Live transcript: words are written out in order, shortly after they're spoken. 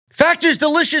Factor's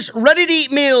delicious,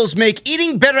 ready-to-eat meals make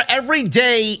eating better every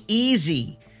day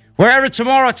easy. Wherever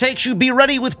tomorrow takes you, be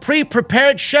ready with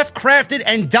pre-prepared, chef-crafted,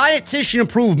 and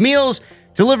dietitian-approved meals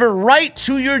delivered right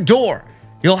to your door.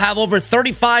 You'll have over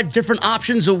 35 different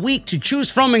options a week to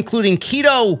choose from, including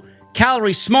keto,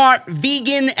 calorie smart,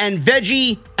 vegan, and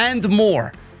veggie, and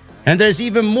more. And there's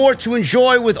even more to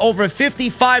enjoy with over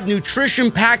 55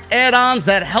 nutrition-packed add-ons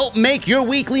that help make your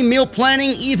weekly meal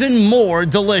planning even more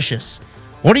delicious.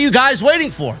 What are you guys waiting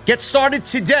for? Get started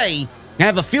today and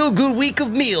have a feel-good week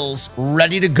of meals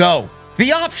ready to go.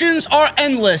 The options are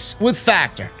endless with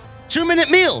Factor. 2-minute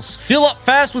meals. Fill up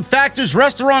fast with Factor's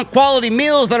restaurant-quality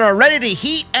meals that are ready to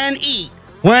heat and eat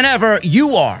whenever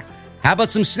you are. How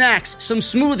about some snacks, some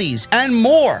smoothies, and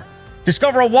more?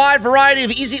 Discover a wide variety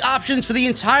of easy options for the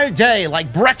entire day,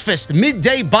 like breakfast,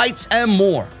 midday bites, and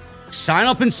more. Sign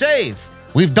up and save.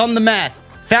 We've done the math.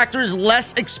 Factor is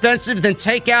less expensive than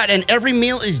takeout, and every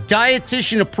meal is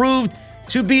dietitian approved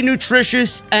to be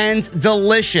nutritious and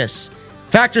delicious.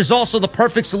 Factor is also the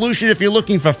perfect solution if you're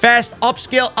looking for fast,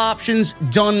 upscale options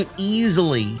done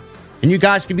easily. And you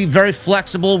guys can be very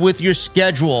flexible with your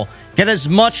schedule. Get as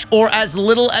much or as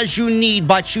little as you need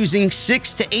by choosing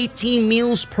 6 to 18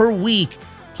 meals per week.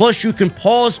 Plus, you can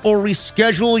pause or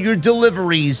reschedule your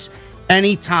deliveries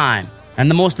anytime.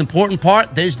 And the most important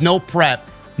part, there's no prep.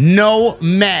 No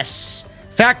mess.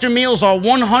 Factor meals are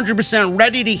 100%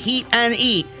 ready to heat and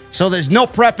eat, so there's no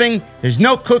prepping, there's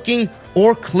no cooking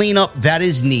or cleanup that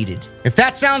is needed. If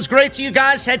that sounds great to you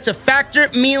guys, head to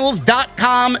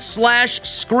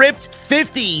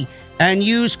factormeals.com/script50 and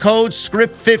use code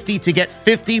script50 to get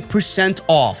 50%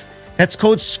 off. That's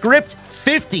code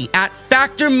script50 at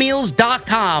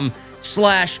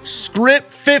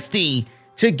factormeals.com/script50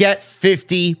 to get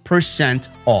 50%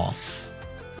 off.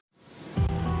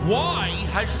 Why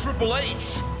has Triple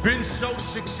H been so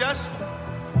successful?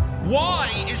 Why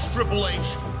is Triple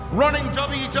H running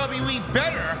WWE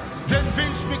better than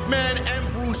Vince McMahon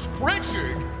and Bruce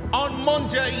Pritchard on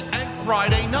Monday and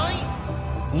Friday night?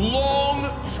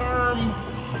 Long-term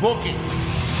booking.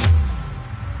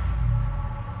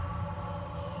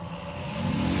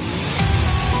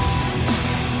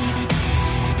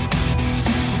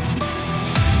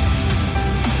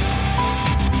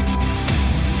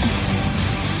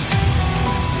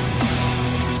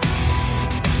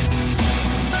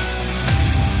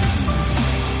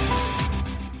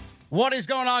 What is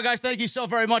going on, guys? Thank you so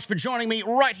very much for joining me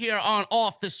right here on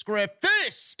Off the Script.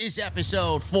 This is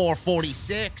episode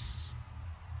 446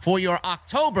 for your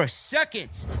October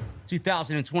 2nd,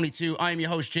 2022. I am your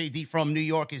host, JD from New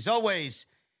York, as always,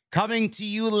 coming to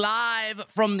you live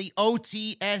from the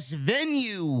OTS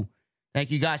venue.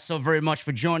 Thank you guys so very much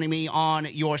for joining me on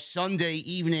your Sunday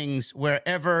evenings,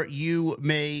 wherever you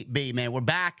may be, man. We're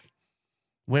back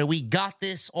where we got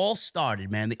this all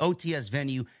started, man. The OTS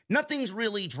venue, nothing's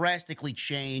really drastically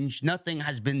changed. Nothing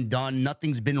has been done.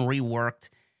 Nothing's been reworked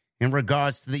in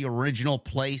regards to the original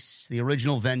place, the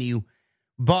original venue.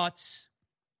 But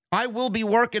I will be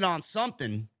working on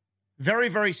something very,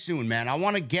 very soon, man. I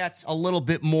want to get a little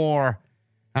bit more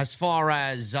as far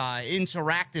as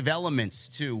interactive elements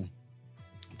to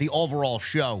the overall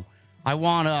show. I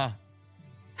want to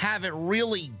have it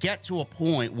really get to a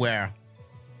point where,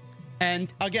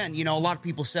 and again, you know, a lot of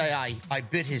people say I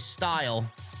bit his style,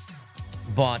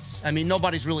 but I mean,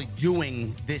 nobody's really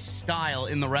doing this style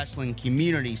in the wrestling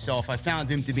community. So if I found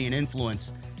him to be an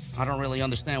influence, I don't really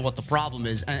understand what the problem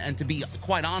is. And to be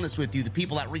quite honest with you, the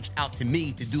people that reached out to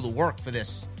me to do the work for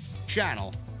this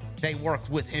channel, they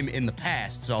worked with him in the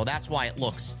past. So that's why it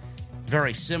looks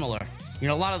very similar. You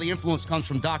know, a lot of the influence comes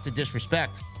from Dr.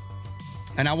 Disrespect.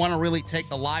 And I want to really take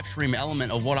the live stream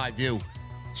element of what I do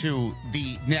to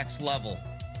the next level,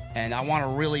 and I want to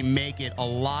really make it a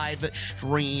live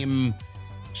stream,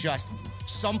 just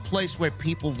someplace where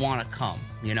people want to come,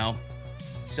 you know?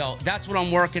 So that's what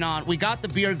I'm working on. We got the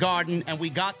beer garden and we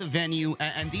got the venue,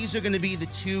 and these are going to be the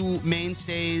two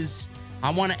mainstays. I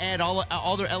want to add all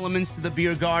other elements to the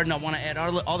beer garden. I want to add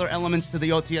other elements to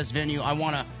the OTS venue. I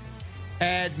want to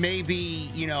add maybe,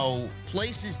 you know,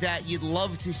 places that you'd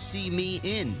love to see me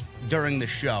in during the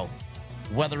show.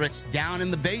 Whether it's down in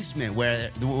the basement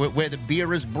where the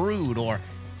beer is brewed, or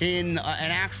in an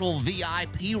actual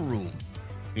VIP room,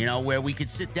 you know, where we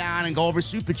could sit down and go over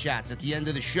super chats at the end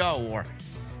of the show, or,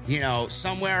 you know,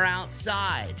 somewhere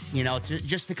outside, you know,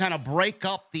 just to kind of break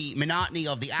up the monotony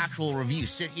of the actual review.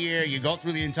 Sit here, you go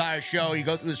through the entire show, you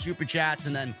go through the super chats,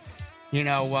 and then, you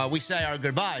know, we say our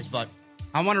goodbyes. But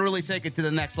I want to really take it to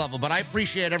the next level. But I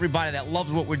appreciate everybody that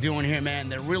loves what we're doing here, man.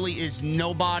 There really is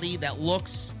nobody that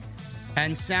looks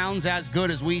and sounds as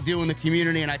good as we do in the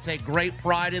community, and I take great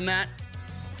pride in that.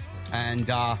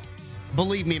 And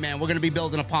believe me, man, we're going to be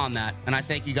building upon that. And I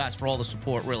thank you guys for all the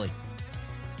support, really.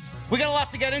 We got a lot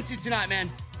to get into tonight, man.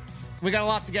 We got a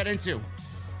lot to get into.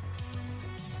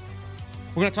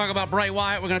 We're going to talk about Bray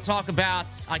Wyatt. We're going to talk about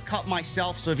I cut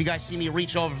myself. So if you guys see me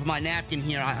reach over for my napkin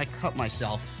here, I cut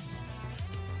myself.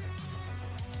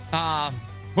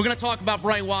 We're going to talk about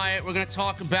Bray Wyatt. We're going to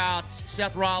talk about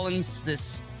Seth Rollins,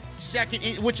 this second,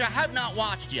 which I have not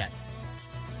watched yet.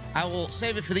 I will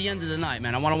save it for the end of the night,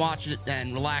 man. I want to watch it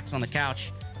and relax on the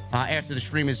couch after the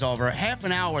stream is over. Half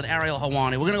an hour with Ariel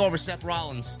Helwani. We're going to go over Seth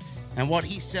Rollins and what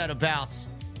he said about,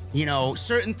 you know,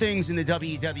 certain things in the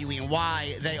WWE and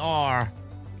why they are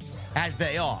as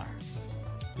they are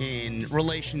in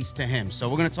relations to him. So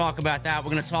we're going to talk about that.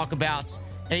 We're going to talk about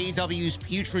AEW's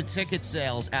putrid ticket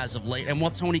sales as of late and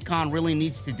what Tony Khan really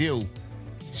needs to do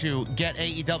to get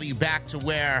AEW back to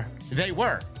where they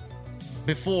were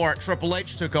before Triple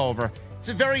H took over. It's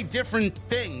a very different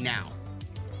thing now.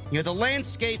 You know, the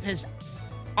landscape has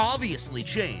obviously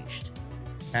changed,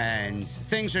 and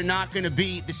things are not going to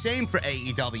be the same for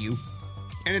AEW,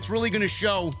 and it's really going to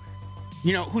show,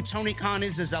 you know, who Tony Khan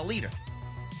is as a leader.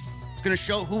 It's going to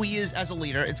show who he is as a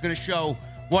leader. It's going to show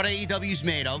what AEW is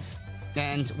made of,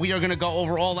 and we are going to go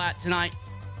over all that tonight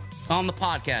on the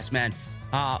podcast, man.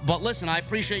 But listen, I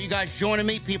appreciate you guys joining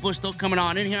me. People are still coming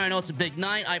on in here. I know it's a big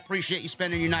night. I appreciate you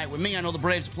spending your night with me. I know the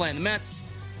Braves are playing the Mets.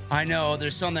 I know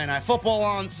there's Sunday Night Football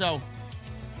on, so...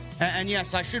 And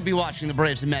yes, I should be watching the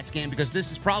Braves and Mets game because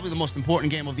this is probably the most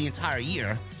important game of the entire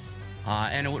year.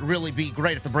 And it would really be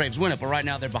great if the Braves win it, but right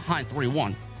now they're behind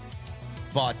 3-1.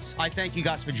 But I thank you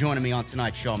guys for joining me on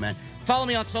tonight's show, man. Follow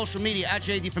me on social media at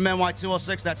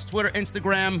JDfromNY206. That's Twitter,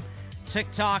 Instagram,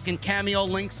 TikTok, and Cameo.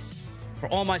 Links for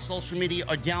all my social media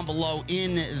are down below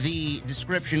in the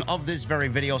description of this very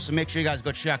video, so make sure you guys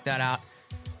go check that out.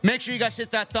 Make sure you guys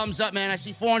hit that thumbs up, man. I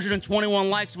see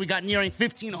 421 likes. We got nearing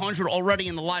 1,500 already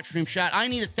in the live stream chat. I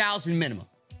need 1,000 minimum.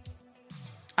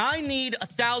 I need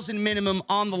 1,000 minimum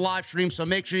on the live stream, so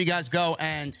make sure you guys go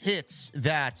and hit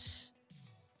that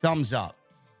thumbs up.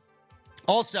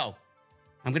 Also,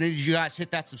 I'm going to need you guys hit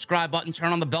that subscribe button,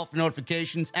 turn on the bell for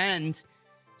notifications, and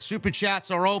Super Chats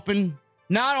are open.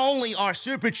 Not only are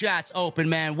Super Chats open,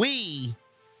 man, we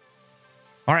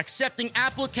are accepting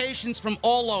applications from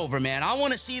all over, man. I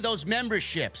want to see those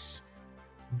memberships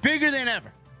bigger than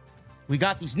ever. We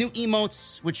got these new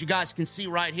emotes, which you guys can see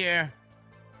right here.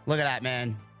 Look at that,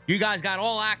 man. You guys got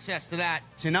all access to that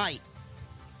tonight,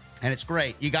 and it's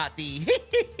great. You got the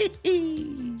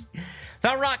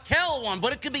Raquel one,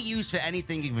 but it could be used for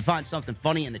anything. If you find something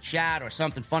funny in the chat or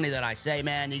something funny that I say,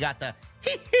 man, you got the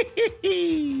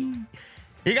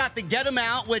You got the Get 'em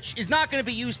Out, which is not going to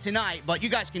be used tonight, but you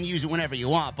guys can use it whenever you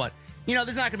want. But, you know,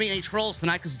 there's not going to be any trolls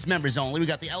tonight because it's members only. We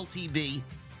got the LTB,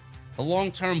 the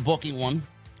long-term booking one.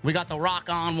 We got the Rock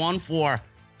On one for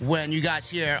when you guys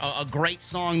hear a great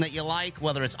song that you like,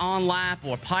 whether it's on lap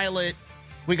or pilot.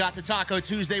 We got the Taco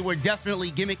Tuesday. We're definitely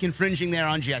gimmick infringing there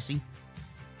on Jesse.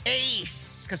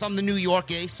 Ace, because I'm the New York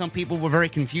Ace. Some people were very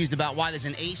confused about why there's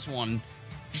an Ace one.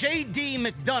 JD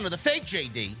McDonough, the fake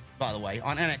JD, by the way,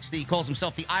 on NXT, calls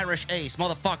himself the Irish Ace.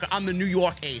 Motherfucker, I'm the New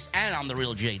York Ace, and I'm the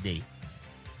real JD.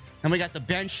 And we got the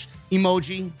benched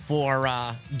emoji for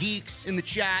geeks in the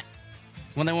chat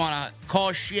when they want to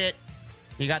cause shit.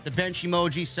 You got the bench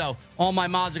emoji, so all my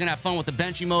mods are going to have fun with the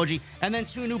bench emoji. And then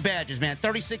 2 new badges, man.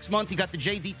 36 month, you got the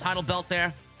JD title belt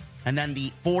there. And then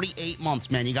the 48 months,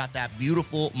 man, you got that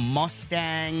beautiful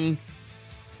Mustang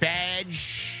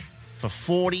badge for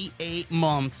 48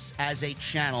 months as a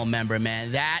channel member,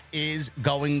 man. That is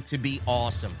going to be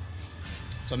awesome.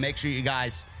 So make sure you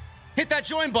guys hit that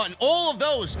join button. All of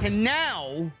those can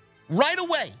now, right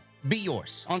away, be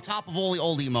yours on top of all the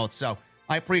old emotes. So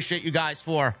I appreciate you guys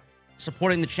for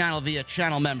supporting the channel via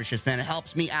channel memberships, man. It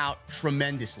helps me out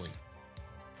tremendously.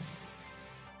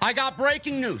 I got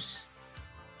breaking news.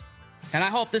 And I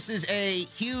hope this is a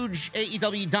huge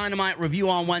AEW Dynamite review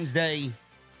on Wednesday.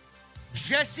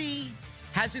 Jesse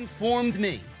has informed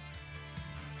me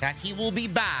that he will be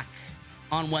back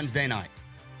on Wednesday night.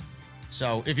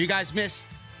 So if you guys missed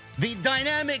the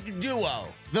dynamic duo,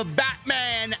 the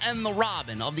Batman and the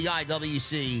Robin of the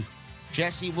IWC,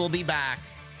 Jesse will be back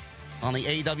on the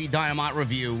AEW Dynamite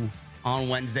review on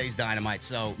Wednesday's Dynamite.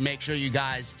 So make sure you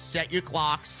guys set your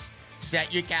clocks,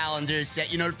 set your calendars,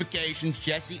 set your notifications.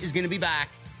 Jesse is going to be back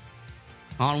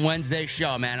on Wednesday's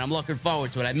show, man. I'm looking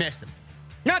forward to it. I missed him.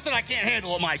 Not that I can't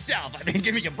handle it myself. I mean,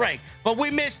 give me a break. But we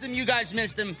missed him. You guys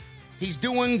missed him. He's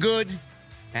doing good.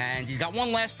 And he's got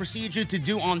one last procedure to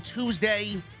do on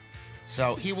Tuesday.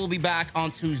 So he will be back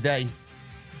on Tuesday.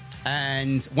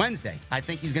 And Wednesday, I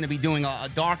think he's going to be doing a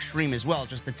dark stream as well,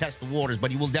 just to test the waters, but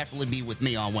he will definitely be with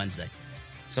me on Wednesday.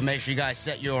 So make sure you guys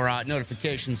set your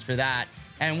notifications for that.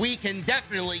 And we can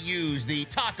definitely use the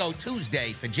Taco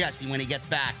Tuesday for Jesse when he gets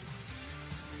back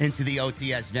into the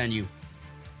OTS venue.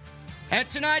 And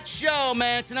tonight's show,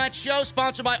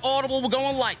 sponsored by Audible. We're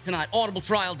going light tonight,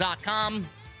 audibletrial.com.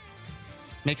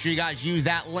 Make sure you guys use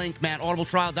that link, man,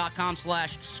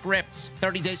 audibletrial.com/scripts.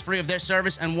 30 days free of their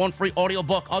service and one free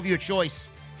audiobook of your choice.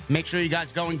 Make sure you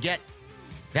guys go and get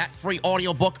that free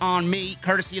audiobook on me,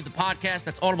 courtesy of the podcast.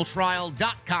 That's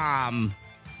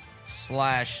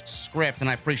audibletrial.com/script. And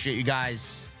I appreciate you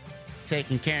guys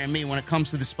taking care of me when it comes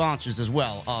to the sponsors as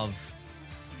well of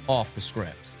Off the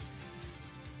Script.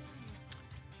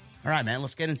 All right, man,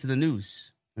 let's get into the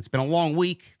news. It's been a long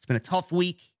week. It's been a tough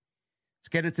week. Let's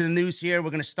get into the news here.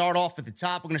 We're going to start off at the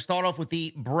top. We're going to start off with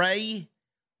the Bray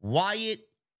Wyatt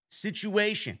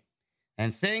situation.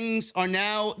 And things are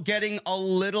now getting a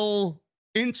little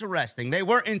interesting. They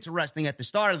were interesting at the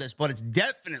start of this, but it's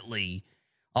definitely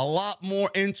a lot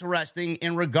more interesting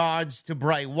in regards to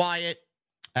Bray Wyatt.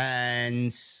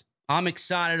 And I'm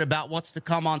excited about what's to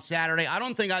come on Saturday. I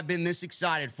don't think I've been this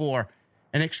excited for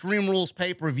an Extreme Rules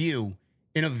pay-per-view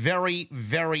in a very,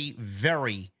 very,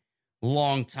 very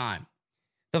long time.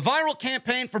 The viral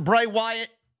campaign for Bray Wyatt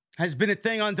has been a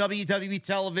thing on WWE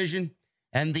television,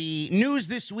 and the news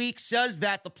this week says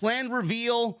that the planned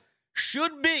reveal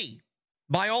should be,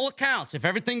 by all accounts, if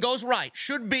everything goes right,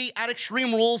 should be at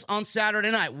Extreme Rules on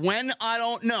Saturday night. When, I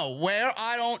don't know. Where,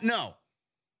 I don't know.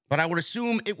 But I would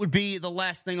assume it would be the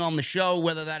last thing on the show,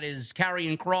 whether that is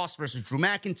Karrion Kross versus Drew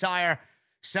McIntyre,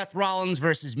 Seth Rollins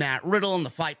versus Matt Riddle in the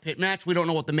Fight Pit match. We don't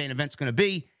know what the main event's going to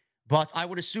be, but I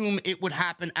would assume it would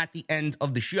happen at the end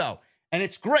of the show. And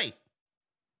it's great.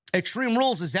 Extreme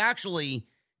Rules is actually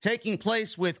taking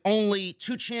place with only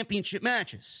 2 championship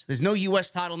matches. There's no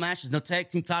U.S. title match. There's no tag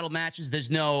team title matches. There's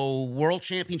no world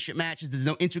championship matches. There's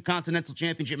no intercontinental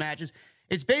championship matches.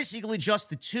 It's basically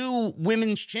just the 2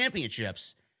 women's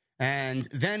championships. And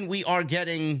then we are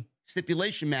getting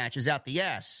stipulation matches out the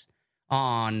ass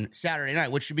on Saturday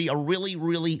night, which should be a really,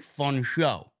 really fun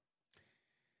show.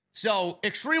 So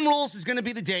Extreme Rules is going to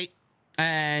be the date,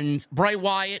 and Bray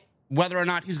Wyatt, whether or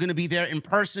not he's going to be there in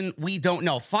person, we don't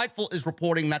know. Fightful is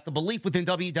reporting that the belief within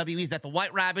WWE is that the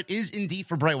White Rabbit is indeed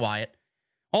for Bray Wyatt.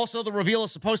 Also, the reveal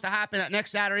is supposed to happen at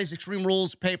next Saturday's Extreme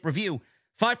Rules pay-per-view.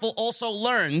 Fightful also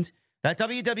learned that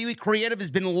WWE Creative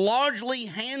has been largely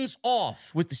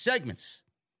hands-off with the segments.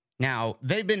 Now,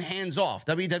 they've been hands-off.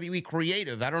 WWE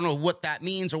Creative, I don't know what that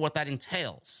means or what that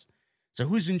entails. So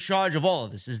who's in charge of all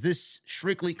of this? Is this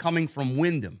strictly coming from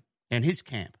Wyndham and his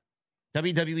camp?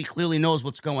 WWE clearly knows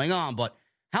what's going on, but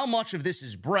how much of this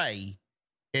is Bray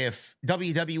if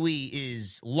WWE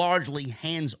is largely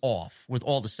hands-off with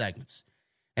all the segments?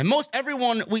 And most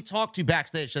everyone we talk to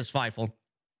backstage, says Fightful,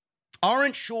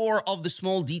 aren't sure of the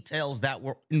small details that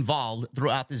were involved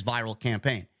throughout this viral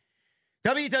campaign.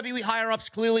 WWE higher-ups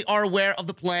clearly are aware of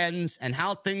the plans and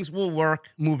how things will work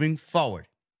moving forward.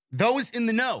 Those in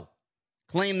the know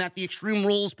claim that the Extreme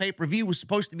Rules pay-per-view was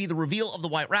supposed to be the reveal of the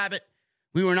White Rabbit.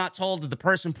 We were not told that the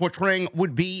person portraying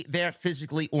would be there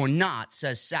physically or not,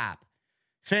 says Sapp.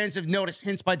 Fans have noticed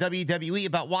hints by WWE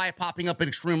about Wyatt popping up at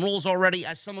Extreme Rules already,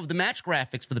 as some of the match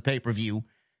graphics for the pay-per-view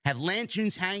have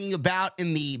lanterns hanging about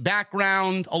in the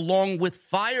background, along with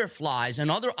fireflies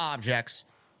and other objects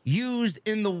used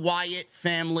in the Wyatt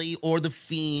family or the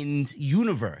Fiend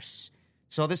universe.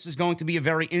 So this is going to be a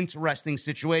very interesting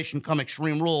situation come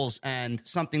Extreme Rules, and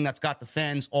something that's got the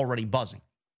fans already buzzing.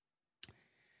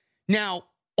 Now,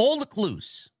 all the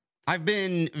clues. I've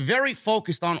been very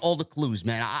focused on all the clues,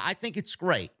 man. I think it's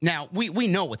great. Now, we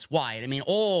know it's Wyatt. I mean,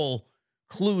 all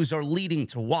clues are leading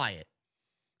to Wyatt.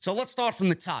 So let's start from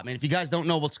the top, man. If you guys don't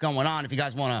know what's going on, if you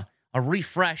guys want a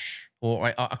refresh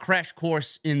or a crash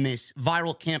course in this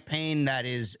viral campaign that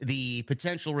is the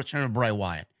potential return of Bray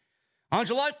Wyatt. On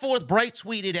July 4th, Bray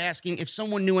tweeted asking if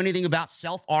someone knew anything about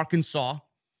South Arkansas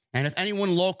and if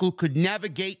anyone local could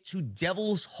navigate to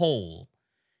Devil's Hole.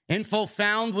 Info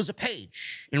found was a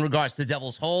page in regards to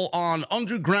Devil's Hole on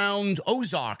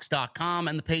undergroundozarks.com,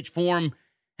 and the page form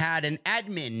had an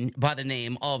admin by the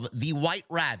name of The White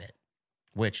Rabbit,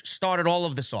 which started all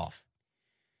of this off.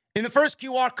 In the first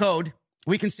QR code,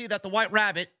 we can see that the White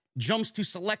Rabbit jumps to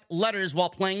select letters while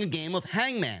playing a game of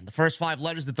Hangman. The first 5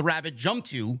 letters that the rabbit jumped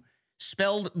to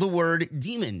spelled the word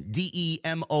demon,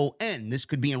 D-E-M-O-N. This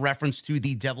could be in reference to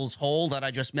the Devil's Hole that I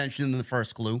just mentioned in the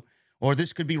first clue. Or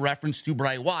this could be reference to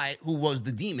Bray Wyatt, who was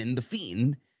the demon, the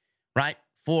Fiend, right,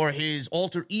 for his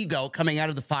alter ego coming out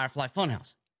of the Firefly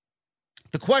Funhouse.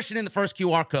 The question in the first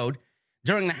QR code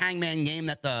during the Hangman game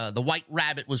that the White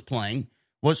Rabbit was playing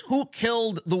was, who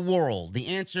killed the world? The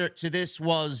answer to this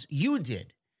was, you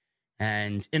did.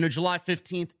 And in a July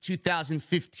 15th,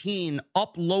 2015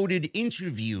 uploaded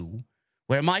interview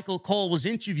where Michael Cole was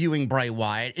interviewing Bray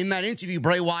Wyatt, in that interview,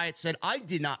 Bray Wyatt said, I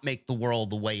did not make the world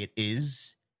the way it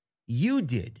is. You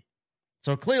did.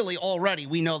 So clearly already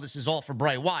we know this is all for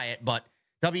Bray Wyatt, but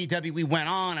WWE went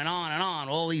on and on and on,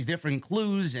 all these different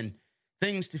clues and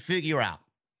things to figure out.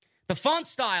 The font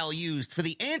style used for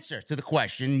the answer to the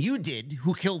question, you did,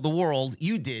 who killed the world,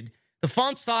 you did, the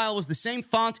font style was the same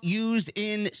font used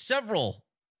in several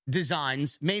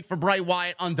designs made for Bray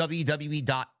Wyatt on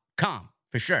WWE.com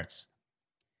for shirts.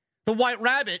 The White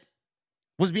Rabbit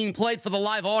was being played for the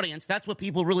live audience. That's what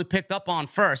people really picked up on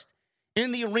first.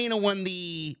 In the arena when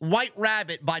the White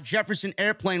Rabbit by Jefferson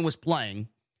Airplane was playing,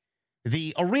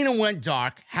 the arena went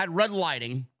dark, had red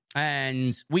lighting,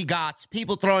 and we got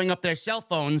people throwing up their cell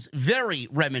phones, very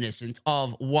reminiscent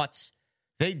of what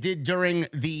they did during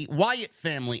the Wyatt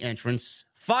family entrance.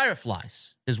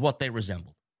 Fireflies is what they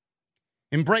resembled.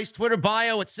 In Bray's Twitter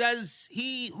bio, it says,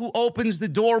 he who opens the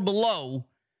door below,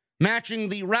 matching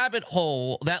the rabbit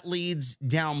hole that leads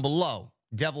down below,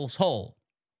 Devil's Hole.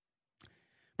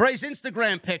 Bray's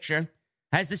Instagram picture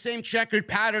has the same checkered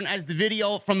pattern as the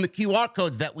video from the QR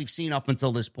codes that we've seen up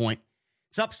until this point.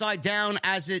 It's upside down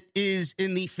as it is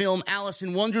in the film Alice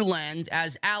in Wonderland,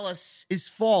 as Alice is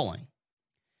falling.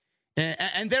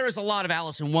 And there is a lot of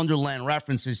Alice in Wonderland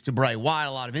references to Bray Wyatt,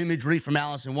 a lot of imagery from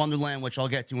Alice in Wonderland, which I'll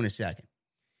get to in a second.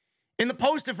 In the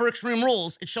poster for Extreme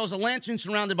Rules, it shows a lantern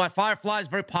surrounded by fireflies,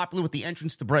 very popular with the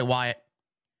entrance to Bray Wyatt.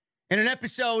 In an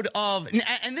episode of,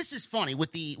 and this is funny,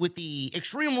 with the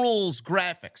Extreme Rules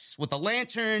graphics, with the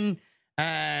lantern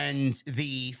and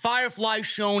the fireflies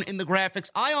shown in the graphics,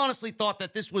 I honestly thought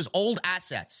that this was old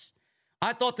assets.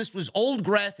 I thought this was old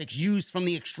graphics used from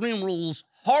the Extreme Rules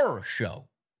horror show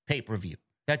pay-per-view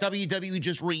that WWE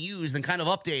just reused and kind of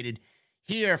updated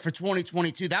here for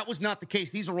 2022. That was not the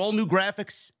case. These are all new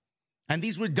graphics, and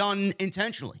these were done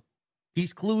intentionally.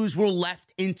 These clues were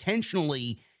left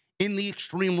intentionally in the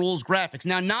Extreme Rules graphics.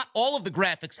 Now, not all of the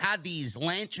graphics had these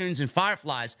lanterns and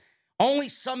fireflies. Only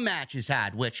some matches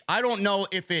had, which I don't know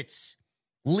if it's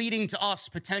leading to us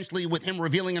potentially with him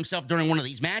revealing himself during one of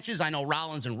these matches. I know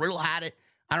Rollins and Riddle had it.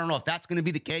 I don't know if that's going to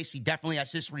be the case. He definitely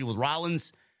has history with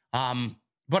Rollins.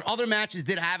 But other matches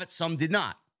did have it. Some did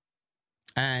not.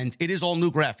 And it is all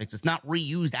new graphics. It's not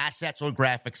reused assets or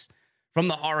graphics from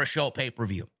the horror show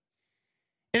pay-per-view.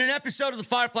 In an episode of the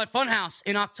Firefly Funhouse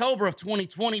in October of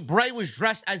 2020, Bray was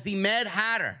dressed as the Mad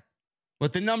Hatter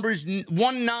with the numbers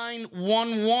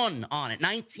 1911 on it,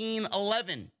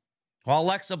 1911, while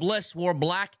Alexa Bliss wore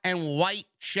black and white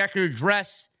checkered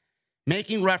dress,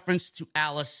 making reference to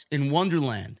Alice in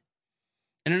Wonderland.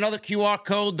 In another QR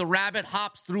code, the rabbit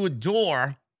hops through a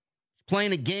door,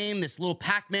 playing a game, this little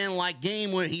Pac-Man-like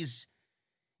game where he's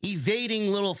evading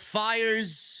little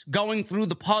fires, going through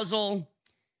the puzzle.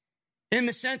 In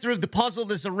the center of the puzzle,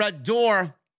 there's a red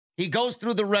door. He goes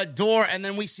through the red door, and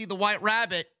then we see the White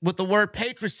Rabbit with the word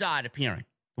patricide appearing.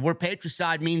 The word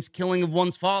patricide means killing of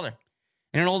one's father.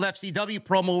 In an old FCW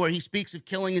promo where he speaks of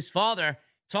killing his father,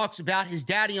 talks about his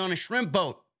daddy on a shrimp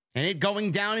boat and it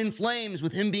going down in flames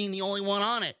with him being the only one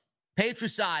on it.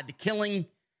 Patricide, the killing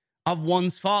of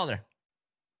one's father.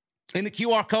 In the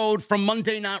QR code from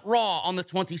Monday Night Raw on the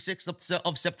 26th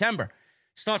of September,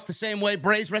 starts the same way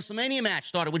Bray's WrestleMania match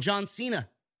started with John Cena,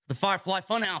 the Firefly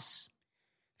Funhouse.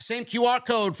 Same QR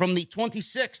code from the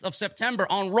 26th of September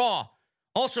on Raw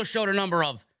also showed a number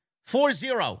of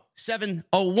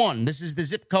 40701. This is the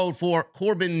zip code for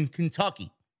Corbin,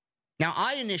 Kentucky. Now,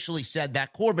 I initially said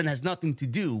that Corbin has nothing to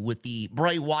do with the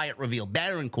Bray Wyatt reveal.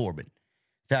 Baron Corbin,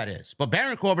 that is. But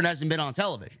Baron Corbin hasn't been on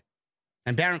television.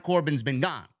 And Baron Corbin's been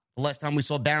gone. The last time we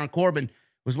saw Baron Corbin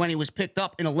was when he was picked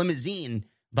up in a limousine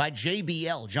by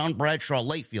JBL, John Bradshaw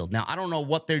Layfield. Now, I don't know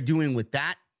what they're doing with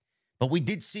that, but we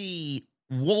did see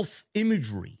wolf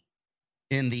imagery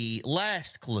in the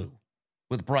last clue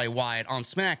with Bray Wyatt on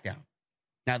SmackDown.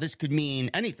 Now, this could mean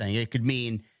anything. It could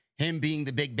mean him being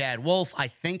the big bad wolf. I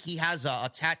think he has a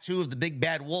tattoo of the big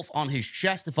bad wolf on his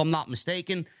chest, if I'm not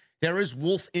mistaken. There is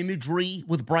wolf imagery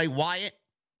with Bray Wyatt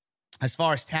as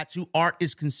far as tattoo art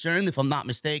is concerned, if I'm not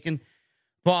mistaken.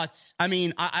 But, I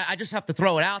mean, I just have to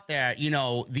throw it out there. You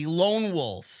know, the lone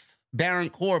wolf, Baron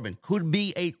Corbin, could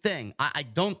be a thing. I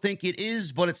don't think it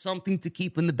is, but it's something to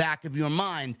keep in the back of your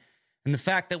mind. And the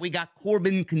fact that we got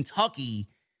Corbin, Kentucky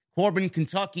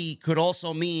could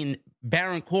also mean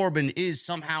Baron Corbin is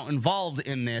somehow involved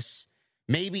in this.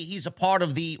 Maybe he's a part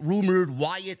of the rumored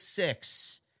Wyatt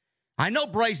Six. I know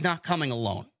Bray's not coming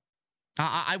alone.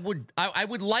 I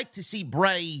would like to see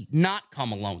Bray not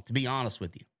come alone, to be honest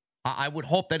with you. I would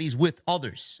hope that he's with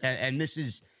others, and this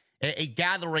is a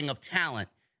gathering of talent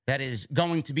that is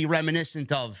going to be reminiscent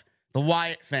of the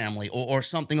Wyatt family or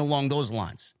something along those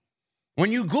lines.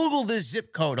 When you Google this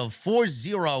zip code of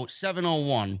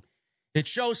 40701, it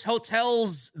shows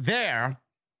hotels there,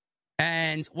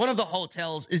 and one of the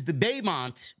hotels is the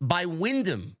Baymont by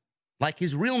Wyndham, like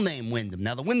his real name, Wyndham.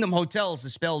 Now, the Wyndham Hotels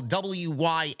is spelled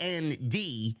W-Y-N-D-H-A-M.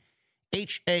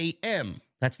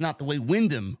 That's not the way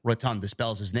Wyndham Rotunda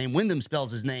spells his name. Wyndham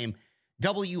spells his name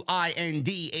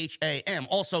W-I-N-D-H-A-M.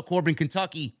 Also, Corbin,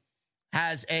 Kentucky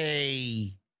has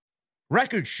a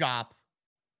record shop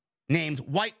named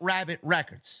White Rabbit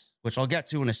Records, which I'll get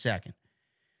to in a second.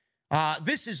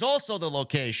 This is also the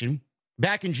location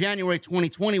back in January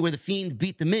 2020 where The Fiend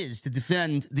beat The Miz to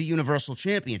defend the Universal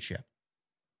Championship.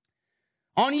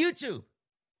 On YouTube,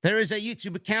 there is a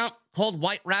YouTube account called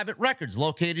White Rabbit Records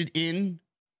located in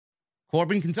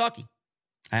Corbin, Kentucky.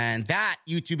 And that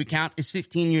YouTube account is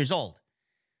 15 years old.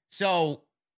 So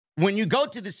when you go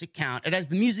to this account, it has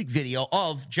the music video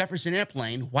of Jefferson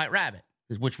Airplane, White Rabbit,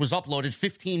 which was uploaded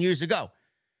 15 years ago.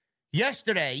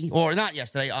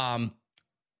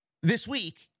 This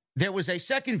week, there was a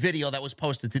second video that was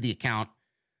posted to the account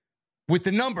with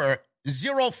the number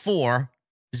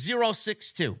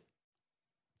 04062,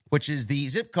 which is the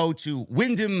zip code to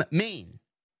Wyndham, Maine.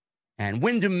 And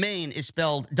Wyndham, Maine is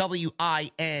spelled W-I-N-D-H-A-M.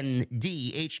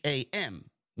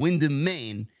 Wyndham,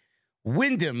 Maine.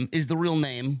 Wyndham is the real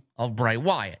name of Bray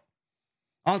Wyatt.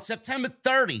 On September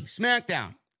 30,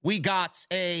 SmackDown, we got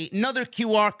another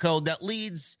QR code that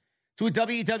leads to a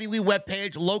WWE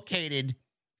webpage located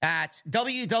at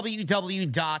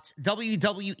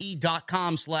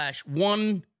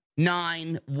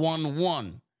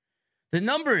www.wwe.com/1911. The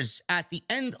numbers at the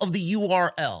end of the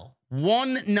URL,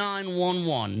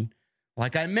 1911,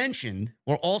 like I mentioned,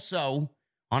 were also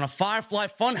on a Firefly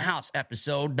Funhouse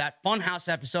episode. That Funhouse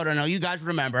episode, I know you guys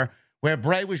remember, where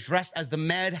Bray was dressed as the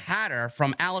Mad Hatter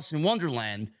from Alice in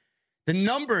Wonderland. The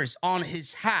numbers on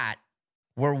his hat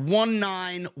were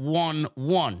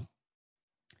 1911.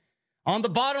 On the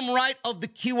bottom right of the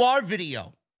QR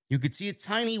video, you could see a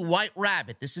tiny white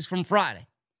rabbit. This is from Friday.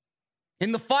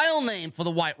 In the file name for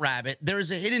the White Rabbit, there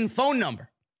is a hidden phone number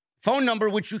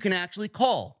which you can actually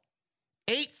call.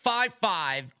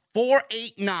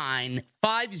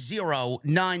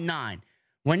 855-489-5099.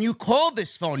 When you call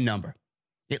this phone number,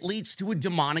 it leads to a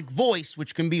demonic voice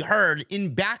which can be heard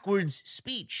in backwards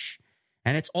speech,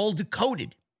 and it's all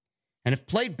decoded. And if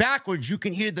played backwards, you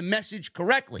can hear the message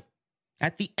correctly.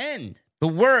 At the end, the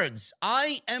words,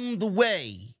 "I am the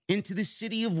way into the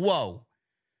city of woe."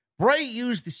 Bray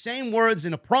used the same words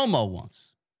in a promo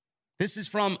once. This is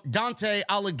from Dante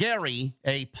Alighieri,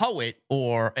 a poet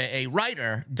or a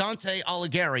writer, Dante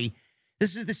Alighieri.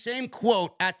 This is the same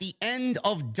quote at the end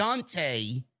of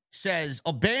Dante says,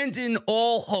 "Abandon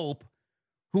all hope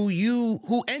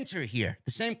who enter here."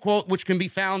 The same quote which can be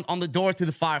found on the door to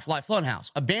the Firefly Funhouse.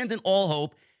 "Abandon all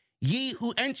hope, ye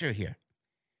who enter here."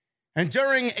 And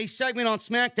during a segment on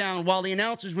SmackDown, while the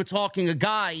announcers were talking, a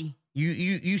guy,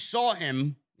 you saw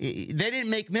him, they didn't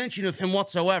make mention of him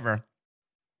whatsoever.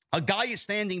 A guy is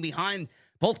standing behind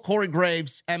both Corey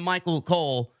Graves and Michael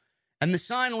Cole, and the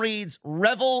sign reads,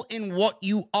 "Revel in what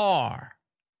you are."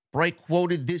 Bray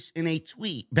quoted this in a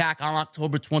tweet back on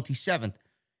October 27th,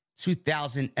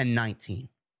 2019.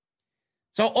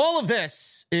 So all of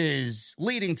this is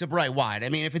leading to Bray Wyatt. I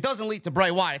mean, if it doesn't lead to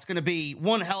Bray Wyatt, it's going to be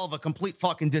one hell of a complete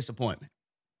fucking disappointment.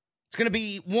 It's going to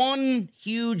be one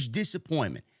huge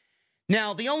disappointment.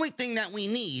 Now, the only thing that we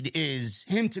need is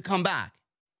him to come back.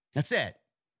 That's it.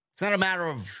 It's not a matter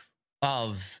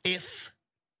of if,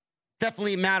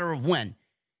 definitely a matter of when.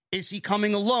 Is he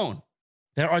coming alone?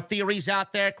 There are theories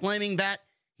out there claiming that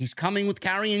he's coming with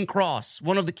Karrion Kross.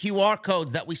 One of the QR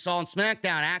codes that we saw on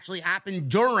SmackDown actually happened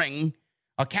during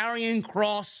a Karrion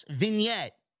Kross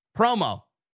vignette promo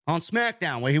on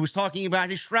SmackDown where he was talking about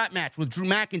his strap match with Drew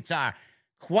McIntyre.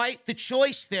 Quite the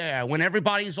choice there when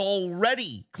everybody's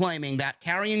already claiming that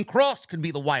Karrion Kross could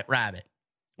be the White Rabbit.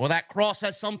 Well, that Kross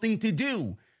has something to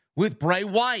do with Bray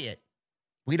Wyatt.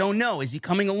 We don't know. Is he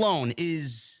coming alone?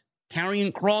 Is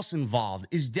Karrion Kross involved?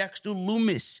 Is Dexter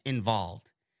Lumis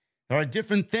involved? There are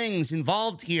different things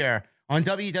involved here on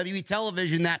WWE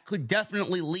television that could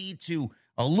definitely lead to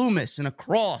a Lumis and a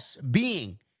Kross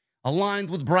being aligned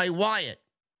with Bray Wyatt.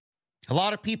 A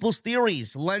lot of people's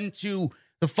theories lend to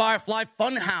the Firefly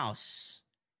Funhouse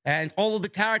and all of the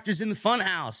characters in the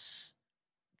Funhouse,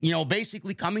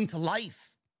 basically coming to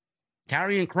life.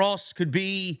 Karrion Kross could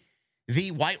be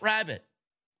the White Rabbit,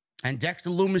 and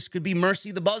Dexter Lumis could be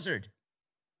Mercy the Buzzard.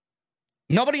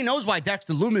 Nobody knows why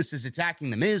Dexter Lumis is attacking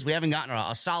The Miz. We haven't gotten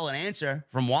a solid answer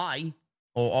from why,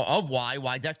 or of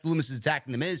why Dexter Lumis is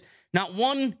attacking The Miz. Not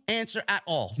one answer at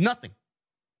all. Nothing.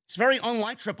 It's very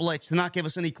unlike Triple H to not give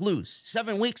us any clues.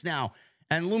 7 weeks now,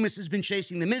 and Lumis has been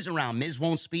chasing The Miz around. Miz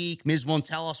won't speak. Miz won't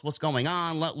tell us what's going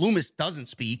on. Lumis doesn't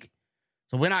speak,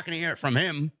 so we're not going to hear it from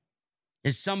him.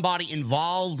 Is somebody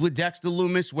involved with Dexter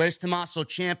Lumis? Where's Tommaso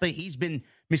Ciampa? He's been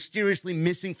mysteriously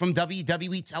missing from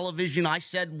WWE television. I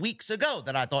said weeks ago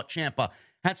that I thought Ciampa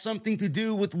had something to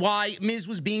do with why Miz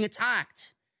was being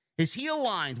attacked. Is he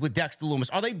aligned with Dexter Lumis?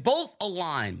 Are they both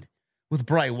aligned with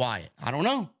Bray Wyatt? I don't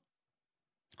know.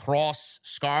 Cross,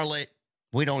 Scarlett,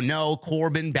 we don't know.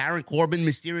 Baron Corbin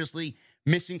mysteriously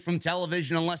missing from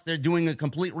television unless they're doing a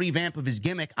complete revamp of his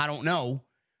gimmick. I don't know.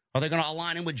 Are they going to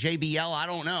align him with JBL? I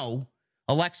don't know.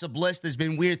 Alexa Bliss, there's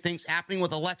been weird things happening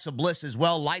with Alexa Bliss as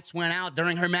well. Lights went out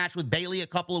during her match with Bayley a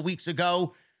couple of weeks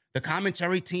ago. The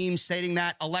commentary team stating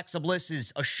that Alexa Bliss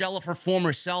is a shell of her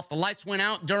former self. The lights went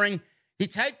out during the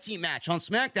tag team match on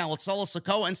SmackDown with Solo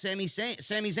Sikoa and Sami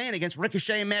Zayn against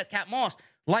Ricochet and Madcap Moss.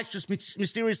 Lights just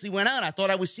mysteriously went out. I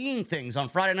thought I was seeing things on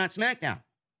Friday Night SmackDown.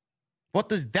 What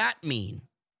does that mean?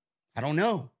 I don't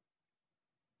know.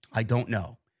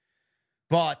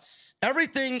 But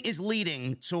everything is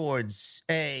leading towards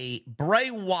a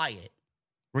Bray Wyatt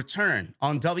return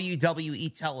on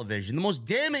WWE television. The most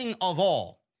damning of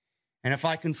all, and if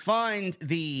I can find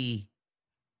the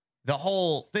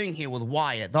whole thing here with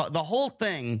Wyatt, the whole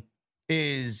thing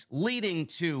is leading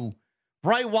to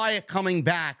Bray Wyatt coming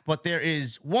back, but there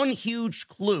is one huge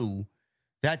clue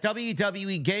that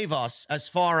WWE gave us as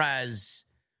far as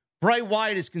Bray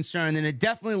Wyatt is concerned, and it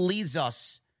definitely leads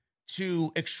us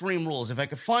to Extreme Rules. If I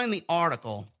could find the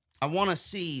article, I want to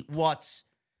see what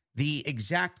the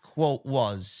exact quote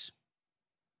was.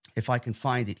 If I can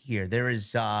find it here. There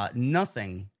is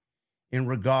nothing in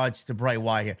regards to Bray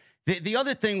Wyatt here. The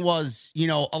other thing was,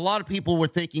 a lot of people were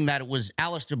thinking that it was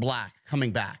Aleister Black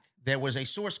coming back. There was a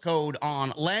source code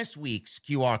on last week's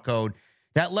QR code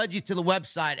that led you to the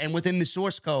website, and within the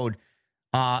source code,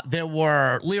 there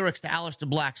were lyrics to Aleister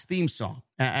Black's theme song.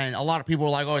 And a lot of people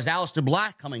were like, is Aleister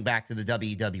Black coming back to the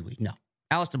WWE? No.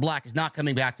 Aleister Black is not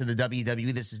coming back to the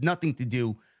WWE. This has nothing to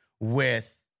do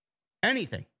with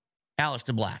anything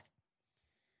Aleister Black.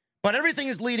 But everything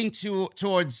is leading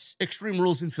towards Extreme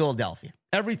Rules in Philadelphia.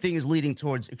 Everything is leading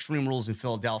towards Extreme Rules in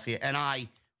Philadelphia. And I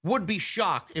would be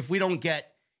shocked if we don't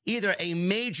get either a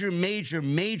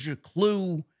major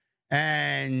clue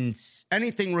and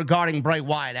anything regarding Bray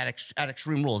Wyatt at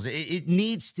Extreme Rules. It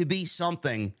needs to be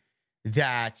something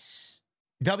that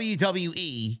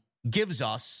WWE gives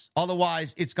us.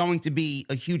 Otherwise, it's going to be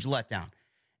a huge letdown.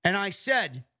 And I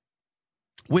said,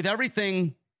 with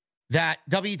everything that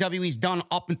WWE's done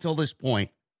up until this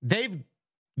point, they've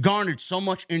garnered so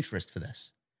much interest for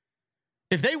this.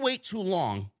 If they wait too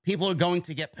long, people are going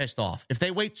to get pissed off. If they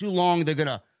wait too long, they're going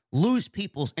to lose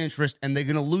people's interest and they're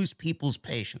going to lose people's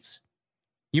patience.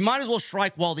 You might as well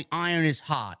strike while the iron is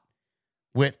hot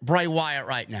with Bray Wyatt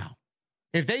right now.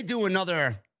 If they do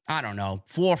another,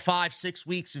 4, 5, 6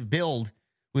 weeks of build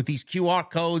with these QR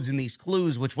codes and these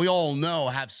clues, which we all know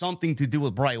have something to do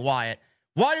with Bray Wyatt,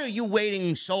 why are you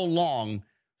waiting so long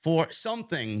for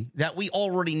something that we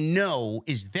already know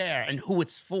is there and who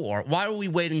it's for? Why are we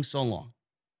waiting so long?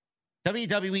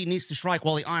 WWE needs to strike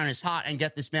while the iron is hot and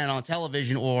get this man on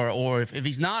television, or if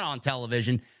he's not on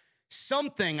television,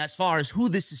 something as far as who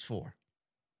this is for.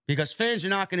 Because fans are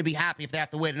not going to be happy if they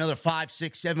have to wait another 5,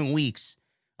 6, 7 weeks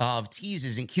of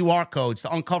teases and QR codes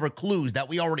to uncover clues that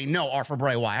we already know are for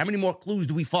Bray Wyatt. How many more clues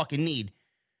do we fucking need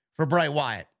for Bray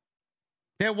Wyatt?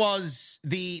 There was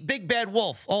the Big Bad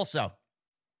Wolf also.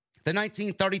 The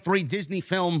 1933 Disney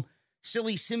film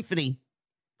Silly Symphony,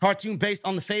 cartoon based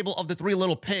on the fable of the Three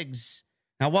Little Pigs.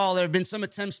 Now, while there have been some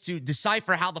attempts to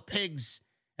decipher how the pigs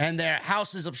and their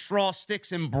houses of straw,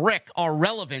 sticks, and brick are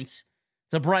relevant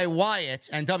to Bray Wyatt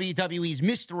and WWE's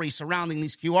mystery surrounding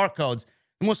these QR codes,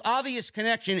 the most obvious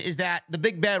connection is that the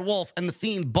Big Bad Wolf and the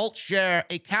Fiend both share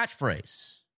a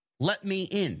catchphrase, "Let me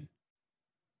in."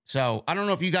 So I don't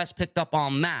know if you guys picked up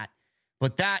on that,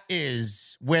 but that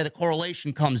is where the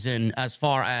correlation comes in as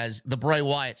far as the Bray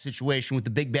Wyatt situation with the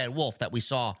Big Bad Wolf that we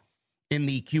saw in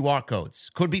the QR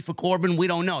codes. Could be for Corbin. We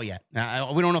don't know yet.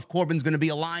 We don't know if Corbin's going to be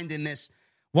aligned in this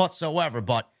whatsoever,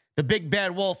 but the Big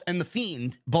Bad Wolf and the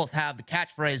Fiend both have the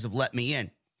catchphrase of "Let me in."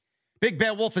 Big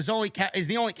Bad Wolf is the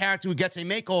only character who gets a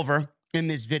makeover in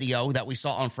this video that we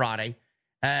saw on Friday.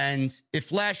 And it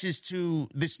flashes to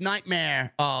this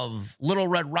nightmare of Little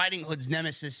Red Riding Hood's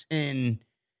nemesis in...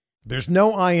 There's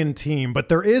no I in team, but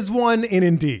there is one in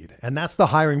Indeed. And that's the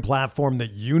hiring platform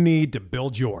that you need to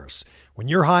build yours. When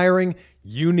you're hiring,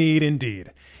 you need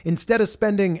Indeed. Instead of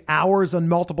spending hours on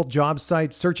multiple job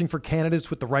sites searching for candidates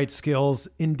with the right skills,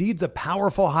 Indeed's a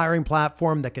powerful hiring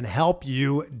platform that can help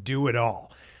you do it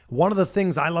all. One of the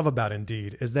things I love about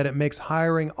Indeed is that it makes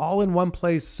hiring all in one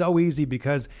place so easy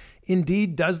because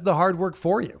Indeed does the hard work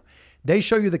for you. They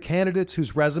show you the candidates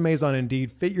whose resumes on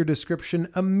Indeed fit your description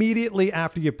immediately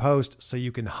after you post so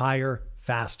you can hire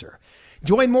faster.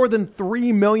 Join more than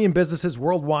 3 million businesses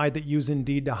worldwide that use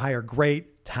Indeed to hire great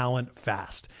talent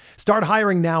fast. Start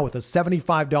hiring now with a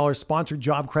 $75 sponsored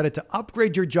job credit to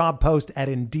upgrade your job post at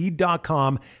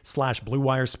Indeed.com/Blue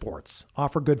Wire Sports.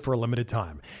 Offer good for a limited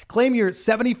time. Claim your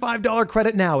 $75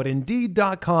 credit now at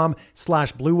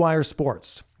Indeed.com/Blue Wire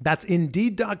Sports. That's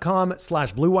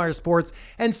Indeed.com/Blue Wire Sports,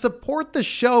 and support the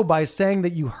show by saying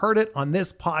that you heard it on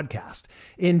this podcast.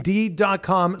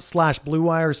 Indeed.com/Blue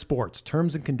Wire Sports.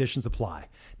 Terms and conditions apply.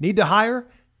 Need to hire?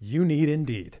 You need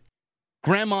Indeed.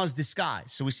 Grandma's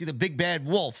disguise. So we see the big bad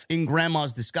wolf in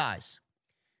Grandma's disguise.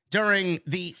 During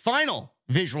the final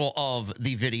visual of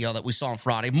the video that we saw on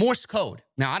Friday, Morse code.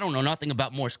 Now, I don't know nothing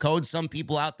about Morse code. Some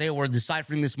people out there were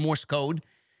deciphering this Morse code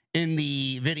in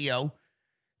the video.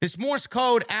 This Morse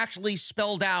code actually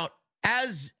spelled out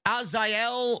as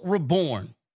Azazel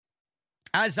Reborn.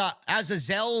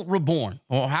 Azazel Reborn,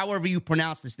 or however you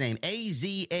pronounce this name,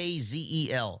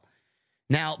 Azazel.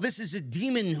 Now, this is a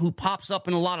demon who pops up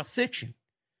in a lot of fiction.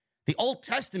 The Old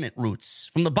Testament roots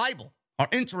from the Bible are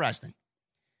interesting.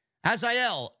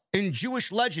 Azazel, in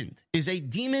Jewish legend, is a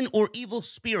demon or evil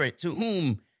spirit to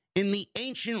whom, in the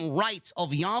ancient rites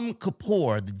of Yom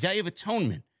Kippur, the Day of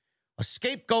Atonement, a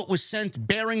scapegoat was sent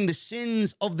bearing the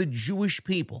sins of the Jewish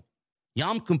people.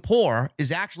 Yom Kippur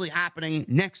is actually happening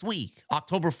next week,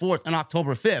 October 4th and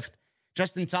October 5th,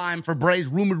 just in time for Bray's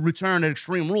rumored return at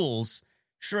Extreme Rules.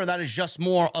 Sure, that is just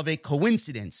more of a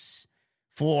coincidence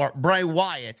for Bray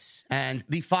Wyatt and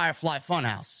the Firefly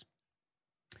Funhouse.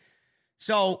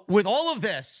 So with all of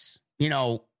this,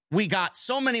 we got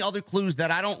so many other clues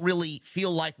that I don't really feel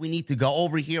like we need to go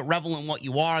over here. Revel in what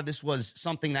you are. This was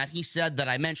something that he said that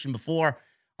I mentioned before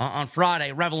on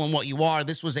Friday. Revel in what you are.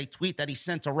 This was a tweet that he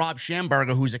sent to Rob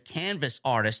Schamberger, who's a canvas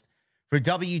artist for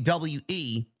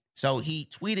WWE. So he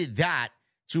tweeted that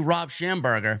to Rob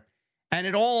Schamberger, and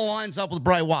it all lines up with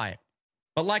Bray Wyatt.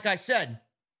 But like I said,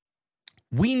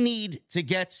 we need to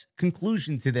get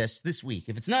conclusion to this week.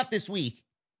 If it's not this week,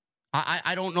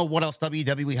 I don't know what else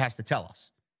WWE has to tell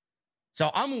us. So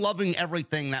I'm loving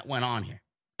everything that went on here.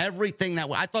 I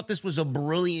thought this was a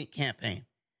brilliant campaign.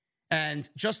 And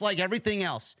just like everything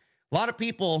else, a lot of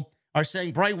people are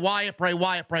saying Bray Wyatt, Bray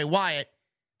Wyatt, Bray Wyatt.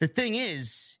 The thing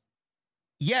is,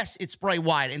 yes, it's Bray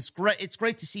Wyatt. It's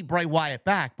great to see Bray Wyatt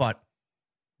back, but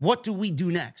what do we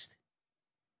do next?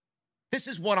 This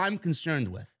is what I'm concerned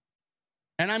with.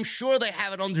 And I'm sure they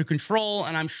have it under control,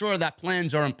 and I'm sure that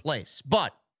plans are in place.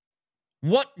 But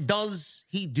what does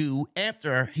he do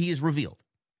after he is revealed?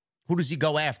 Who does he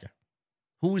go after?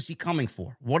 Who is he coming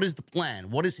for? What is the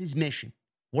plan? What is his mission?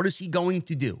 What is he going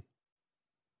to do?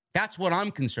 That's what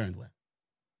I'm concerned with.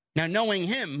 Now, knowing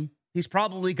him, he's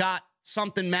probably got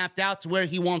something mapped out to where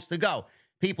he wants to go.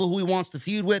 People who he wants to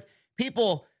feud with,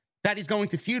 people that he's going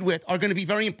to feud with are going to be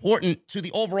very important to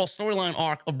the overall storyline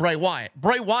arc of Bray Wyatt.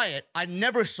 Bray Wyatt, I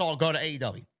never saw go to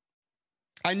AEW.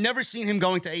 I never seen him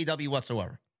going to AEW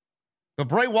whatsoever. But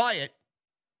Bray Wyatt,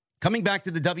 coming back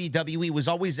to the WWE, was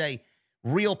always a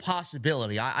real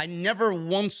possibility. I never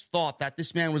once thought that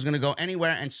this man was going to go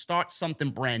anywhere and start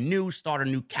something brand new, start a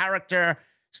new character,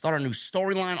 start a new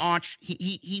storyline arch.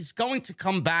 He's going to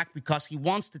come back because he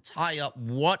wants to tie up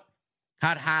what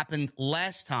had happened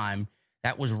last time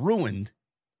that was ruined.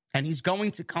 And he's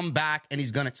going to come back and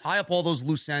he's going to tie up all those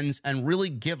loose ends and really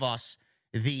give us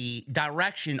the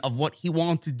direction of what he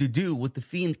wanted to do with the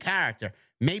Fiend character.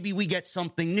 Maybe we get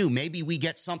something new. Maybe we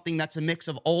get something that's a mix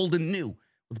of old and new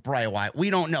with Bray Wyatt. We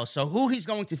don't know. So who he's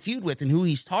going to feud with and who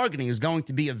he's targeting is going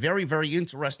to be a very, very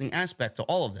interesting aspect to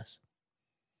all of this.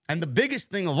 And the biggest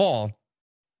thing of all,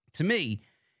 to me,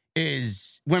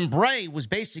 is when Bray was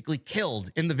basically killed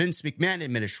in the Vince McMahon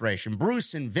administration.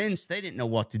 Bruce and Vince, they didn't know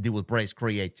what to do with Bray's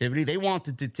creativity. They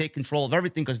wanted to take control of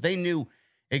everything because they knew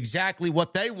exactly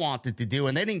what they wanted to do,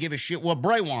 and they didn't give a shit what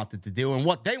Bray wanted to do, and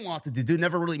what they wanted to do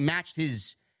never really matched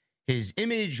his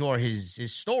image or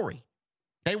his story.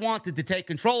 They wanted to take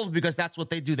control of it because that's what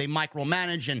they do. They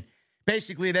micromanage, and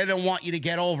basically they don't want you to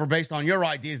get over based on your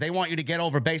ideas. They want you to get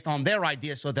over based on their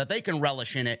ideas so that they can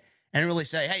relish in it and really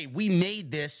say, hey, we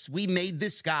made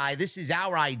this guy, this is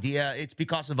our idea, it's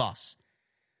because of us.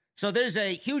 So there's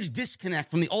a huge disconnect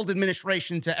from the old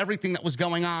administration to everything that was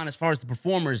going on as far as the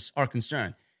performers are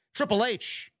concerned. Triple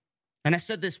H, and I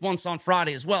said this once on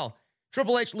Friday as well,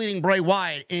 Triple H leading Bray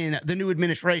Wyatt in the new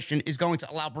administration is going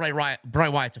to allow Bray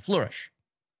Wyatt to flourish.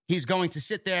 He's going to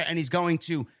sit there and he's going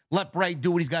to let Bray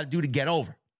do what he's got to do to get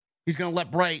over. He's going to let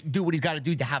Bray do what he's got to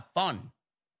do to have fun.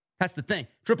 That's the thing.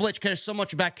 Triple H cares so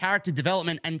much about character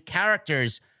development and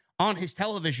characters on his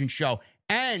television show,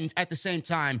 and at the same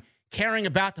time, caring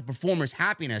about the performer's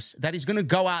happiness, that he's going to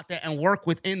go out there and work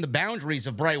within the boundaries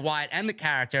of Bray Wyatt and the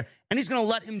character, and he's going to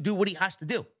let him do what he has to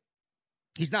do.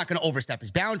 He's not going to overstep his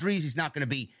boundaries. He's not going to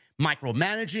be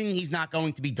micromanaging. He's not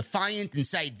going to be defiant and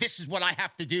say, this is what I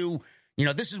have to do. You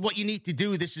know, this is what you need to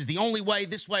do. This is the only way,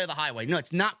 this way or the highway. No,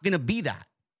 it's not going to be that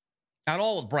at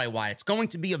all with Bray Wyatt. It's going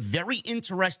to be a very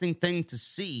interesting thing to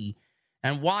see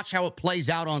and watch how it plays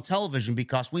out on television,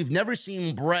 because we've never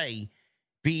seen Bray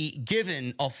be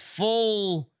given a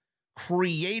full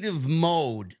creative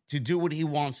mode to do what he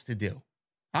wants to do.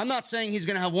 I'm not saying he's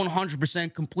going to have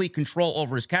 100% complete control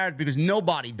over his character, because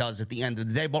nobody does at the end of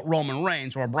the day but Roman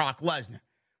Reigns or Brock Lesnar,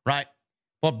 right?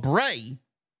 But Bray,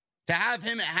 to have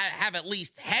him have at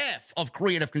least half of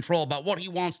creative control about what he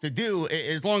wants to do,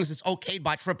 as long as it's okayed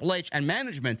by Triple H and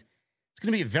management, it's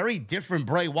going to be a very different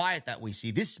Bray Wyatt that we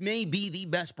see. This may be the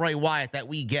best Bray Wyatt that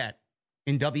we get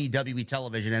in WWE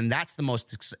television, and that's the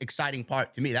most exciting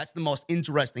part to me. That's the most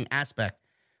interesting aspect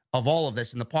of all of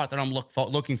this, and the part that I'm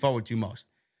looking forward to most.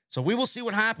 So we will see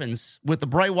what happens with the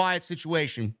Bray Wyatt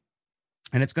situation,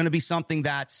 and it's going to be something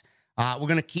that we're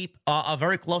going to keep a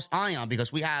very close eye on,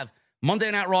 because we have Monday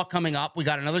Night Raw coming up. We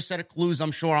got another set of clues,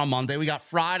 I'm sure, on Monday. We got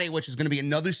Friday, which is going to be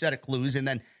another set of clues, and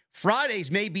then Fridays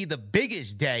may be the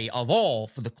biggest day of all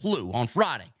for the clue on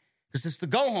Friday, because it's the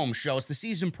go-home show. It's the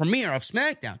season premiere of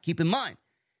SmackDown, keep in mind.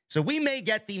 So we may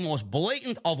get the most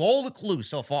blatant of all the clues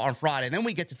so far on Friday. Then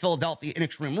we get to Philadelphia in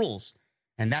Extreme Rules,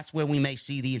 and that's where we may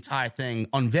see the entire thing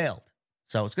unveiled.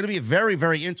 So it's going to be a very,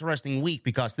 very interesting week,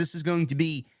 because this is going to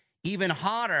be even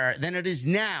hotter than it is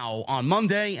now on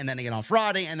Monday, and then again on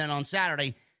Friday, and then on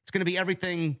Saturday. It's going to be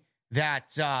everything that,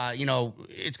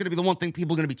 it's going to be the one thing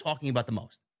people are going to be talking about the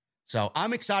most. So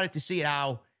I'm excited to see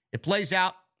how it plays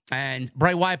out. And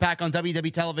Bray Wyatt back on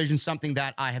WWE television, something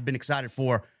that I have been excited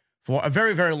for a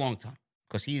very, very long time,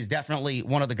 because he is definitely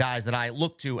one of the guys that I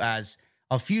look to as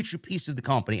a future piece of the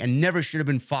company and never should have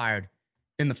been fired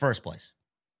in the first place.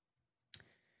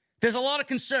 There's a lot of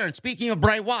concern. Speaking of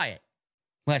Bray Wyatt,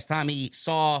 last time he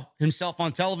saw himself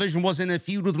on television was in a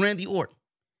feud with Randy Orton.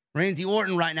 Randy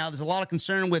Orton right now, there's a lot of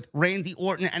concern with Randy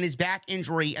Orton and his back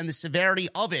injury and the severity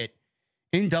of it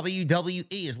in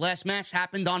WWE. His last match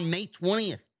happened on May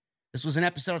 20th. This was an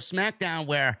episode of SmackDown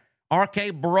where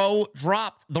RK Bro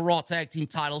dropped the Raw Tag Team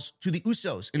titles to the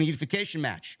Usos in a unification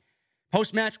match.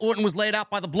 Post-match, Orton was laid out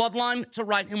by the Bloodline to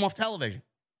write him off television.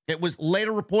 It was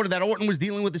later reported that Orton was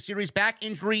dealing with a serious back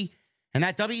injury and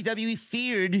that WWE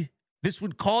feared this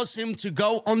would cause him to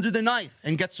go under the knife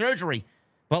and get surgery,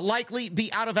 but likely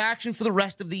be out of action for the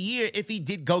rest of the year if he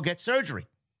did go get surgery.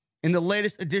 In the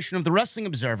latest edition of the Wrestling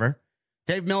Observer,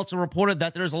 Dave Meltzer reported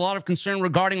that there's a lot of concern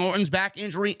regarding Orton's back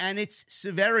injury and its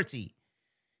severity.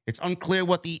 It's unclear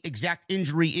what the exact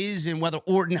injury is and whether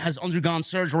Orton has undergone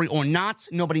surgery or not.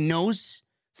 Nobody knows.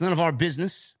 It's none of our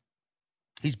business.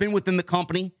 He's been within the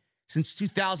company since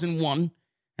 2001.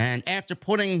 And after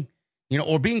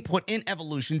being put in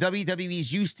Evolution,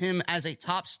 WWE's used him as a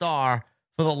top star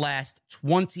for the last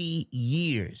 20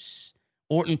 years.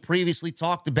 Orton previously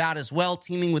talked about as well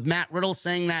teaming with Matt Riddle,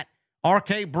 saying that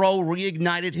RK Bro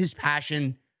reignited his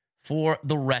passion for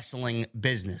the wrestling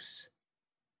business.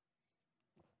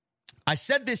 I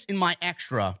said this in my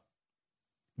extra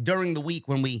during the week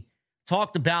when we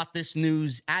talked about this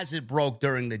news as it broke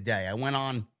during the day. I went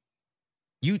on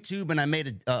YouTube and I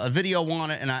made a video on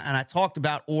it, and I talked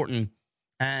about Orton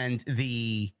and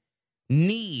the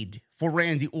need for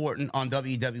Randy Orton on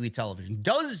WWE television.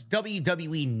 Does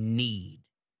WWE need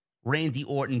Randy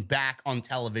Orton back on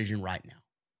television right now?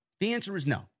 The answer is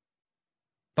no.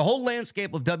 The whole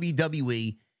landscape of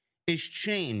WWE is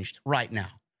changed right now.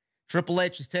 Triple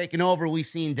H has taken over. We've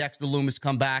seen Dexter Lumis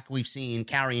come back. We've seen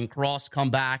Karrion Kross come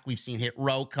back. We've seen Hit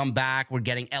Row come back. We're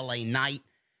getting LA Knight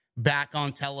back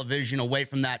on television, away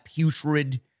from that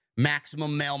putrid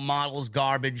Maximum Male Models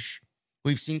garbage.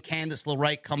 We've seen Candice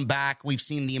LeRae come back. We've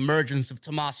seen the emergence of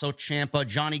Tommaso Ciampa.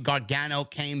 Johnny Gargano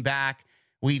came back.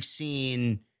 We've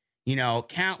seen,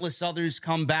 countless others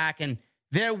come back. And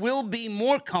there will be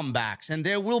more comebacks and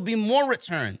there will be more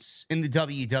returns in the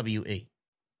WWE.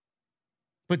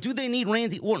 But do they need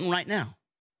Randy Orton right now?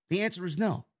 The answer is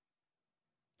no.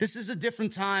 This is a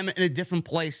different time and a different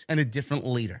place and a different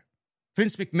leader.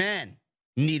 Vince McMahon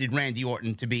needed Randy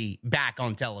Orton to be back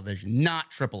on television,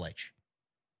 not Triple H.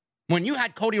 When you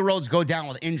had Cody Rhodes go down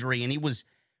with injury and he was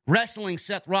wrestling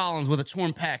Seth Rollins with a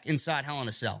torn pec inside Hell in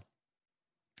a Cell.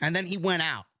 And then he went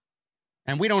out.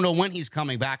 And we don't know when he's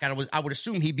coming back. I would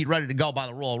assume he'd be ready to go by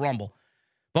the Royal Rumble.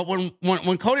 But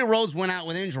when Cody Rhodes went out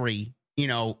with injury, you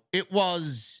know, it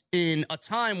was in a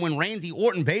time when Randy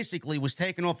Orton basically was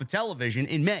taken off of television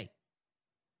in May.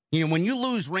 You know, when you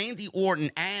lose Randy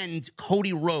Orton and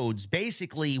Cody Rhodes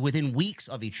basically within weeks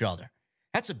of each other,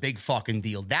 that's a big fucking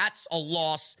deal. That's a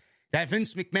loss that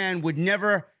Vince McMahon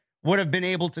would have been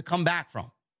able to come back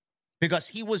from because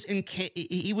he was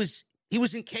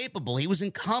incapable. He was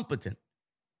incompetent.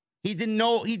 He did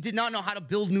not know how to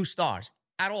build new stars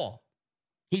at all.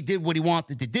 He did what he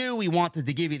wanted to do. He wanted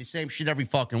to give you the same shit every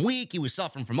fucking week. He was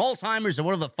suffering from Alzheimer's or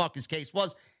whatever the fuck his case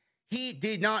was. He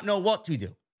did not know what to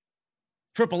do.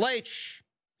 Triple H,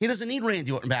 he doesn't need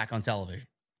Randy Orton back on television.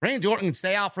 Randy Orton can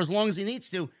stay out for as long as he needs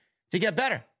to get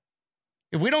better.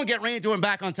 If we don't get Randy Orton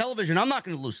back on television, I'm not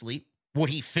going to lose sleep. Would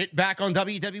he fit back on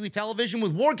WWE television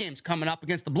with War Games coming up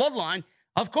against the Bloodline?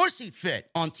 Of course he'd fit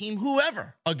on Team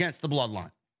Whoever against the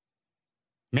Bloodline.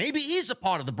 Maybe he's a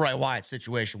part of the Bray Wyatt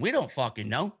situation. We don't fucking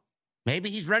know. Maybe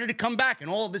he's ready to come back and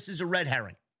all of this is a red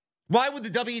herring. Why would the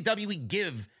WWE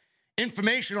give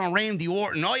information on Randy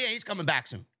Orton? Oh, yeah, he's coming back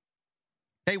soon.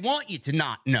 They want you to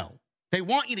not know. They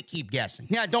want you to keep guessing.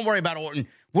 Yeah, don't worry about Orton.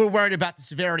 We're worried about the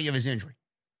severity of his injury.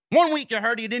 1 week you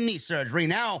heard he didn't need surgery.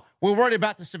 Now we're worried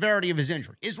about the severity of his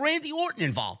injury. Is Randy Orton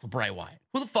involved for Bray Wyatt?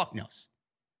 Who the fuck knows?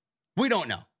 We don't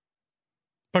know.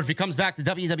 But if he comes back to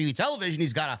WWE television,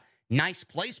 he's got a nice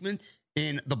placement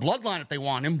in the Bloodline if they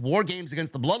want him. War Games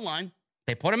against the Bloodline.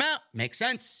 They put him out. Makes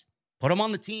sense. Put him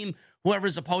on the team,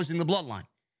 whoever's opposing the Bloodline.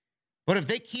 But if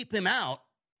they keep him out,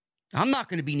 I'm not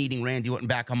going to be needing Randy Orton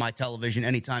back on my television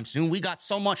anytime soon. We got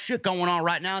so much shit going on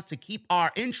right now to keep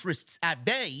our interests at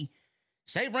bay.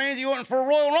 Save Randy Orton for a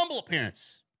Royal Rumble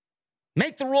appearance.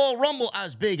 Make the Royal Rumble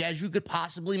as big as you could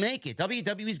possibly make it.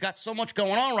 WWE's got so much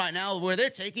going on right now where they're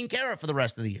taking care of for the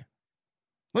rest of the year.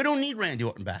 We don't need Randy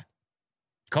Orton back.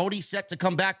 Cody's set to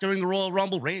come back during the Royal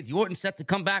Rumble. Randy Orton set to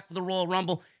come back for the Royal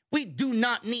Rumble. We do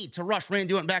not need to rush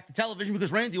Randy Orton back to television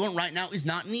because Randy Orton right now is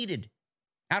not needed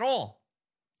at all.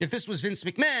 If this was Vince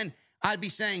McMahon, I'd be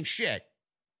saying, shit,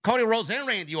 Cody Rhodes and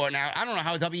Randy Orton out. I don't know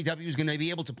how WWE is going to be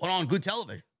able to put on good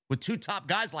television with two top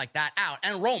guys like that out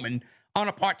and Roman on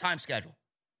a part-time schedule.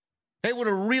 They would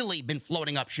have really been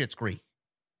floating up shit's creek.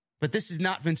 But this is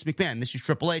not Vince McMahon. This is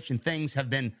Triple H, and things have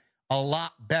been a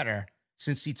lot better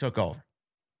since he took over.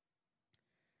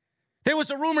 There was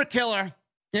a rumor killer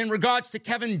in regards to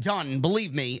Kevin Dunn.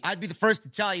 Believe me, I'd be the first to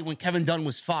tell you when Kevin Dunn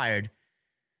was fired.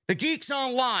 The geeks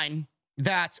online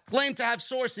that claim to have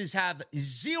sources have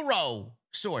zero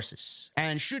sources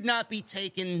and should not be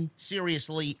taken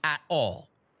seriously at all.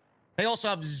 They also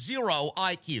have zero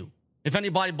IQ. If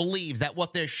anybody believes that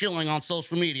what they're shilling on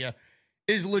social media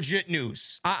is legit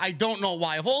news. I don't know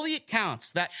why. Of all the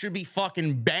accounts that should be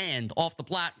fucking banned off the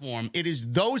platform, it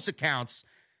is those accounts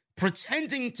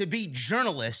pretending to be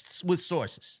journalists with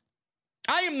sources.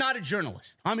 I am not a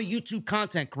journalist. I'm a YouTube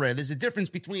content creator. There's a difference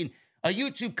between a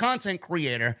YouTube content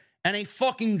creator and a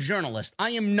fucking journalist. I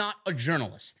am not a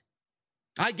journalist.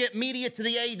 I get media to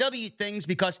the AEW things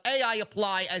because A, I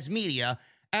apply as media,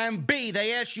 and B,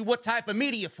 they ask you what type of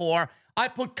media for. I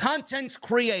put content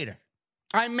creator.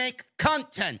 I make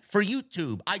content for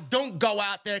YouTube. I don't go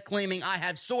out there claiming I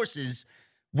have sources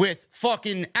with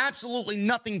fucking absolutely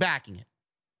nothing backing it.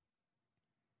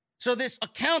 So this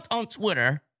account on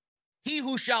Twitter, he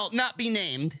who shall not be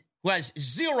named, who has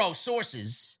zero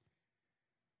sources,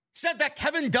 said that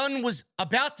Kevin Dunn was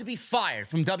about to be fired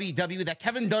from WWE, that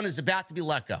Kevin Dunn is about to be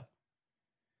let go.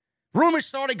 Rumors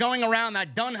started going around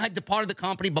that Dunn had departed the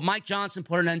company, but Mike Johnson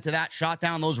put an end to that, shot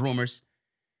down those rumors.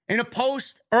 In a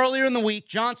post earlier in the week,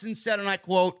 Johnson said, and I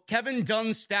quote, Kevin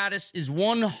Dunn's status is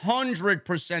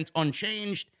 100%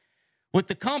 unchanged with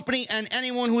the company, and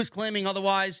anyone who is claiming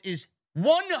otherwise is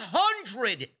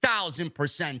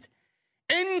 100,000%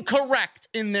 incorrect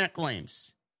in their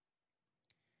claims.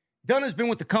 Dunn has been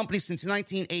with the company since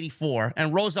 1984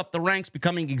 and rose up the ranks,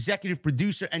 becoming executive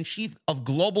producer and chief of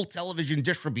global television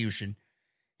distribution.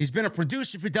 He's been a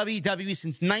producer for WWE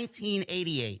since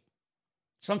 1988.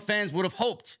 Some fans would have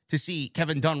hoped to see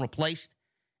Kevin Dunn replaced.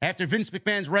 After Vince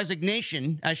McMahon's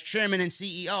resignation as chairman and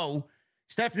CEO,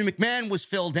 Stephanie McMahon was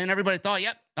filled in. Everybody thought,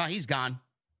 yep, he's gone.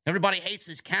 Everybody hates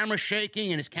his camera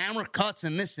shaking and his camera cuts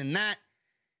and this and that.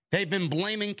 They've been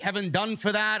blaming Kevin Dunn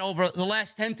for that over the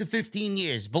last 10 to 15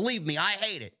 years. Believe me, I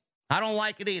hate it. I don't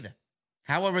like it either.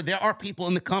 However, there are people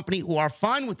in the company who are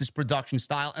fine with this production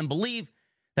style and believe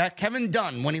that Kevin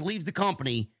Dunn, when he leaves the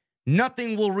company,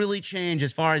 nothing will really change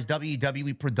as far as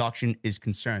WWE production is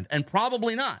concerned. And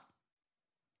probably not.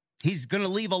 He's going to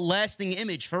leave a lasting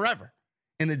image forever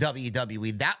in the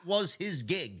WWE. That was his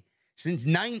gig since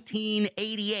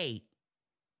 1988.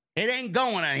 It ain't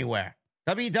going anywhere.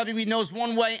 WWE knows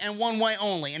one way and one way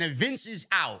only. And if Vince is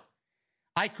out,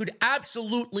 I could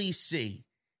absolutely see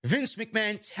Vince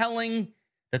McMahon telling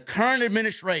the current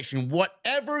administration,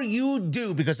 whatever you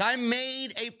do, because I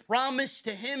made a promise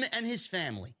to him and his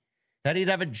family that he'd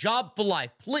have a job for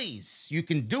life. Please, you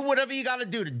can do whatever you got to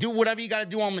do whatever you got to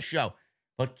do on the show,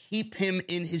 but keep him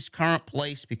in his current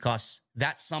place, because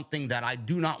that's something that I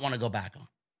do not want to go back on.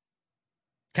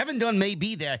 Kevin Dunn may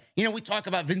be there. You know, we talk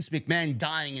about Vince McMahon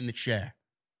dying in the chair.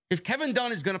 If Kevin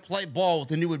Dunn is going to play ball with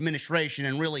the new administration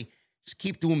and really just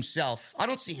keep to himself, I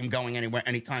don't see him going anywhere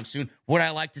anytime soon. Would I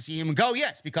like to see him go?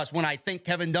 Yes, because when I think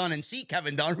Kevin Dunn and see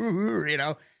Kevin Dunn, you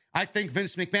know, I think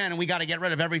Vince McMahon, and we got to get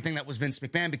rid of everything that was Vince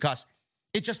McMahon, because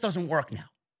it just doesn't work now.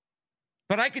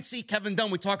 But I could see Kevin Dunn.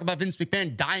 We talk about Vince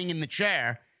McMahon dying in the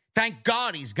chair. Thank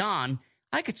God he's gone.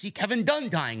 I could see Kevin Dunn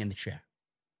dying in the chair.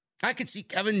 I could see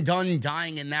Kevin Dunn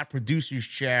dying in that producer's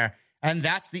chair, and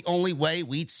that's the only way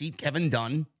we'd see Kevin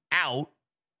Dunn out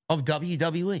of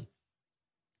WWE.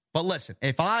 But listen,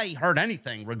 if I heard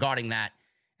anything regarding that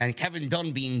and Kevin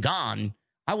Dunn being gone,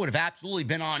 I would have absolutely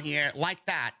been on here like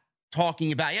that,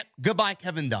 talking about, yep, goodbye,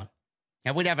 Kevin Dunn.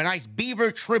 And we'd have a nice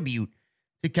Beaver tribute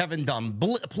to Kevin Dunn.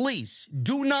 Please,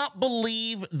 do not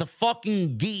believe the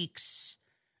fucking geeks,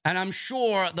 and I'm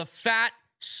sure the fat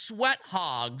sweat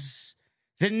hogs,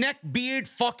 the neckbeard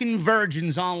fucking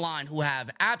virgins online who have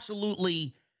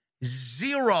absolutely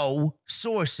zero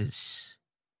sources.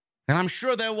 And I'm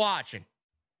sure they're watching.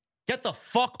 Get the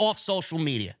fuck off social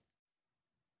media.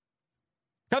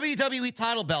 WWE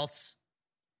title belts,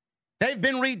 they've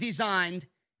been redesigned,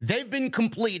 they've been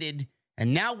completed,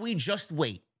 and now we just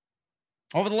wait.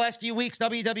 Over the last few weeks,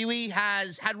 WWE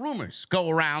has had rumors go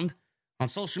around on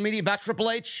social media about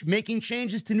Triple H making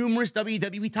changes to numerous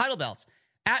WWE title belts.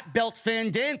 At Belt Fan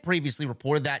Dan previously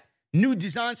reported that new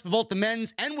designs for both the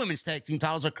men's and women's tag team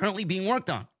titles are currently being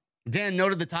worked on. Dan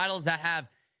noted the titles that have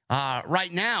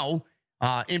right now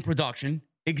in production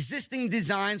existing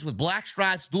designs with black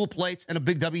straps, dual plates, and a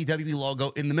big WWE logo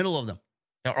in the middle of them.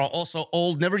 There are also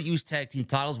old, never-used tag team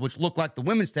titles, which look like the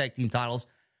women's tag team titles,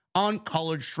 on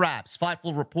colored straps.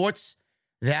 Fightful reports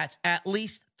that at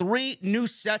least 3 new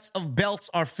sets of belts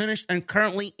are finished and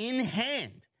currently in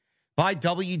hand by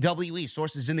WWE.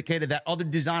 Sources indicated that other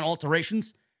design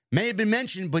alterations may have been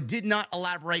mentioned, but did not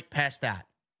elaborate past that.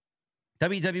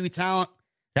 WWE talent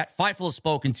that Fightful has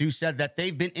spoken to said that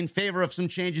they've been in favor of some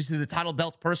changes to the title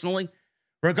belts personally.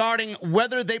 Regarding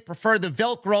whether they prefer the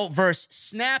Velcro versus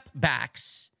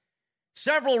snapbacks,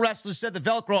 several wrestlers said the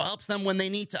Velcro helps them when they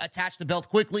need to attach the belt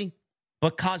quickly,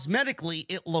 but cosmetically,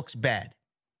 it looks bad.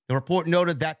 The report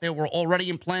noted that there were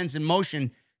already plans in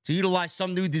motion to utilize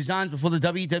some new designs before the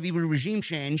WWE regime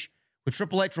change, with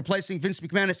Triple H replacing Vince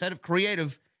McMahon as head of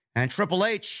creative. And Triple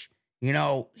H, you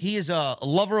know, he is a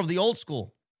lover of the old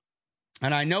school.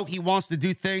 And I know he wants to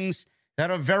do things that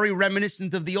are very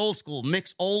reminiscent of the old school,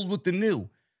 mix old with the new.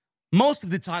 Most of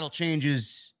the title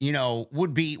changes, you know,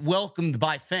 would be welcomed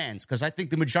by fans, because I think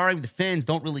the majority of the fans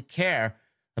don't really care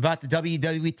about the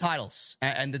WWE titles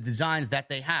and the designs that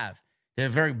they have. They're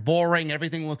very boring.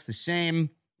 Everything looks the same.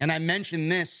 And I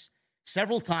mentioned this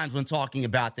several times when talking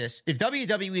about this. If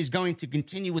WWE is going to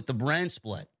continue with the brand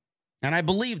split, and I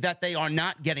believe that they are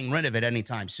not getting rid of it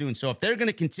anytime soon. So if they're going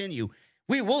to continue,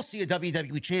 we will see a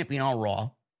WWE champion on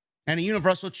Raw and a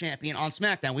Universal champion on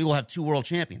SmackDown. We will have 2 world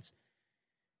champions.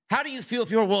 How do you feel if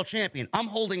you're a world champion? I'm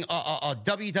holding a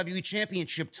WWE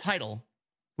championship title,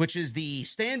 which is the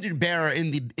standard bearer in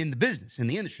the business, in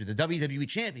the industry, the WWE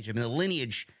championship, and the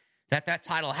lineage that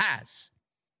title has.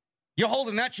 You're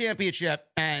holding that championship,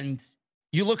 and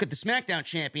you look at the SmackDown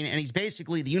champion, and he's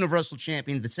basically the Universal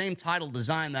champion, the same title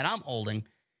design that I'm holding.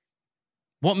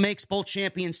 What makes both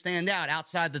champions stand out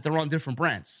outside that they're on different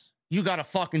brands? You got a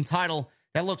fucking title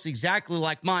that looks exactly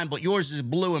like mine, but yours is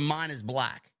blue and mine is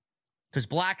black. Because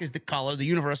black is the color, the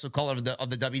universal color of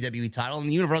the WWE title, and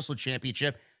the Universal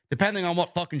Championship, depending on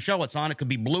what fucking show it's on, it could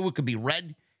be blue, it could be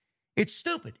red. It's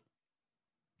stupid.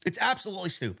 It's absolutely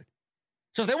stupid.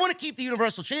 So if they want to keep the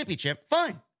Universal Championship,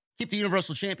 fine. Keep the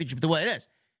Universal Championship the way it is.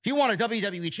 If you want a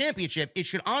WWE Championship, it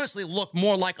should honestly look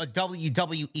more like a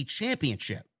WWE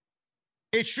Championship.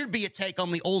 It should be a take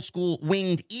on the old school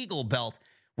winged eagle belt,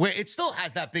 where it still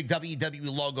has that big WWE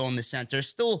logo in the center,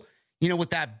 still, you know,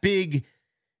 with that big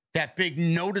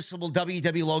noticeable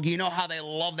WWE logo. You know how they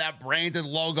love that branded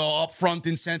logo up front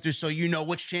and center so you know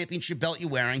which championship belt you're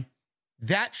wearing.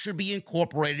 That should be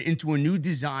incorporated into a new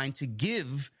design to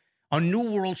give a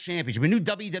new world championship, a new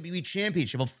WWE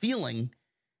championship, a feeling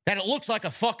that it looks like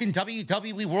a fucking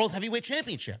WWE World Heavyweight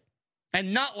Championship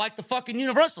and not like the fucking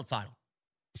Universal title.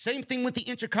 Same thing with the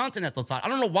Intercontinental title. I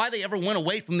don't know why they ever went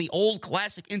away from the old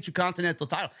classic Intercontinental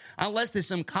title, unless there's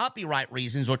some copyright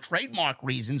reasons or trademark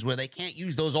reasons where they can't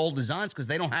use those old designs because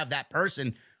they don't have that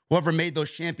person, whoever made those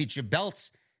championship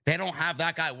belts, they don't have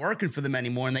that guy working for them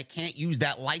anymore, and they can't use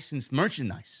that licensed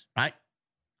merchandise, right?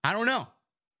 I don't know.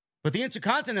 But the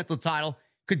Intercontinental title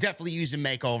could definitely use a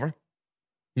makeover.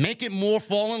 Make it more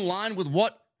fall in line with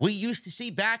what we used to see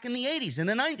back in the 80s and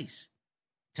the 90s.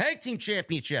 Tag team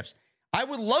championships. I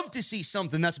would love to see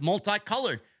something that's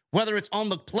multicolored, whether it's on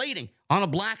the plating, on a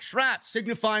black strap,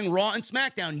 signifying Raw and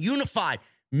SmackDown, unified.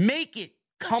 Make it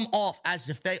come off as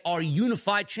if they are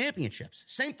unified championships.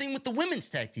 Same thing with the women's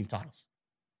tag team titles.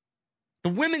 The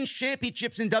women's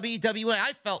championships in WWE,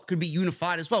 I felt, could be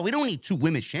unified as well. We don't need two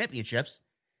women's championships.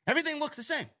 Everything looks the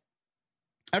same.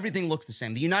 Everything looks the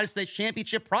same. The United States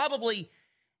Championship, probably,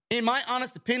 in my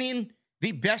honest opinion,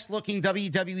 the best-looking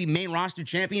WWE main roster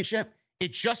championship.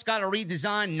 It just got a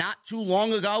redesign not too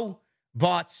long ago,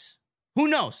 but who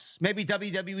knows? Maybe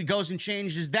WWE goes and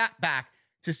changes that back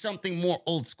to something more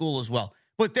old school as well.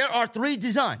 But there are three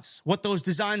designs. What those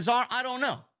designs are, I don't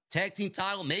know. Tag team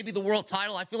title, maybe the world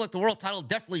title. I feel like the world title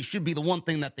definitely should be the one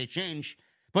thing that they change,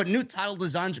 but new title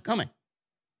designs are coming.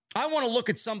 I want to look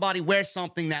at somebody wear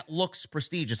something that looks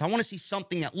prestigious. I want to see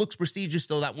something that looks prestigious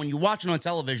so that when you watch it on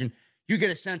television, you get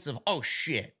a sense of, oh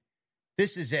shit,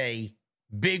 this is a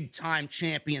big-time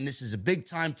champion. This is a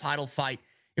big-time title fight.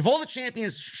 If all the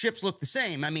championships look the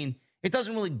same, I mean, it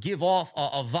doesn't really give off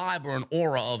a vibe or an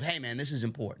aura of, hey, man, this is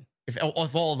important, if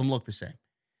all of them look the same.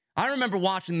 I remember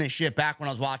watching this shit back when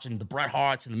I was watching the Bret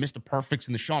Harts and the Mr. Perfects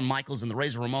and the Shawn Michaels and the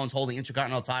Razor Ramones holding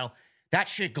Intercontinental title. That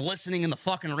shit glistening in the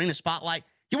fucking arena spotlight.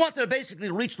 You wanted to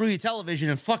basically reach through your television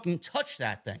and fucking touch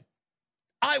that thing.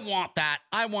 I want that.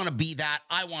 I want to be that.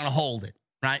 I want to hold it,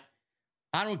 right?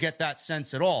 I don't get that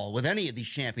sense at all with any of these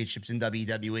championships in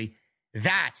WWE.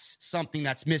 That's something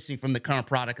that's missing from the current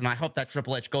product, and I hope that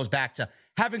Triple H goes back to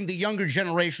having the younger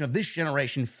generation of this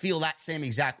generation feel that same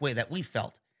exact way that we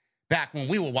felt back when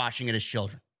we were watching it as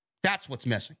children. That's what's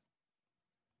missing.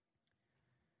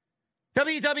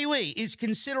 WWE is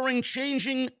considering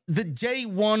changing the day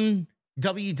one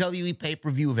WWE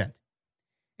pay-per-view event.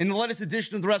 In the latest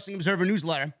edition of the Wrestling Observer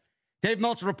newsletter, Dave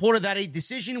Meltzer reported that a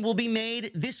decision will be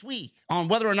made this week on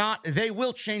whether or not they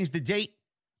will change the date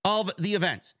of the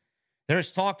event. There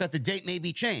is talk that the date may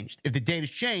be changed. If the date is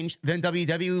changed, then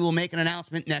WWE will make an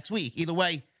announcement next week. Either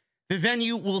way, the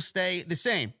venue will stay the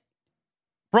same.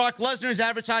 Brock Lesnar is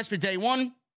advertised for day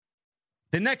one,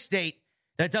 the next date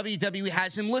that WWE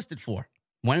has him listed for.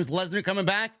 When is Lesnar coming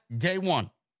back? Day one.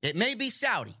 It may be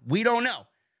Saudi. We don't know.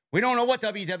 We don't know what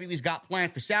WWE's got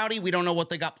planned for Saudi. We don't know what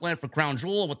they got planned for Crown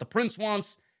Jewel or what the Prince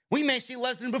wants. We may see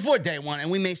Lesnar before day one,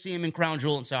 and we may see him in Crown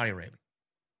Jewel in Saudi Arabia.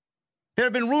 There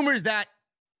have been rumors that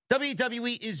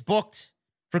WWE is booked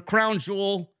for Crown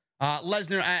Jewel.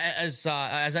 Lesnar, as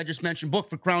I just mentioned, booked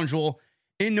for Crown Jewel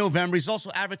in November. He's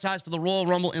also advertised for the Royal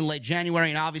Rumble in late January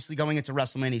and obviously going into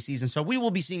WrestleMania season. So we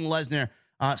will be seeing Lesnar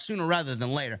sooner rather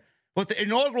than later. But the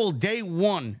inaugural Day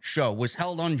 1 show was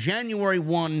held on January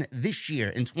 1 this year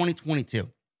in 2022.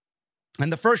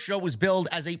 And the first show was billed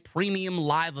as a premium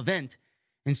live event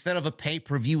instead of a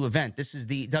pay-per-view event. This is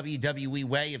the WWE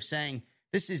way of saying,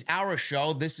 this is our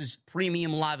show, this is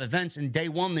premium live events, and Day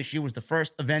 1 this year was the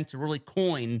first event to really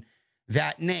coin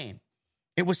that name.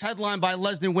 It was headlined by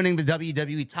Lesnar winning the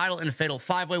WWE title in a fatal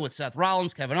five-way with Seth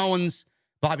Rollins, Kevin Owens,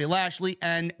 Bobby Lashley,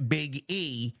 and Big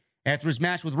E, after his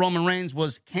match with Roman Reigns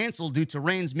was canceled due to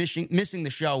Reigns missing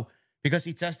the show because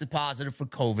he tested positive for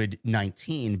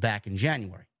COVID-19 back in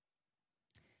January.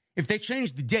 If they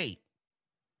change the date,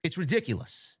 it's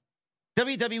ridiculous.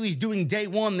 WWE is doing Day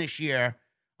 1 this year,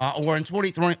 or in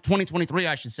 2023,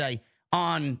 I should say,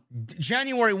 on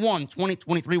January 1,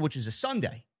 2023, which is a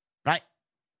Sunday, right?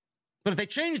 But if they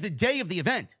change the day of the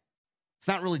event, it's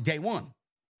not really Day 1.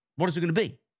 What is it going to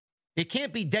be? It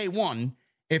can't be Day 1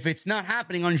 if it's not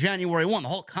happening on January 1. The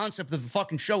whole concept of the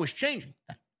fucking show is changing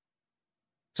then.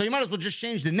 So you might as well just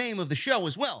change the name of the show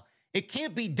as well. It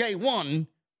can't be Day 1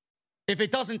 if it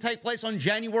doesn't take place on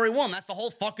January 1. That's the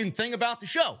whole fucking thing about the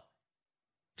show.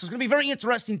 So it's going to be very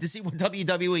interesting to see what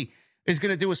WWE is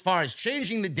going to do as far as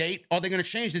changing the date. Are they going to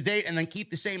change the date and then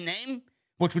keep the same name,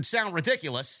 which would sound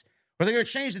ridiculous? Or are they going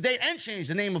to change the date and change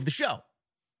the name of the show?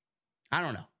 I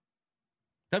don't know.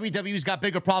 WWE's got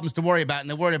bigger problems to worry about, and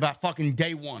they're worried about fucking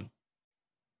Day 1.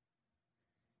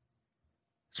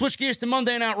 Switch gears to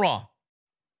Monday Night Raw.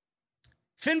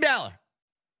 Finn Balor.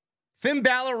 Finn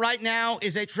Balor right now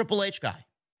is a Triple H guy.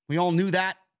 We all knew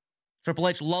that. Triple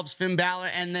H loves Finn Balor,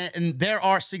 and there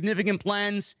are significant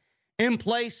plans in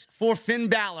place for Finn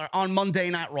Balor on Monday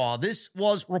Night Raw. This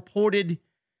was reported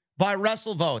by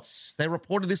WrestleVotes. They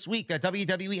reported this week that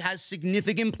WWE has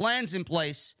significant plans in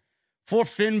place for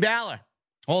Finn Balor,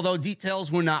 although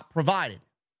details were not provided.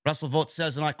 WrestleVotes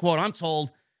says, and I quote, "I'm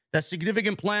told that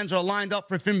significant plans are lined up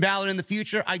for Finn Balor in the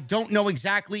future. I don't know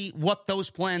exactly what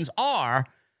those plans are,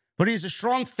 but he's a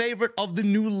strong favorite of the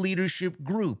new leadership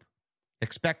group.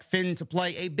 Expect Finn to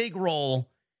play a big role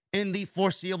in the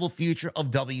foreseeable future of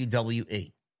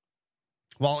WWE."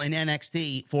 While in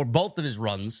NXT, for both of his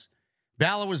runs,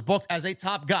 Balor was booked as a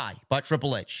top guy by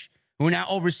Triple H, who now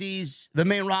oversees the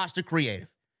main roster creative.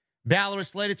 Balor is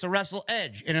slated to wrestle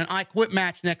Edge in an I Quit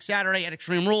match next Saturday at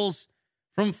Extreme Rules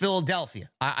from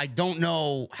Philadelphia. I don't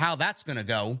know how that's going to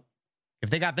go. If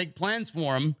they got big plans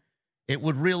for him, it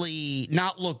would really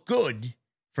not look good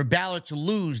for Balor to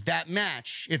lose that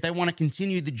match if they want to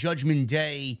continue the Judgment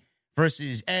Day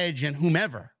versus Edge and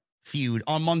whomever feud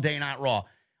on Monday Night Raw.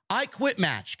 I Quit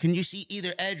match. Can you see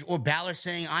either Edge or Balor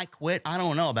saying I quit? I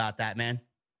don't know about that, man.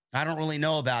 I don't really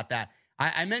know about that.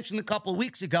 I mentioned a couple of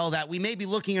weeks ago that we may be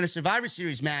looking at a Survivor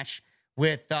Series match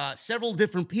with several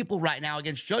different people right now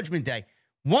against Judgment Day.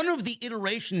 One of the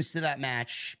iterations to that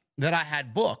match that I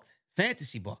had booked,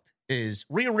 fantasy booked, is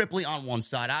Rhea Ripley on one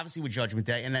side, obviously with Judgment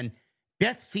Day, and then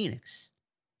Beth Phoenix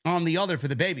on the other for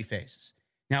the babyfaces.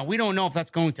 Now, we don't know if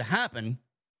that's going to happen,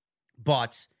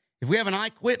 but if we have an I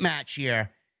Quit match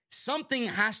here, something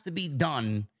has to be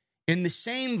done in the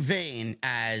same vein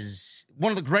as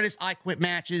one of the greatest I Quit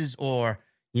matches or,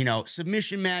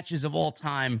 submission matches of all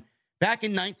time back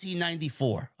in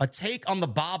 1994. A take on the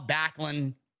Bob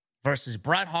Backlund versus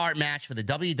Bret Hart match for the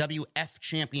WWF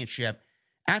Championship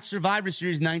at Survivor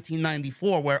Series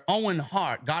 1994, where Owen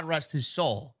Hart, God rest his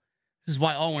soul, this is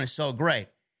why Owen is so great,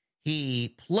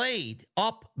 he played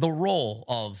up the role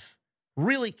of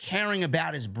really caring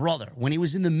about his brother when he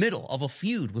was in the middle of a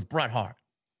feud with Bret Hart.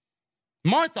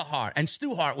 Martha Hart and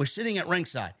Stu Hart were sitting at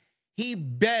ringside. He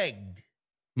begged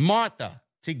Martha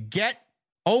to get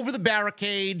over the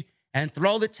barricade and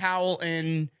throw the towel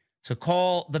in to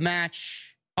call the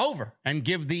match over and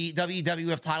give the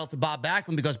WWF title to Bob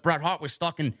Backlund because Bret Hart was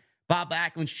stuck in Bob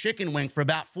Backlund's chicken wing for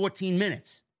about 14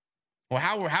 minutes or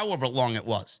however long it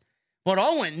was. But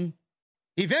Owen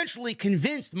eventually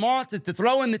convinced Martha to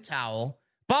throw in the towel.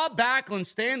 Bob Backlund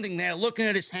standing there looking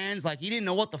at his hands like he didn't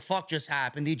know what the fuck just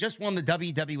happened. He just won the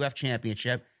WWF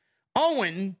Championship.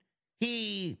 Owen,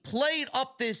 he played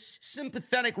up this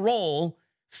sympathetic role,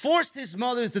 forced his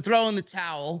mother to throw in the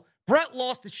towel. Bret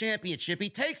lost the championship. He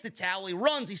takes the towel, he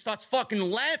runs, he starts fucking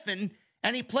laughing,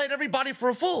 and he played everybody for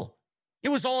a fool. It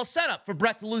was all a setup for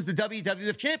Bret to lose the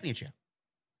WWF Championship.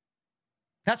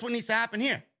 That's what needs to happen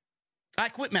here. I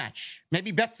Quit match.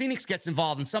 Maybe Beth Phoenix gets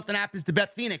involved and something happens to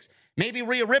Beth Phoenix. Maybe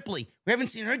Rhea Ripley. We haven't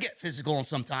seen her get physical in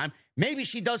some time. Maybe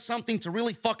she does something to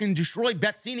really fucking destroy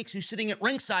Beth Phoenix, who's sitting at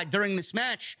ringside during this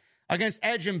match against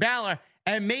Edge and Balor.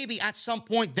 And maybe at some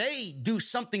point they do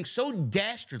something so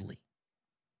dastardly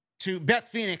to Beth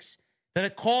Phoenix that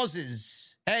it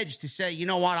causes Edge to say, you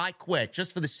know what, I quit.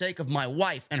 Just for the sake of my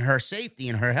wife and her safety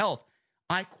and her health,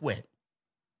 I quit.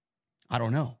 I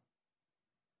don't know.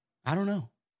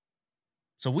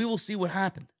 So we will see what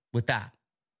happened with that.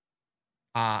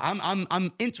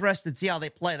 I'm interested to see how they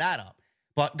play that up.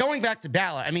 But going back to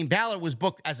Balor, Balor was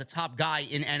booked as a top guy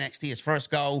in NXT his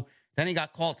first go. Then he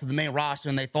got called to the main roster,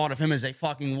 and they thought of him as a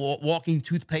fucking walking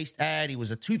toothpaste ad. He was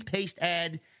a toothpaste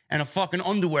ad and a fucking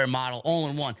underwear model all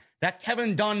in one. That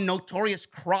Kevin Dunn notorious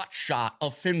crotch shot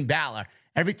of Finn Balor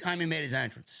every time he made his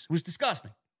entrance. It was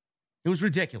disgusting. It was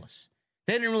ridiculous.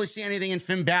 They didn't really see anything in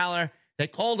Finn Balor. They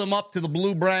called him up to the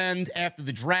Blue Brand after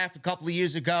the draft a couple of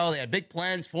years ago. They had big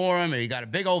plans for him, and he got a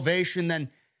big ovation. Then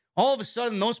all of a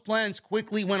sudden, those plans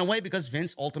quickly went away because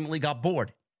Vince ultimately got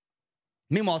bored.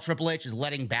 Meanwhile, Triple H is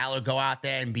letting Balor go out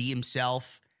there and be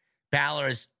himself. Balor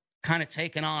is kind of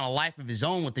taking on a life of his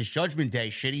own with this Judgment Day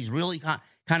shit. He's really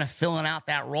kind of filling out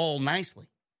that role nicely.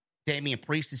 Damian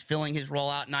Priest is filling his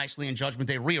role out nicely in Judgment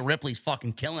Day. Rhea Ripley's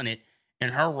fucking killing it in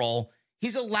her role.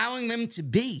 He's allowing them to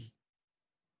be.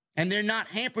 And they're not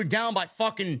hampered down by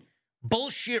fucking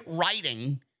bullshit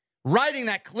writing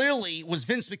that clearly was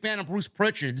Vince McMahon and Bruce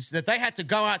Pritchard's, that they had to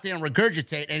go out there and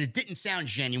regurgitate, and it didn't sound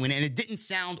genuine, and it didn't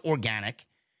sound organic.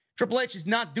 Triple H is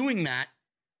not doing that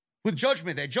with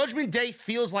Judgment Day. Judgment Day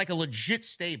feels like a legit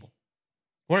stable,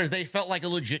 whereas they felt like a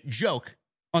legit joke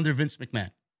under Vince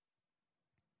McMahon.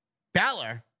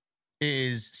 Balor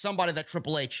is somebody that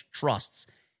Triple H trusts.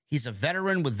 He's a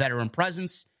veteran with veteran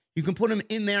presence. You can put him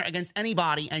in there against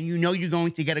anybody, and you know you're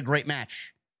going to get a great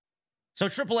match. So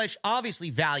Triple H obviously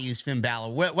values Finn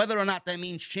Balor. Whether or not that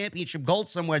means championship gold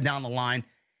somewhere down the line,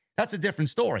 that's a different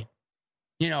story.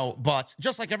 But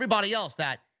just like everybody else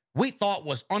that we thought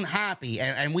was unhappy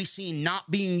and we see not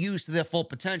being used to their full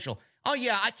potential. Oh,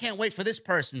 yeah, I can't wait for this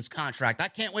person's contract. I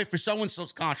can't wait for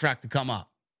so-and-so's contract to come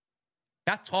up.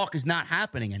 That talk is not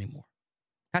happening anymore.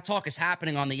 That talk is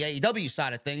happening on the AEW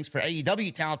side of things for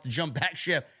AEW talent to jump back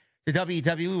ship to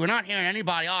WWE. We're not hearing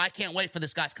anybody, I can't wait for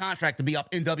this guy's contract to be up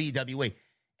in WWE.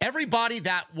 Everybody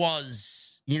that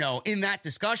was, in that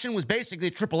discussion was basically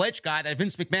a Triple H guy that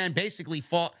Vince McMahon basically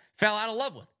fell out of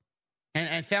love with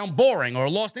and found boring or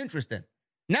lost interest in.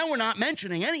 Now we're not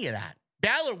mentioning any of that.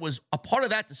 Balor was a part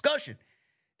of that discussion.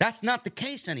 That's not the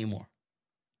case anymore.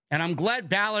 And I'm glad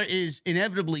Balor is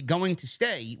inevitably going to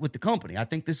stay with the company. I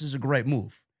think this is a great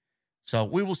move. So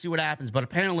we will see what happens. But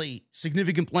apparently,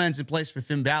 significant plans in place for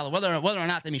Finn Balor. Whether or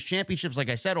not that means championships, like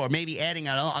I said, or maybe adding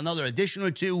another addition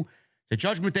or two to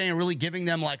Judgment Day and really giving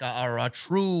them like a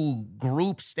true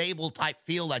group, stable type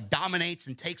feel that dominates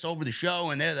and takes over the show,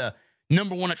 and they're the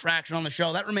number one attraction on the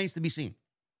show. That remains to be seen.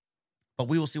 But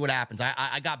we will see what happens.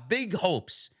 I got big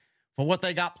hopes for what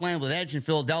they got planned with Edge in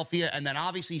Philadelphia. And then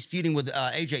obviously he's feuding with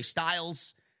AJ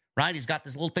Styles, right? He's got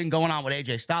this little thing going on with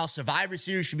AJ Styles. Survivor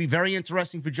Series should be very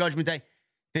interesting for Judgment Day.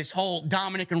 This whole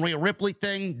Dominic and Rhea Ripley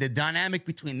thing, the dynamic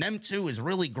between them two is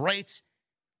really great.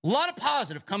 A lot of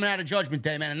positive coming out of Judgment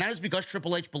Day, man. And that is because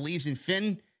Triple H believes in Finn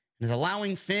and is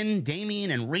allowing Finn,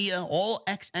 Damian, and Rhea, all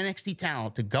ex-NXT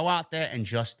talent, to go out there and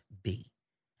just be.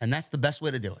 And that's the best way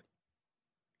to do it.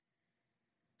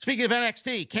 Speaking of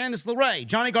NXT, Candice LeRae,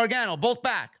 Johnny Gargano, both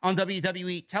back on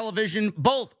WWE television,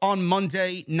 both on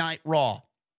Monday Night Raw.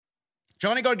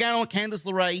 Johnny Gargano and Candice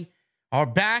LeRae are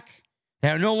back. They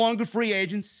are no longer free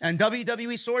agents, and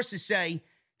WWE sources say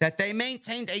that they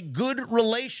maintained a good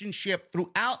relationship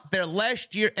throughout their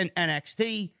last year in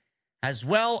NXT, as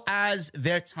well as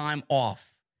their time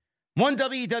off. One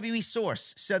WWE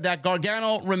source said that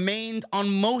Gargano remained on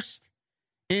most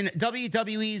in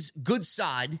WWE's good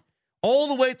side all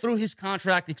the way through his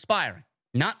contract expiring,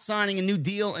 not signing a new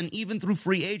deal, and even through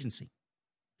free agency.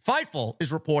 Fightful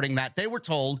is reporting that they were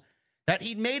told that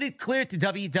he'd made it clear to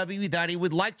WWE that he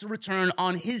would like to return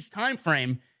on his time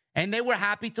frame, and they were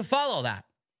happy to follow that.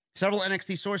 Several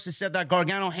NXT sources said that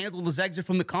Gargano handled his exit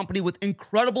from the company with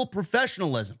incredible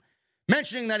professionalism,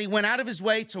 mentioning that he went out of his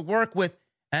way to work with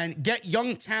and get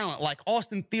young talent like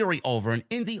Austin Theory over and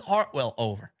Indy Hartwell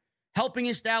over, helping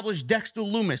establish Dexter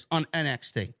Lumis on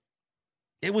NXT.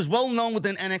 It was well known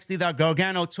within NXT that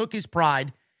Gargano took his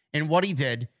pride in what he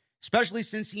did, especially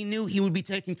since he knew he would be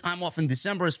taking time off in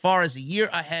December as far as a year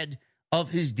ahead of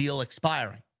his deal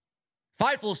expiring.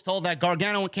 Fightful is told that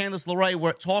Gargano and Candice LeRae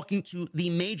were talking to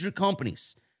the major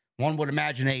companies. One would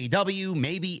imagine AEW,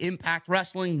 maybe Impact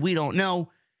Wrestling, we don't know,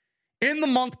 in the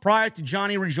month prior to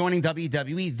Johnny rejoining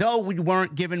WWE, though we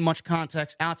weren't given much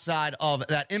context outside of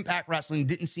that. Impact Wrestling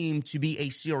didn't seem to be a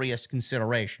serious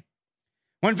consideration.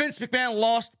 When Vince McMahon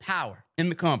lost power in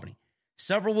the company,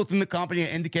 several within the company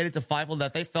indicated to Fightful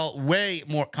that they felt way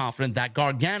more confident that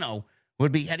Gargano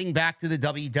would be heading back to the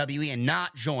WWE and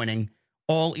not joining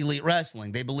All Elite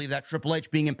Wrestling. They believe that Triple H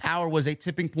being in power was a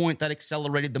tipping point that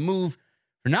accelerated the move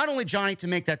for not only Johnny to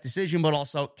make that decision, but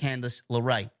also Candice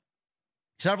LeRae.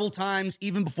 Several times,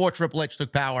 even before Triple H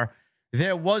took power,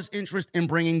 there was interest in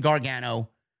bringing Gargano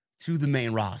to the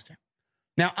main roster.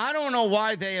 Now, I don't know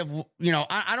why they have,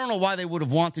 I don't know why they would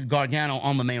have wanted Gargano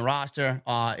on the main roster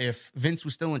if Vince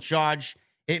was still in charge.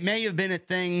 It may have been a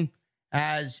thing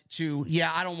as to,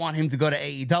 I don't want him to go to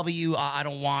AEW. I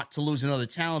don't want to lose another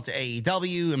talent to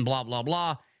AEW and blah, blah,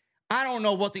 blah. I don't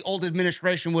know what the old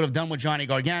administration would have done with Johnny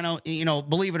Gargano.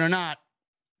 Believe it or not,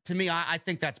 to me, I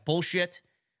think that's bullshit.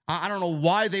 I don't know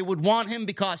why they would want him,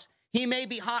 because he may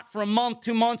be hot for a month,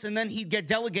 2 months, and then he'd get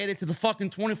delegated to the fucking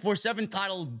 24/7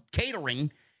 title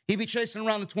catering. He'd be chasing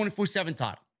around the 24/7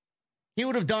 title. He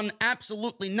would have done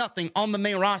absolutely nothing on the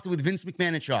main roster with Vince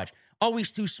McMahon in charge. Oh,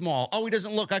 he's too small. Oh, he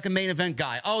doesn't look like a main event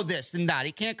guy. Oh, this and that.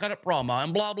 He can't cut a promo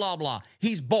and blah, blah, blah.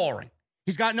 He's boring.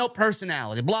 He's got no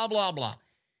personality, blah, blah, blah.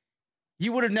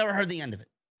 You would have never heard the end of it.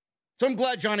 So I'm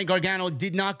glad Johnny Gargano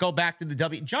did not go back to the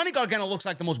W. Johnny Gargano looks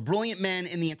like the most brilliant man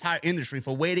in the entire industry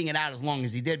for waiting it out as long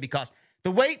as he did, because the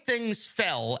way things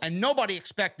fell, and nobody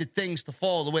expected things to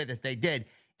fall the way that they did,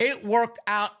 it worked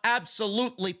out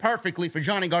absolutely perfectly for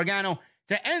Johnny Gargano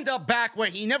to end up back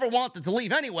where he never wanted to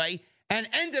leave anyway, and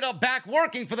ended up back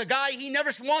working for the guy he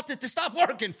never wanted to stop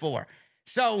working for.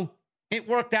 So it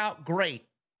worked out great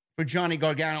for Johnny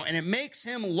Gargano, and it makes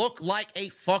him look like a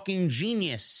fucking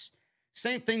genius.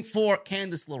 Same thing for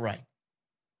Candice LeRae.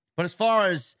 But as far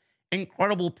as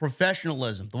incredible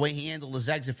professionalism, the way he handled his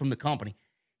exit from the company.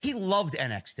 He loved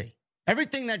NXT.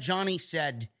 Everything that Johnny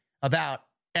said about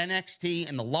NXT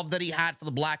and the love that he had for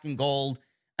the black and gold,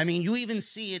 I mean, you even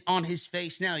see it on his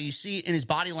face now. You see it in his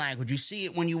body language. You see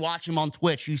it when you watch him on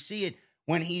Twitch. You see it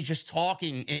when he's just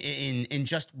talking in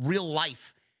just real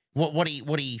life, what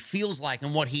he feels like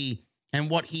and what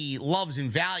he loves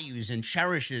and values and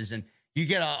cherishes, and you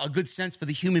get a good sense for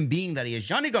the human being that he is.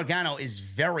 Johnny Gargano is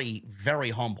very,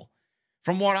 very humble.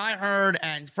 From what I heard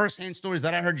and firsthand stories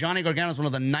that I heard, Johnny Gargano is one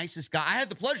of the nicest guys. I had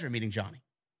the pleasure of meeting Johnny,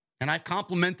 and I've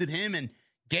complimented him and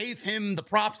gave him the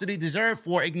props that he deserved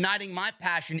for igniting my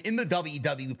passion in the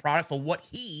WWE product for what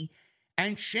he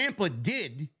and Ciampa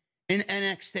did in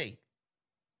NXT.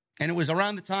 And it was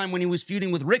around the time when he was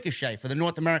feuding with Ricochet for the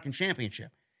North American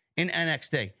Championship in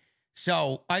NXT.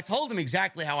 So I told him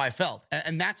exactly how I felt.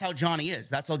 And that's how Johnny is.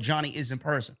 That's how Johnny is in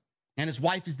person. And his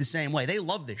wife is the same way. They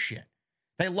love this shit.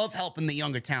 They love helping the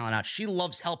younger talent out. She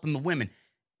loves helping the women.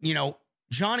 You know,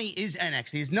 Johnny is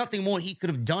NXT. There's nothing more he could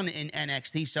have done in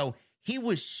NXT. So he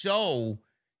was so,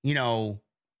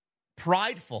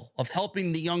 prideful of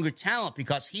helping the younger talent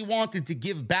because he wanted to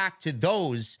give back to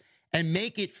those and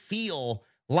make it feel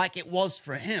like it was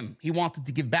for him. He wanted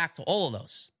to give back to all of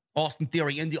those. Austin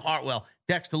Theory, Indy Hartwell,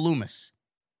 Dexter Lumis.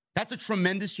 That's a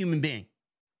tremendous human being.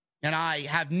 And I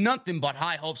have nothing but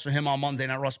high hopes for him on Monday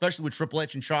Night Raw, especially with Triple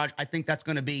H in charge. I think that's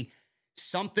going to be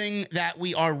something that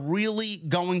we are really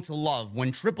going to love.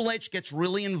 When Triple H gets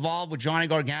really involved with Johnny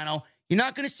Gargano, you're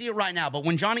not going to see it right now, but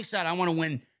when Johnny said, I want to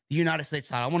win the United States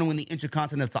title, I want to win the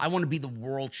Intercontinental title, I want to be the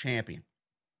world champion.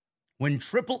 When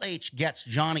Triple H gets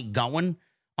Johnny going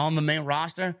on the main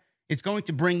roster, it's going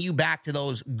to bring you back to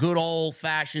those good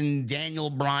old-fashioned Daniel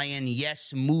Bryan,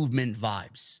 yes, movement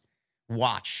vibes.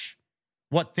 Watch.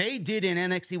 What they did in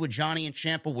NXT with Johnny and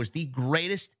Ciampa was the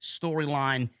greatest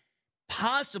storyline,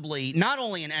 possibly, not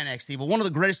only in NXT, but one of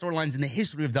the greatest storylines in the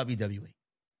history of WWE.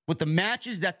 With the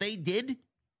matches that they did,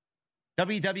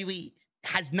 WWE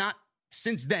has not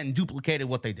since then duplicated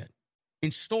what they did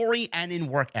in story and in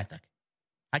work ethic.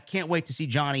 I can't wait to see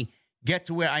Johnny get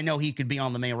to where I know he could be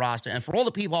on the main roster. And for all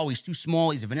the people, oh, he's too small,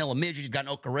 he's a vanilla midget, he's got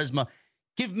no charisma.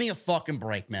 Give me a fucking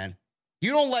break, man.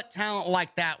 You don't let talent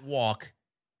like that walk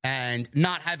and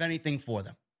not have anything for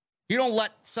them. You don't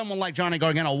let someone like Johnny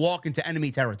Gargano walk into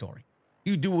enemy territory.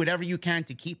 You do whatever you can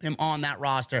to keep him on that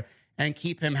roster and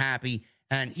keep him happy.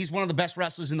 And he's one of the best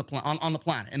wrestlers on the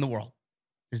planet, in the world.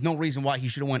 There's no reason why he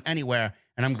should have went anywhere,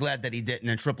 and I'm glad that he didn't,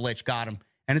 and Triple H got him.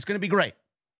 And it's going to be great.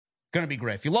 Going to be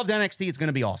great. If you loved NXT, it's going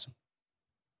to be awesome.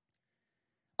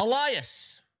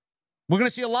 Elias. We're going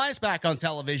to see Elias back on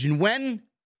television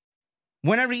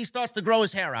whenever he starts to grow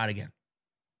his hair out again.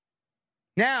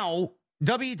 Now,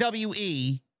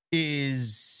 WWE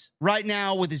is right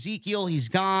now with Ezekiel. He's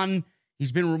gone.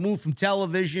 He's been removed from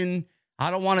television. I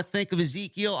don't want to think of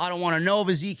Ezekiel. I don't want to know of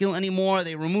Ezekiel anymore.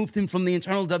 They removed him from the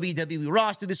internal WWE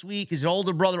roster this week. His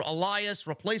older brother, Elias,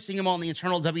 replacing him on the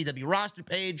internal WWE roster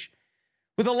page.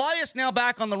 With Elias now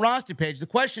back on the roster page, the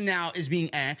question now is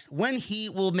being asked when he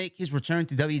will make his return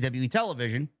to WWE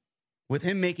television, with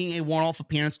him making a one-off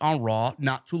appearance on Raw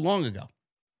not too long ago.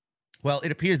 Well,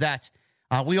 it appears that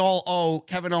we all owe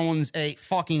Kevin Owens a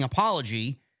fucking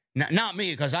apology. Not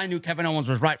me, because I knew Kevin Owens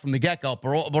was right from the get-go, but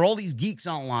all these geeks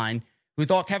online who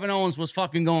thought Kevin Owens was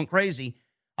fucking going crazy.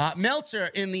 Meltzer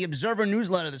in the Observer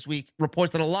newsletter this week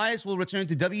reports that Elias will return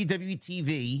to WWE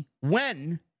TV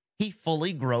when he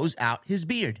fully grows out his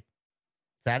beard.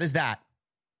 That is that.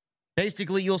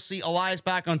 Basically, you'll see Elias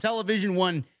back on television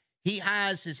when he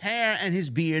has his hair and his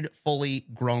beard fully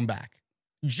grown back.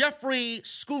 Jeffrey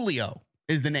Sculio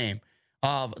is the name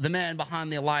of the man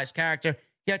behind the Elias character.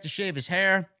 He had to shave his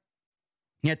hair.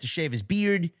 He had to shave his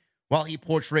beard while he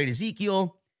portrayed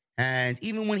Ezekiel. And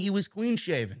even when he was clean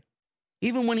shaven,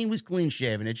 it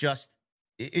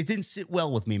didn't sit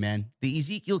well with me, man. The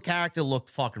Ezekiel character looked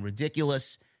fucking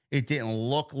ridiculous. It didn't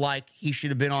look like he should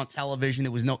have been on television.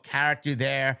 There was no character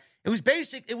there. It was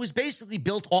basically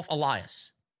built off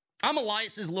Elias. I'm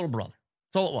Elias's little brother.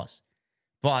 That's all it was.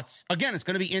 But again, it's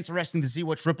going to be interesting to see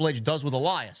what Triple H does with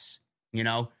Elias. You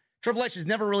know, Triple H has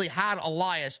never really had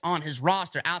Elias on his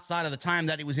roster outside of the time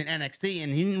that he was in NXT,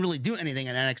 and he didn't really do anything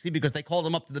in NXT because they called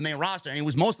him up to the main roster, and it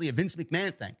was mostly a Vince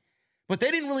McMahon thing. But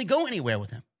they didn't really go anywhere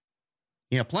with him.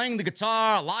 You know, playing the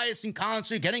guitar, Elias in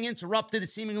concert, getting interrupted, it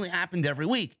seemingly happened every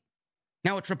week.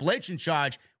 Now with Triple H in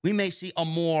charge, we may see a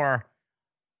more,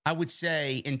 I would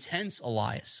say, intense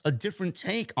Elias, a different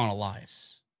take on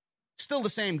Elias. Still the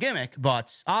same gimmick,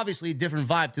 but obviously a different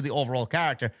vibe to the overall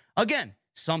character. Again,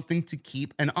 something to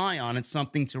keep an eye on and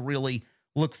something to really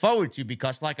look forward to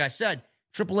because, like I said,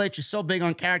 Triple H is so big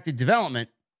on character development.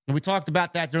 And we talked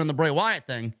about that during the Bray Wyatt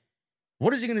thing.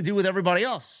 What is he going to do with everybody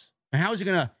else? And how is he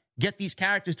going to get these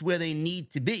characters to where they need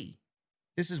to be?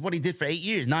 This is what he did for 8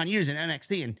 years, 9 years in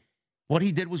NXT, and what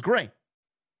he did was great.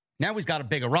 Now he's got a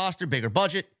bigger roster, bigger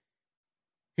budget.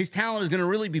 His talent is going to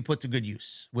really be put to good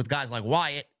use with guys like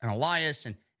Wyatt and Elias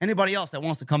and anybody else that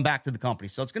wants to come back to the company.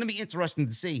 So it's going to be interesting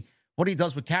to see what he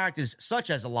does with characters such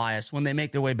as Elias when they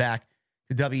make their way back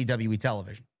to WWE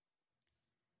television.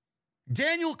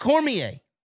 Daniel Cormier.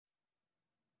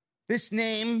 This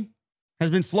name has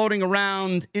been floating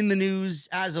around in the news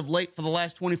as of late for the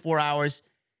last 24 hours.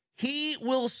 He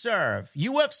will serve,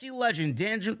 UFC legend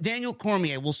Daniel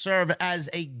Cormier will serve as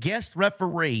a guest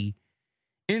referee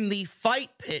in the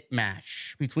Fight Pit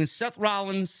match between Seth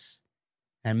Rollins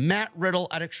and Matt Riddle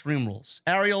at Extreme Rules.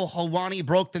 Ariel Helwani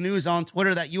broke the news on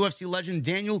Twitter that UFC legend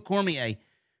Daniel Cormier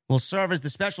will serve as the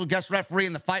special guest referee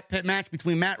in the Fight Pit match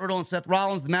between Matt Riddle and Seth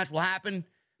Rollins. The match will happen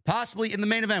possibly in the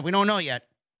main event. We don't know yet.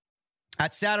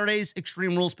 At Saturday's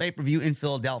Extreme Rules pay-per-view in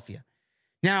Philadelphia.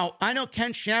 Now, I know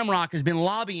Ken Shamrock has been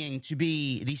lobbying to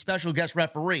be the special guest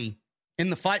referee in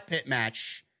the Fight Pit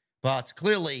match, but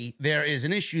clearly there is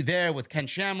an issue there with Ken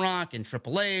Shamrock and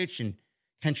Triple H and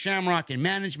Ken Shamrock and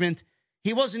management.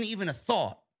 He wasn't even a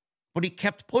thought, but he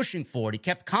kept pushing for it. He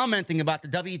kept commenting about the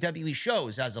WWE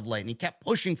shows as of late, and he kept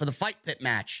pushing for the Fight Pit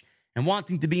match and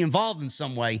wanting to be involved in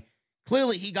some way.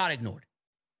 Clearly, he got ignored.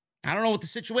 I don't know what the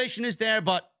situation is there,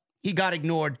 but he got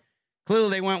ignored.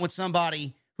 Clearly, they went with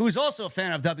somebody who's also a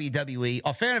fan of WWE,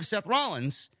 a fan of Seth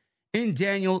Rollins, in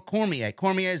Daniel Cormier.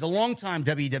 Cormier is a longtime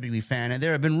WWE fan, and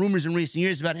there have been rumors in recent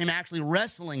years about him actually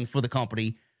wrestling for the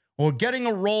company or getting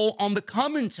a role on the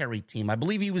commentary team. I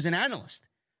believe he was an analyst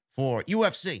for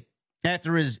UFC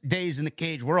after his days in the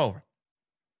cage were over.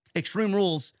 Extreme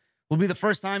Rules will be the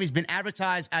first time he's been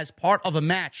advertised as part of a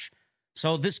match,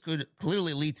 so this could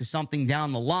clearly lead to something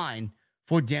down the line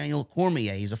for Daniel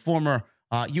Cormier. He's a former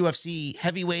UFC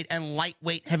heavyweight and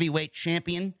lightweight heavyweight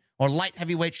champion, or light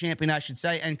heavyweight champion, I should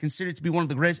say, and considered to be one of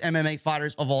the greatest MMA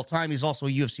fighters of all time. He's also a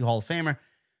UFC Hall of Famer.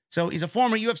 So he's a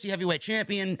former UFC heavyweight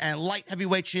champion and light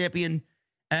heavyweight champion.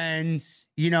 And,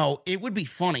 you know, it would be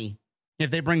funny if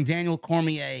they bring Daniel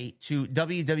Cormier to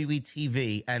WWE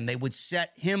TV and they would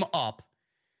set him up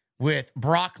with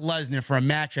Brock Lesnar for a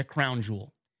match at Crown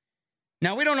Jewel.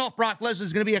 Now, we don't know if Brock Lesnar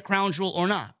is going to be at Crown Jewel or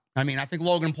not. I mean, I think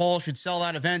Logan Paul should sell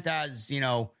that event as, you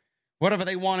know, whatever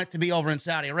they want it to be over in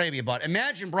Saudi Arabia. But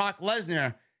imagine Brock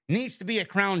Lesnar needs to be at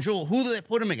Crown Jewel. Who do they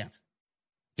put him against?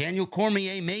 Daniel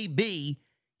Cormier may be,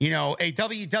 you know, a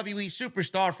WWE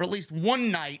superstar for at least one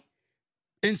night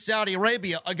in Saudi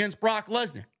Arabia against Brock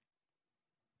Lesnar.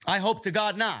 I hope to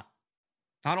God not.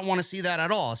 I don't want to see that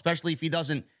at all, especially if he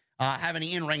doesn't have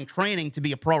any in-ring training to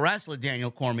be a pro wrestler,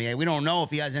 Daniel Cormier. We don't know if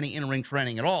he has any in-ring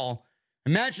training at all.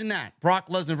 Imagine that. Brock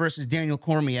Lesnar versus Daniel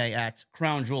Cormier at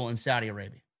Crown Jewel in Saudi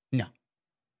Arabia. No.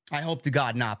 I hope to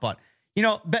God not. But, you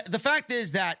know, the fact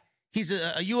is that he's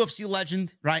a UFC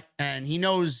legend, right? And he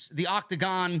knows the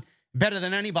octagon better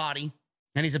than anybody.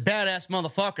 And he's a badass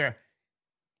motherfucker.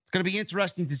 It's going to be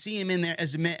interesting to see him in there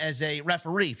as a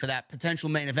referee for that potential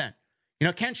main event. You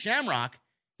know, Ken Shamrock,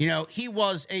 you know, he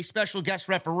was a special guest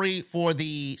referee for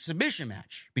the submission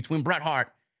match between Bret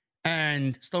Hart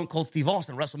and Stone Cold Steve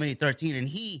Austin at WrestleMania 13. And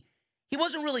he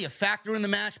wasn't really a factor in the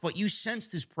match, but you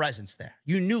sensed his presence there.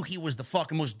 You knew he was the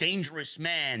fucking most dangerous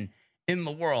man in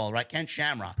the world, right? Ken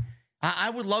Shamrock.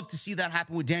 I would love to see that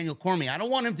happen with Daniel Cormier. I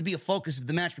don't want him to be a focus of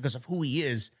the match because of who he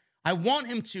is. I want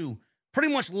him to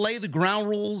pretty much lay the ground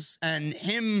rules and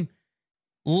him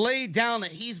lay down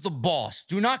that he's the boss.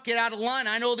 Do not get out of line.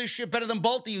 I know this shit better than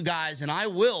both of you guys, and I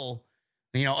will,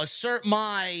 you know, assert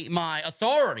my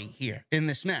authority here in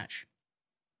this match.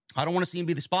 I don't want to see him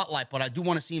be the spotlight, but I do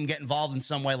want to see him get involved in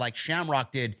some way like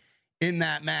Shamrock did in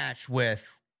that match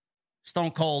with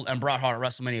Stone Cold and Bret Hart at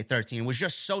WrestleMania 13. It was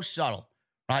just so subtle,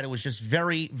 right? It was just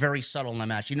very, very subtle in that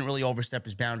match. He didn't really overstep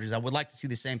his boundaries. I would like to see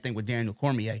the same thing with Daniel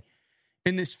Cormier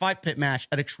in this Fight Pit match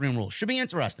at Extreme Rules. Should be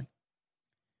interesting.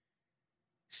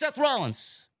 Seth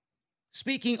Rollins.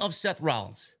 Speaking of Seth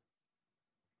Rollins,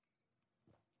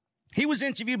 he was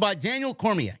interviewed by Daniel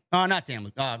Cormier.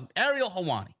 Ariel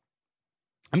Helwani.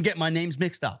 I'm getting my names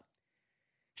mixed up.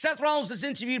 Seth Rollins was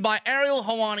interviewed by Ariel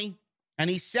Helwani, and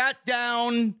he sat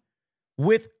down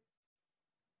with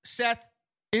Seth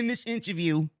in this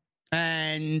interview,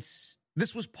 and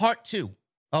this was part 2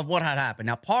 of what had happened.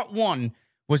 Now, part 1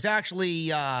 was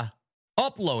actually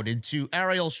uploaded to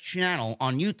Ariel's channel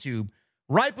on YouTube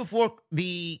right before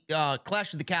the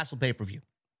Clash of the Castle pay-per-view.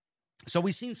 So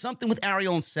we've seen something with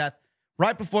Ariel and Seth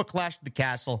right before Clash of the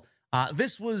Castle.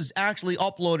 This was actually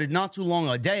uploaded not too long,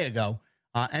 a day ago,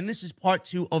 And this is part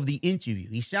 2 of the interview.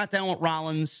 He sat down with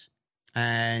Rollins,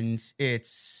 and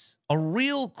it's a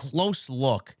real close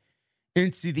look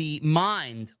into the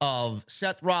mind of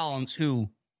Seth Rollins, who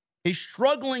is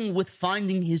struggling with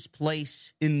finding his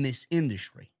place in this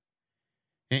industry,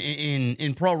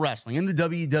 in pro wrestling, in the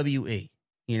WWE.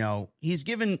 You know, he's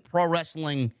given pro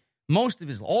wrestling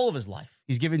all of his life.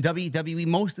 He's given WWE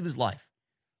most of his life.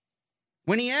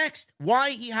 When he asked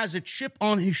why he has a chip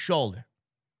on his shoulder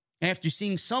after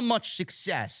seeing so much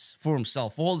success for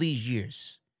himself all these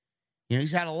years, you know,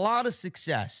 he's had a lot of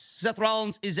success. Seth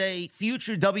Rollins is a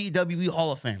future WWE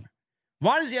Hall of Famer.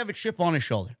 Why does he have a chip on his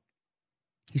shoulder?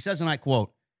 He says, and I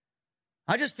quote,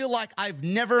 "I just feel like I've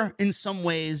never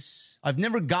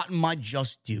gotten my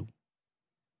just due.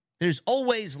 There's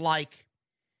always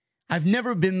I've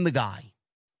never been the guy.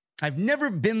 I've never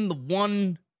been the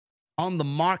one on the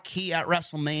marquee at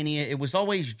WrestleMania. It was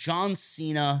always John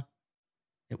Cena.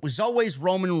 It was always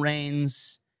Roman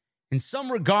Reigns. In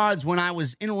some regards, when I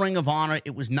was in Ring of Honor,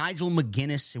 it was Nigel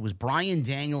McGuinness. It was Bryan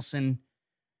Danielson.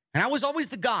 And I was always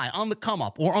the guy on the come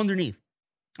up or underneath.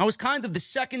 I was kind of the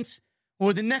second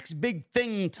or the next big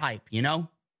thing type, you know?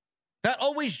 That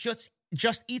always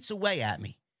just eats away at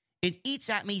me. It eats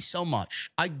at me so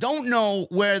much. I don't know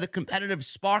where the competitive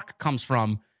spark comes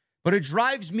from, but it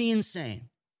drives me insane.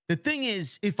 The thing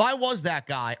is, if I was that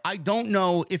guy, I don't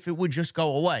know if it would just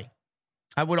go away.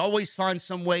 I would always find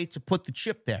some way to put the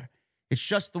chip there. It's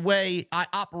just the way I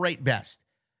operate best.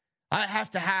 I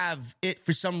have to have it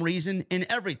for some reason in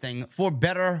everything, for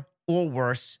better or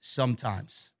worse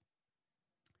sometimes.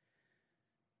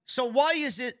 So why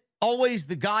is it always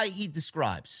the guy he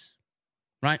describes,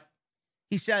 right?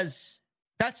 He says,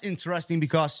 that's interesting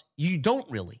because you don't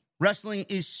really. Wrestling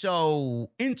is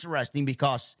so interesting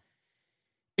because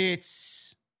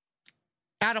it's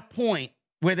at a point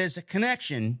where there's a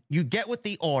connection you get with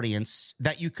the audience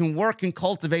that you can work and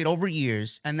cultivate over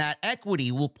years, and that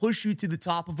equity will push you to the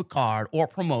top of a card or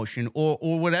promotion or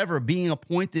whatever. Being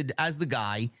appointed as the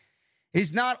guy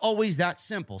is not always that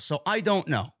simple. So I don't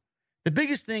know. The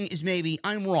biggest thing is maybe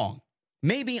I'm wrong.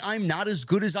 Maybe I'm not as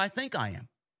good as I think I am.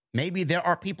 Maybe there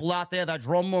are people out there that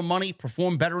draw more money,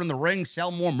 perform better in the ring,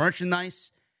 sell more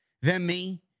merchandise than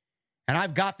me. And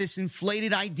I've got this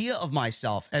inflated idea of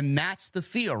myself. And that's the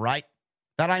fear, right?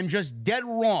 That I'm just dead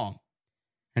wrong.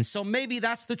 And so maybe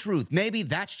that's the truth. Maybe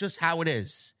that's just how it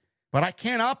is. But I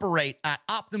can't operate at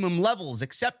optimum levels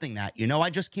accepting that. You know, I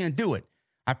just can't do it.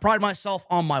 I pride myself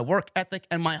on my work ethic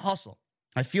and my hustle.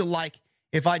 I feel like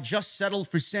if I just settled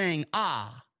for saying,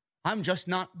 I'm just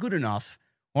not good enough,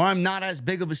 or I'm not as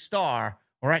big of a star,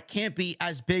 or I can't be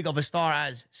as big of a star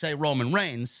as, say, Roman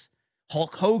Reigns,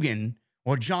 Hulk Hogan,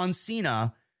 or John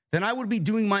Cena, then I would be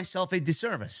doing myself a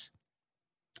disservice.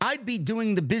 I'd be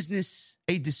doing the business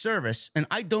a disservice, and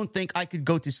I don't think I could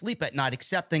go to sleep at night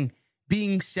accepting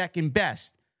being second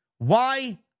best.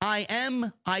 Why I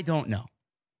am, I don't know.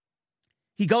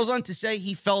 He goes on to say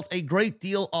he felt a great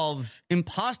deal of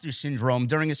imposter syndrome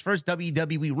during his first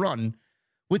WWE run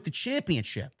with the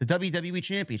championship, the WWE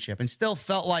championship, and still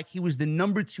felt like he was the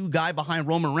number 2 guy behind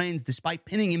Roman Reigns despite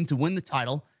pinning him to win the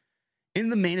title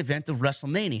in the main event of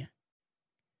WrestleMania.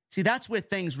 See, that's where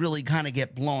things really kind of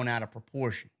get blown out of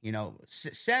proportion. You know,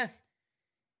 Seth,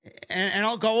 and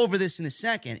I'll go over this in a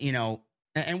second, you know,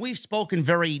 and we've spoken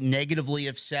very negatively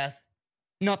of Seth.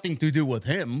 Nothing to do with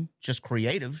him, just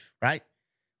creative, right?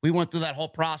 We went through that whole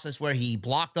process where he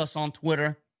blocked us on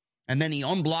Twitter, and then he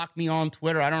unblocked me on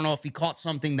Twitter. I don't know if he caught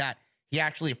something that he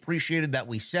actually appreciated that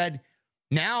we said.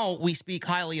 Now we speak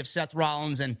highly of Seth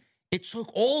Rollins, and it took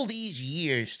all these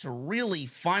years to really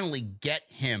finally get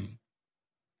him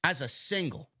as a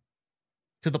single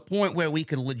to the point where we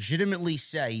could legitimately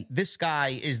say, this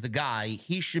guy is the guy.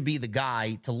 He should be the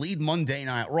guy to lead Monday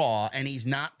Night Raw, and he's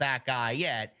not that guy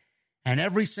yet. And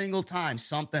every single time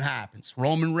something happens,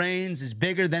 Roman Reigns is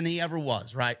bigger than he ever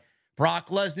was, right? Brock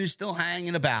Lesnar's still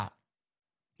hanging about.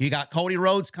 You got Cody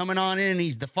Rhodes coming on in.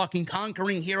 He's the fucking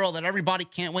conquering hero that everybody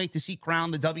can't wait to see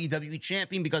crowned the WWE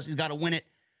champion because he's got to win it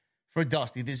for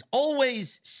Dusty. There's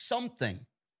always something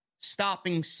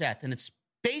stopping Seth, and it's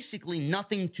basically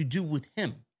nothing to do with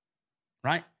him,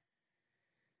 right?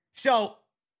 So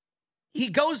he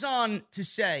goes on to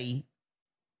say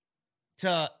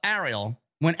to Ariel,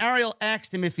 when Ariel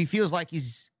asked him if he feels like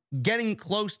he's getting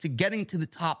close to getting to the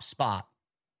top spot,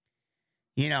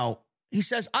 you know, he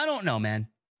says, I don't know, man.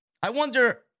 I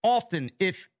wonder often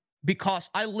if, because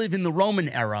I live in the Roman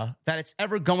era, that it's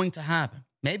ever going to happen.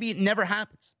 Maybe it never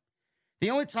happens.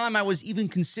 The only time I was even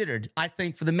considered, I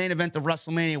think, for the main event of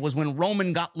WrestleMania was when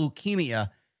Roman got leukemia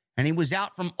and he was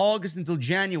out from August until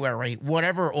January,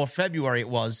 whatever, or February it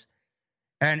was.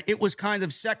 And it was kind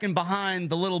of second behind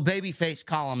the little babyface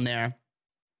column there.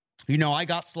 You know, I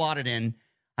got slotted in.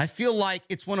 I feel like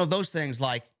it's one of those things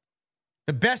like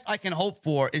the best I can hope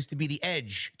for is to be the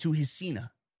Edge to his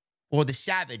Cena or the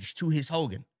Savage to his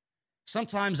Hogan.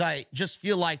 Sometimes I just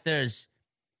feel like there's,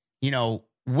 you know,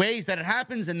 ways that it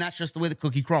happens, and that's just the way the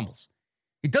cookie crumbles.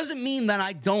 It doesn't mean that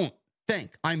I don't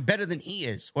think I'm better than he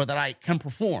is, or that I can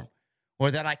perform,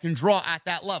 or that I can draw at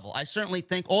that level. I certainly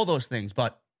think all those things,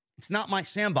 but it's not my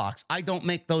sandbox. I don't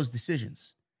make those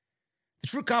decisions. The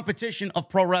true competition of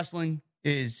pro wrestling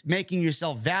is making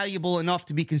yourself valuable enough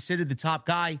to be considered the top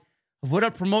guy of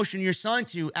whatever promotion you're signed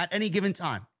to at any given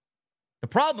time. The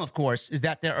problem, of course, is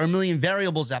that there are a million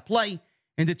variables at play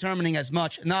in determining as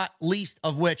much, not least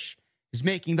of which is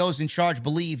making those in charge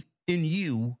believe in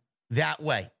you that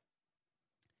way.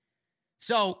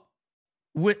 So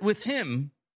with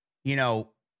him, you know,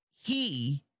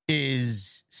 he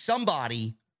is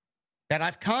somebody that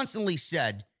I've constantly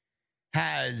said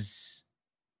has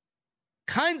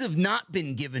kind of not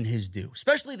been given his due,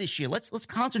 especially this year. Let's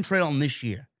concentrate on this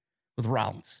year with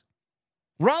Rollins.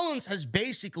 Rollins has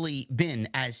basically been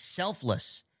as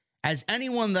selfless as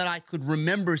anyone that I could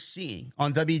remember seeing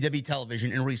on WWE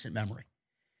television in recent memory.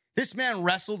 This man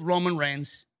wrestled Roman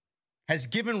Reigns, has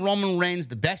given Roman Reigns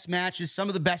the best matches. Some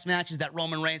of the best matches that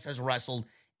Roman Reigns has wrestled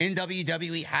in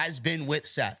WWE has been with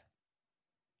Seth.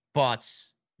 But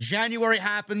January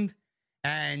happened,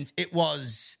 and it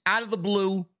was out of the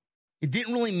blue. It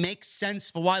didn't really make sense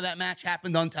for why that match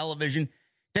happened on television.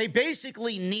 They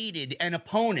basically needed an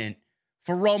opponent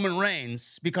for Roman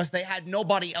Reigns because they had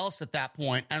nobody else at that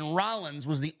point, and Rollins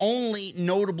was the only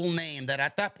notable name that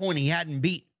at that point he hadn't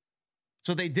beat.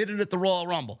 So they did it at the Royal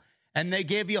Rumble, and they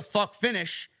gave you a fuck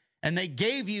finish, and they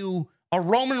gave you a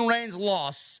Roman Reigns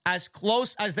loss as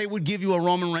close as they would give you a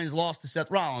Roman Reigns loss to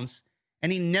Seth Rollins,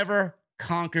 and he never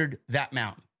conquered that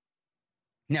mountain.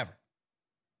 Never.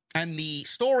 And the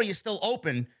story is still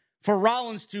open for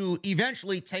Rollins to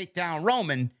eventually take down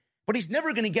Roman, but he's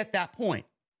never going to get that point.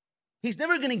 He's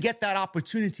never going to get that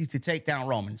opportunity to take down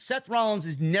Roman. Seth Rollins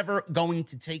is never going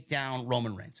to take down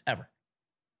Roman Reigns, ever.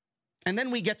 And then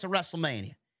we get to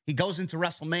WrestleMania. He goes into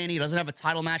WrestleMania. He doesn't have a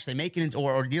title match. They make it into,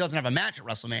 or he doesn't have a match at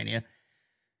WrestleMania.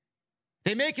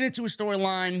 They make it into a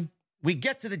storyline. We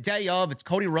get to the day of. It's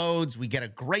Cody Rhodes. We get a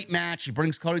great match. He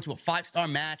brings Cody to a 5-star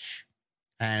match.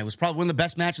 And it was probably one of the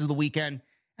best matches of the weekend.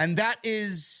 And that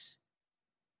is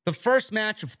the first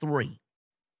match of 3.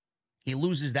 He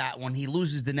loses that one. He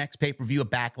loses the next pay-per-view at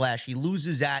Backlash. He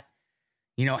loses at,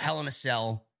 Hell in a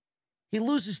Cell. He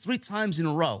loses 3 times in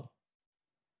a row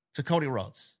to Cody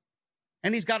Rhodes.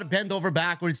 And he's got to bend over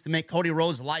backwards to make Cody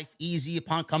Rhodes' life easy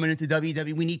upon coming into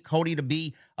WWE. We need Cody to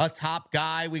be a top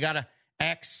guy. We got to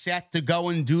ask Seth to go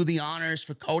and do the honors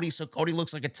for Cody so Cody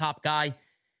looks like a top guy.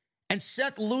 And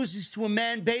Seth loses to a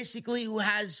man basically who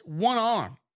has one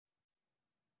arm.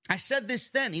 I said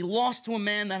this then. He lost to a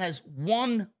man that has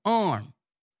one arm.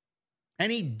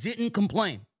 And he didn't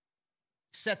complain.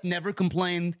 Seth never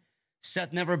complained.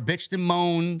 Seth never bitched and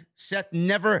moaned. Seth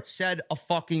never said a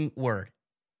fucking word.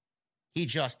 He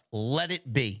just let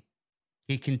it be.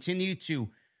 He continued to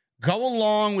go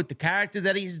along with the character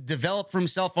that he's developed for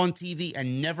himself on TV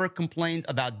and never complained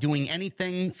about doing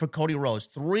anything for Cody Rhodes.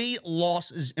 3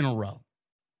 losses in a row.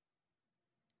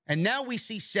 And now we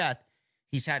see Seth.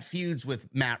 He's had feuds with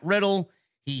Matt Riddle.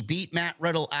 He beat Matt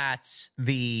Riddle at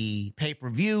the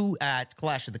pay-per-view at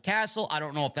Clash of the Castle. I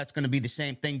don't know if that's going to be the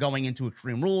same thing going into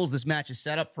Extreme Rules. This match is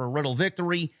set up for a Riddle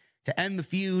victory to end the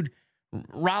feud.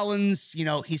 Rollins,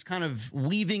 he's kind of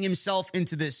weaving himself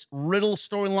into this Riddle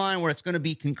storyline where it's going to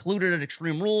be concluded at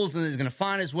Extreme Rules, and he's going to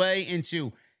find his way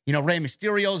into, Rey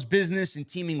Mysterio's business and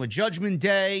teaming with Judgment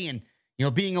Day and,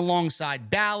 being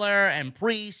alongside Balor and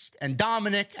Priest and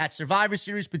Dominic at Survivor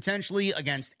Series potentially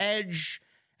against Edge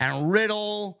and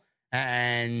Riddle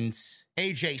and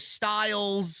AJ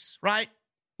Styles, right?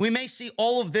 We may see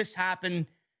all of this happen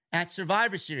at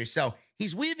Survivor Series. So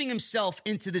he's weaving himself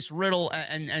into this Riddle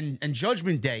and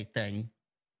Judgment Day thing.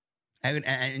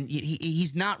 And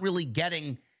he's not really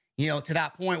getting, to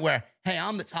that point where, hey,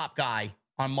 I'm the top guy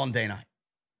on Monday night.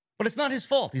 But it's not his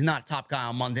fault he's not a top guy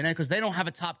on Monday night because they don't have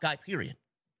a top guy, period.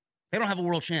 They don't have a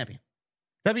world champion.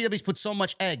 WWE's put so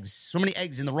many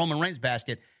eggs in the Roman Reigns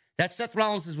basket that Seth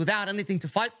Rollins is without anything to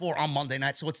fight for on Monday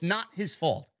night, so it's not his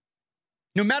fault.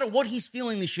 No matter what he's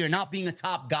feeling this year, not being a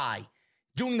top guy,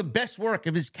 doing the best work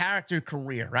of his character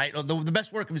career, right? Or the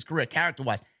best work of his career,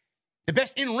 character-wise. The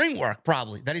best in-ring work,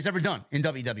 probably, that he's ever done in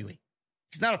WWE.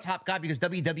 He's not a top guy because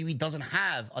WWE doesn't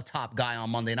have a top guy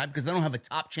on Monday night because they don't have a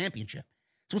top championship.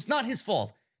 So it's not his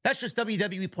fault. That's just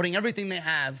WWE putting everything they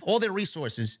have, all their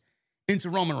resources, into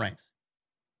Roman Reigns.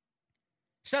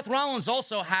 Seth Rollins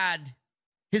also had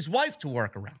his wife to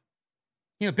work around.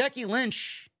 Becky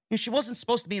Lynch, she wasn't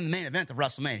supposed to be in the main event of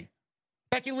WrestleMania.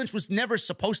 Becky Lynch was never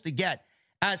supposed to get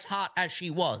as hot as she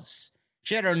was.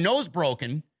 She had her nose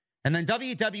broken, and then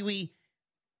WWE,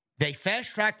 they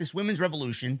fast-tracked this women's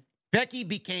revolution. Becky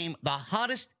became the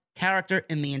hottest character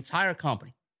in the entire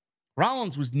company.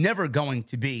 Rollins was never going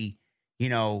to be,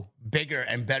 bigger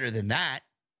and better than that.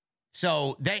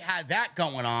 So they had that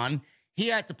going on. He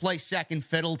had to play second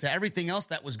fiddle to everything else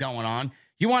that was going on.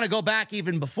 You want to go back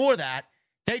even before that,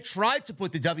 they tried to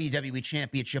put the WWE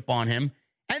Championship on him,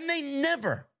 and they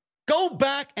never. Go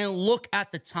back and look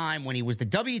at the time when he was the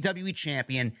WWE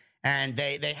Champion, and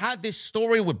they had this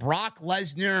story with Brock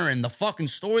Lesnar and the fucking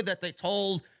story that they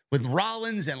told with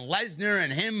Rollins and Lesnar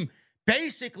and him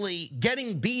basically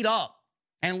getting beat up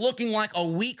and looking like a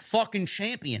weak fucking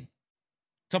champion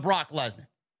to Brock Lesnar.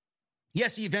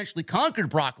 Yes, he eventually conquered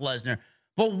Brock Lesnar,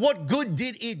 but what good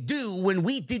did it do when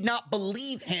we did not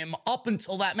believe him up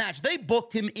until that match? They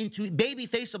booked him into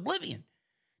babyface oblivion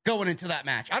going into that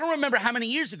match. I don't remember how many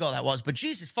years ago that was, but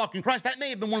Jesus fucking Christ, that may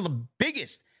have been one of the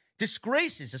biggest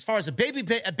disgraces as far as a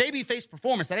babyface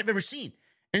performance that I've ever seen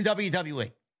in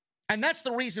WWE. And that's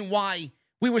the reason why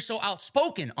we were so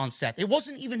outspoken on Seth. It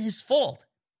wasn't even his fault.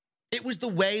 It was the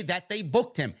way that they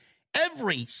booked him.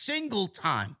 Every single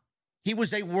time he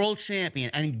was a world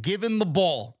champion and given the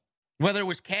ball, whether it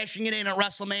was cashing it in at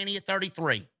WrestleMania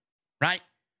 33, right?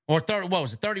 Or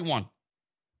 31?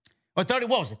 Or 30,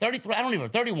 what was it? 33? I don't even know.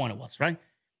 31 it was, right?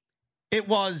 It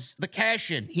was the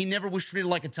cash-in. He never was treated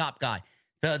like a top guy.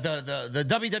 The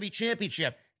WWE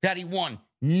Championship that he won,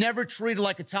 never treated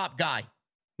like a top guy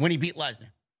when he beat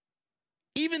Lesnar.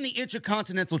 Even the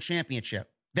Intercontinental Championship,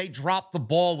 they dropped the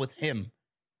ball with him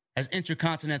as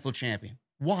Intercontinental Champion.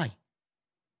 Why?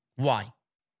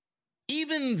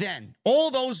 Even then, all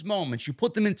those moments, you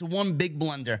put them into one big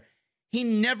blender, he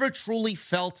never truly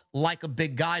felt like a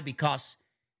big guy because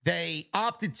they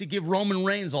opted to give Roman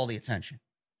Reigns all the attention.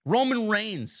 Roman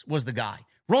Reigns was the guy.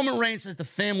 Roman Reigns has the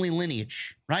family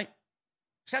lineage, right?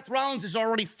 Seth Rollins is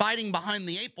already fighting behind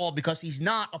the 8 ball because he's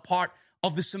not a part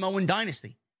of the Samoan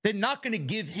dynasty. They're not going to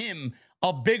give him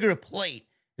a bigger plate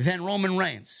than Roman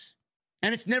Reigns.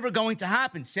 And it's never going to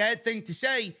happen. Sad thing to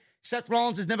say, Seth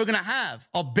Rollins is never going to have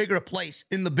a bigger place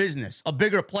in the business, a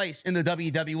bigger place in the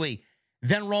WWE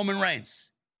than Roman Reigns.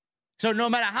 So no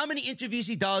matter how many interviews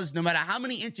he does, no matter how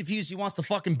many interviews he wants to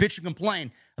fucking bitch and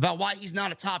complain about why he's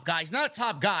not a top guy, he's not a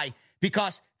top guy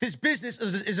because this business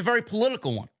is a very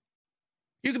political one.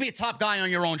 You could be a top guy on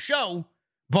your own show,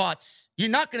 but you're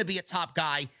not going to be a top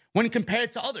guy when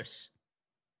compared to others.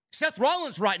 Seth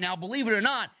Rollins right now, believe it or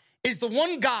not, is the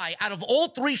one guy out of all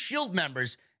 3 Shield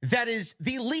members that is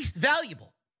the least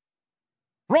valuable.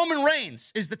 Roman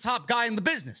Reigns is the top guy in the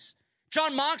business.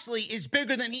 Jon Moxley is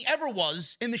bigger than he ever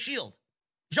was in the Shield.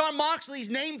 Jon Moxley's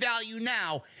name value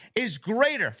now is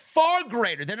greater, far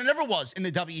greater than it ever was in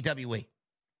the WWE.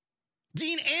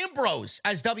 Dean Ambrose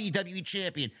as WWE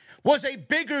champion was a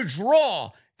bigger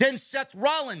draw than Seth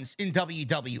Rollins in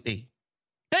WWE.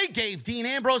 They gave Dean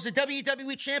Ambrose a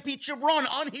WWE championship run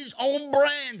on his own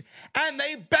brand, and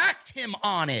they backed him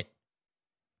on it.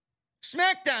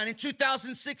 SmackDown in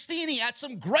 2016, he had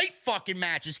some great fucking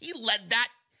matches. He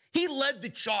led the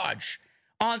charge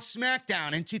on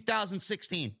SmackDown in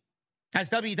 2016 as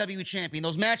WWE champion.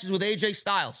 Those matches with AJ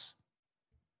Styles.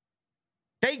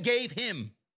 They gave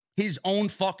him his own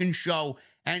fucking show,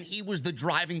 and he was the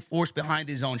driving force behind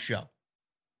his own show.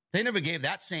 They never gave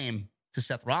that same to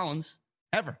Seth Rollins,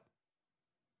 ever.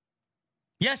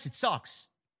 Yes, it sucks.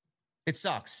 It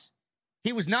sucks.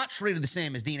 He was not treated the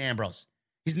same as Dean Ambrose.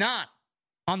 He's not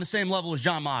on the same level as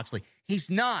Jon Moxley. He's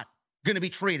not going to be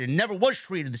treated, never was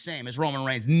treated the same as Roman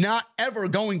Reigns. Not ever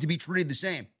going to be treated the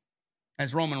same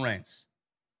as Roman Reigns.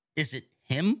 Is it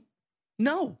him?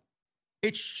 No.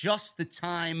 It's just the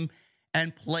time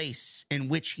and place in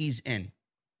which he's in.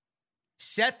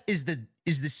 Seth is the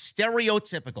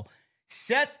stereotypical.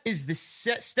 Seth is the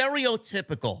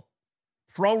stereotypical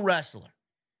pro wrestler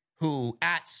who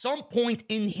at some point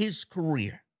in his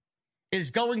career is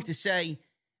going to say,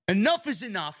 enough is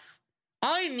enough.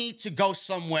 I need to go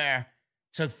somewhere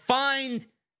to find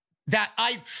that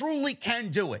I truly can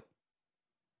do it.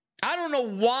 I don't know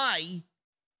why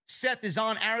Seth is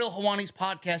on Ariel Helwani's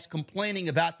podcast complaining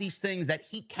about these things that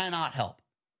he cannot help.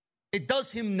 It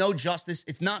does him no justice.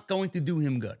 It's not going to do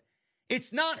him good.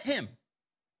 It's not him.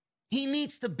 He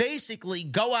needs to basically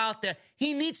go out there.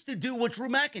 He needs to do what Drew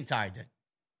McIntyre did.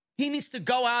 He needs to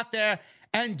go out there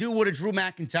and do what a Drew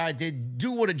McIntyre did,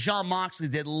 do what a Jon Moxley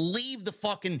did, leave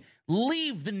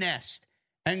the nest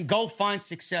and go find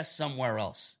success somewhere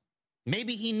else.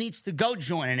 Maybe he needs to go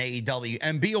join an AEW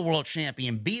and be a world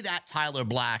champion, be that Tyler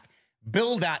Black,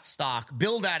 build that stock,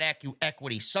 build that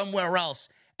equity somewhere else,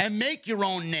 and make your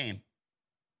own name.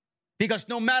 Because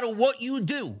no matter what you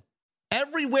do,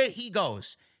 everywhere he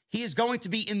goes, he is going to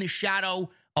be in the shadow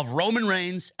of Roman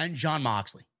Reigns and Jon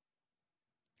Moxley.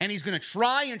 And he's going to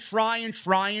try in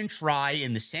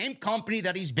the same company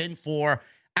that he's been for,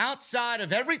 outside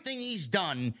of everything he's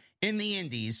done in the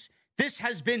indies. This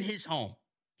has been his home.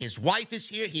 His wife is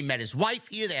here. He met his wife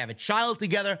here. They have a child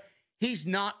together. He's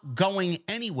not going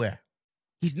anywhere.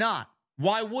 He's not.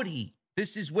 Why would he?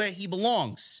 This is where he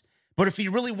belongs. But if he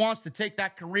really wants to take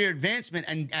that career advancement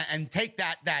and take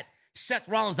that Seth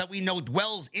Rollins that we know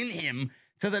dwells in him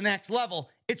to the next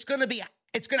level, it's going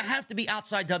to have to be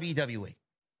outside WWE.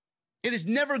 It is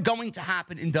never going to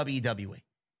happen in WWE.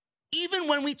 Even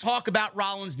when we talk about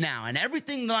Rollins now and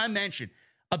everything that I mentioned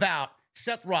about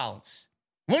Seth Rollins,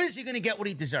 when is he going to get what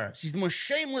he deserves? He's the most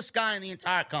shameless guy in the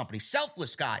entire company,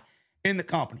 selfless guy in the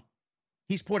company.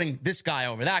 He's putting this guy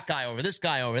over, that guy over, this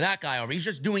guy over, that guy over. He's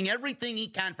just doing everything he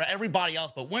can for everybody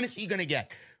else. But when is he going to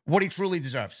get what he truly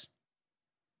deserves?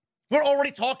 We're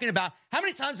already talking about, how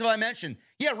many times have I mentioned,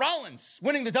 Rollins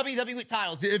winning the WWE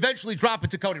title to eventually drop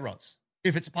it to Cody Rhodes,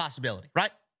 if it's a possibility,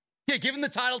 right? Give him the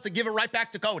title to give it right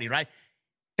back to Cody, right?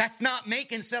 That's not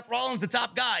making Seth Rollins the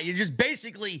top guy. You're just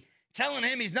basically telling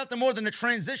him he's nothing more than a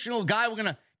transitional guy. We're going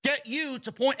to get you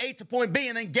to point A to point B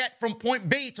and then get from point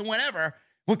B to whenever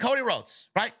with Cody Rhodes,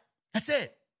 right? That's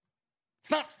it.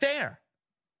 It's not fair.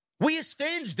 We as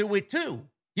fans do it too.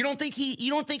 You don't think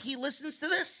he listens to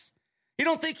this? You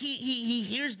don't think he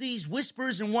hears these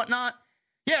whispers and whatnot?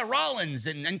 Yeah, Rollins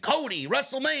and Cody,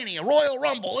 WrestleMania, Royal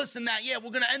Rumble, this and that. Yeah,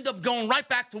 we're going to end up going right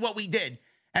back to what we did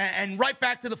and right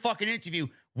back to the fucking interview.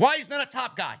 Why is not a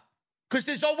top guy? Because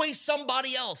there's always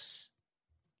somebody else.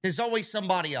 There's always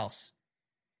somebody else.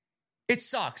 It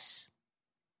sucks.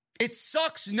 It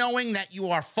sucks knowing that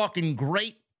you are fucking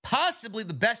great, possibly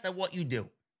the best at what you do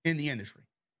in the industry.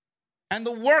 And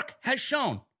the work has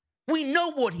shown. We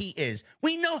know what he is.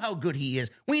 We know how good he is.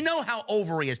 We know how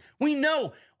over he is. We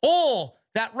know all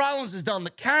that Rollins has done, the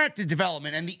character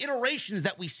development and the iterations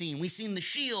that we've seen. We've seen the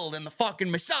Shield and the fucking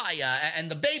Messiah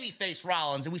and the babyface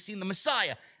Rollins, and we've seen the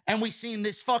Messiah, and we've seen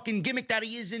this fucking gimmick that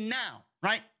he is in now,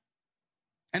 right?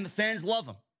 And the fans love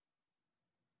him.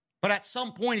 But at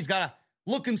some point, he's got to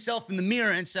look himself in the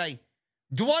mirror and say,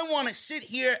 do I want to sit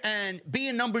here and be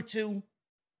a number 2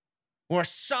 or a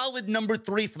solid number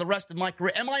 3 for the rest of my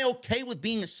career? Am I okay with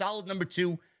being a solid number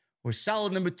 2 or a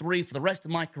solid number 3 for the rest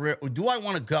of my career? Or do I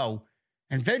want to go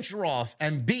and venture off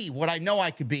and be what I know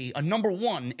I could be, a number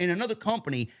 1 in another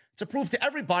company to prove to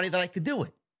everybody that I could do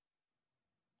it?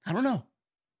 I don't know.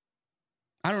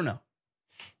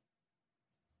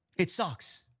 It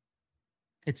sucks.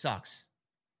 It sucks.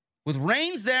 With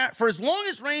Reigns there, for as long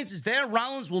as Reigns is there,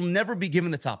 Rollins will never be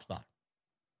given the top spot.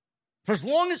 For as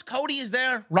long as Cody is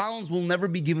there, Rollins will never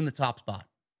be given the top spot.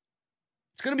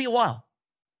 It's going to be a while.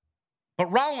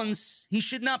 But Rollins, he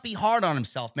should not be hard on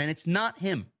himself, man. It's not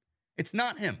him. It's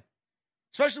not him.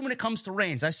 Especially when it comes to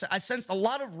Reigns. I sensed a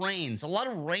lot of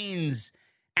Reigns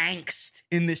angst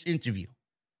in this interview.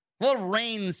 A lot of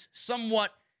Reigns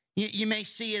somewhat, you may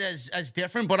see it as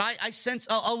different, but I sense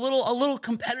a little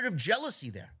competitive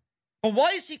jealousy there. But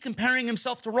why is he comparing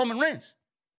himself to Roman Reigns?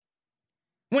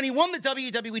 When he won the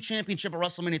WWE Championship at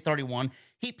WrestleMania 31,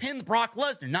 he pinned Brock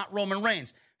Lesnar, not Roman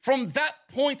Reigns. From that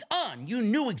point on, you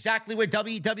knew exactly where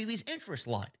WWE's interest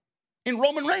lied, in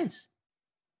Roman Reigns.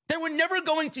 They were never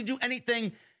going to do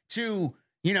anything to,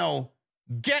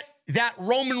 get that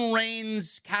Roman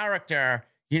Reigns character,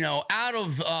 out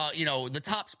of, the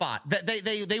top spot.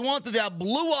 They wanted that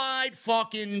blue-eyed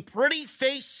fucking pretty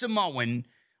face Samoan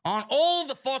on all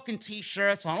the fucking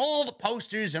T-shirts, on all the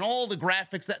posters and all the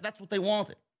graphics. That's what they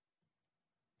wanted.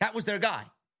 That was their guy.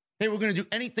 They were going to do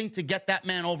anything to get that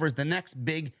man over as the next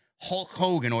big Hulk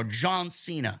Hogan or John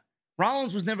Cena.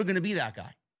 Rollins was never going to be that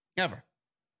guy, ever.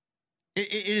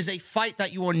 It is a fight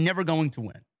that you are never going to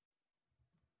win.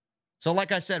 So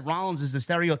like I said, Rollins is the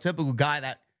stereotypical guy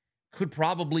that could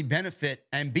probably benefit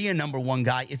and be a number 1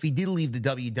 guy if he did leave the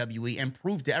WWE and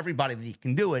prove to everybody that he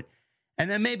can do it. And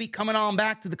then maybe coming on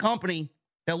back to the company,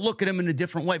 they'll look at him in a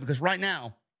different way. Because right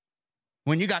now,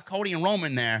 when you got Cody and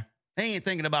Roman there, they ain't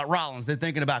thinking about Rollins. They're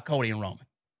thinking about Cody and Roman.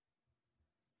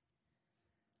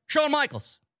 Shawn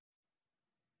Michaels.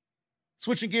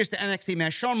 Switching gears to NXT,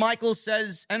 man. Shawn Michaels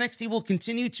says NXT will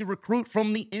continue to recruit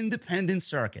from the independent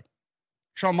circuit.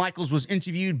 Shawn Michaels was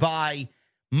interviewed by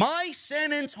My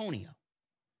San Antonio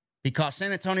because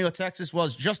San Antonio, Texas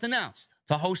was just announced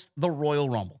to host the Royal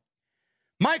Rumble.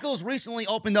 Michaels recently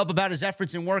opened up about his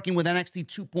efforts in working with NXT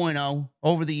 2.0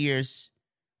 over the years,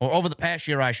 or over the past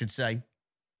year, I should say,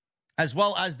 as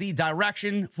well as the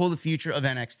direction for the future of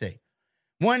NXT.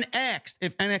 When asked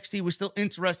if NXT was still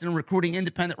interested in recruiting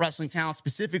independent wrestling talent,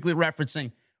 specifically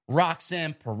referencing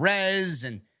Roxanne Perez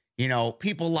and,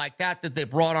 people like that they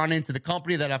brought on into the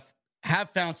company that have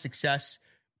found success.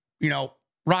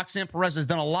 Roxanne Perez has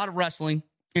done a lot of wrestling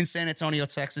in San Antonio,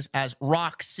 Texas, as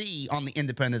Roxy on the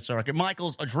independent circuit.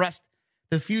 Michaels addressed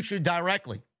the future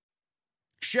directly,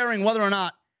 sharing whether or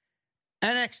not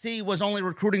NXT was only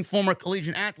recruiting former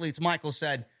collegiate athletes. Michaels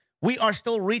said, "We are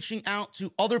still reaching out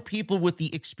to other people with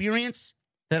the experience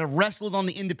that have wrestled on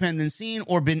the independent scene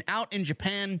or been out in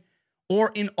Japan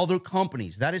or in other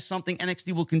companies. That is something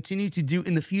NXT will continue to do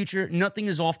in the future. Nothing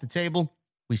is off the table.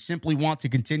 We simply want to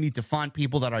continue to find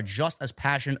people that are just as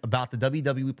passionate about the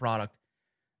WWE product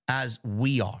as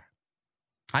we are."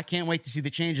 I can't wait to see the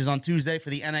changes on Tuesday for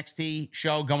the NXT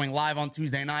show going live on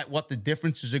Tuesday night, what the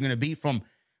differences are going to be from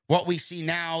what we see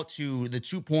now to the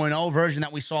 2.0 version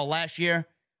that we saw last year.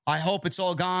 I hope it's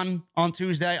all gone on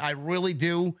Tuesday. I really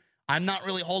do. I'm not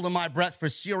really holding my breath for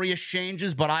serious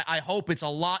changes, but I hope it's a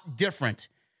lot different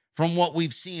from what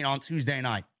we've seen on Tuesday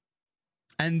night.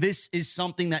 And this is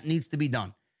something that needs to be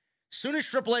done. Soon as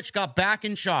Triple H got back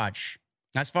in charge,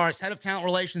 as far as head of talent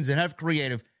relations and head of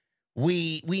creative,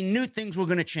 we knew things were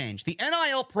going to change. The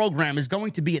NIL program is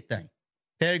going to be a thing.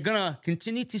 They're going to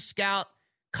continue to scout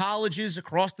colleges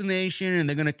across the nation, and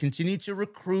they're going to continue to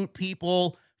recruit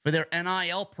people for their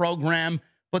NIL program.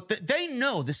 But they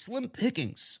know the slim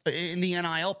pickings in the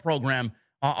NIL program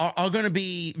are going to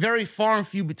be very far and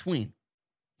few between.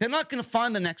 They're not going to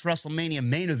find the next WrestleMania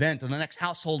main event or the next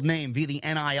household name via the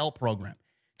NIL program.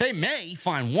 They may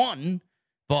find one,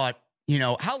 but,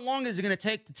 how long is it going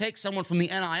to take someone from the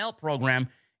NIL program,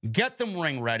 get them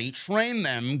ring ready, train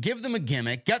them, give them a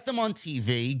gimmick, get them on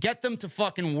TV, get them to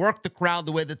fucking work the crowd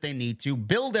the way that they need to,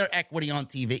 build their equity on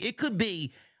TV? It could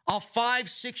be a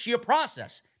 5-6 year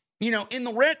process. In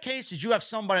the rare cases, you have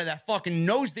somebody that fucking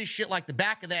knows this shit like the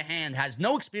back of their hand, has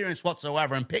no experience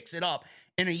whatsoever, and picks it up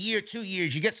in a year, 2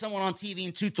 years. You get someone on TV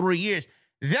in 2-3 years.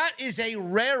 That is a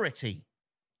rarity.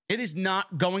 It is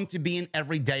not going to be an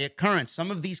everyday occurrence. Some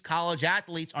of these college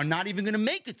athletes are not even going to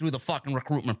make it through the fucking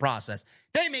recruitment process.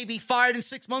 They may be fired in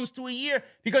 6 months to a year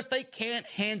because they can't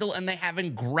handle and they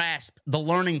haven't grasped the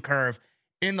learning curve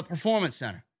in the Performance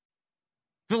Center.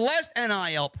 The last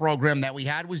NIL program that we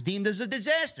had was deemed as a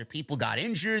disaster. People got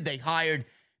injured. They hired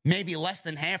maybe less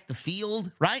than half the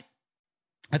field, right?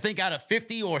 I think out of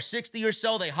 50 or 60 or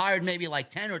so, they hired maybe like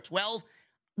 10 or 12.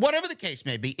 Whatever the case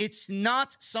may be, it's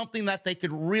not something that they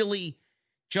could really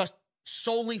just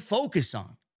solely focus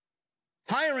on.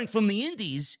 Hiring from the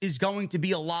indies is going to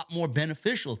be a lot more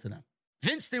beneficial to them.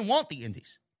 Vince didn't want the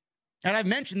indies. And I've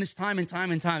mentioned this time and time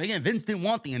and time again. Vince didn't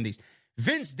want the indies.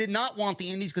 Vince did not want the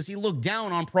indies because he looked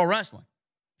down on pro wrestling.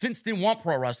 Vince didn't want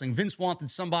pro wrestling. Vince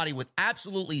wanted somebody with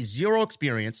absolutely zero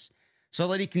experience so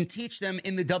that he can teach them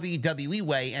in the WWE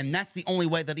way, and that's the only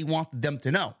way that he wanted them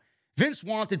to know. Vince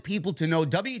wanted people to know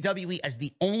WWE as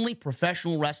the only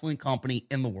professional wrestling company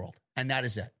in the world, and that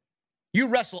is it. You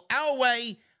wrestle our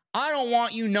way. I don't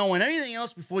want you knowing anything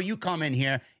else before you come in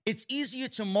here. It's easier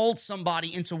to mold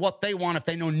somebody into what they want if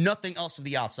they know nothing else of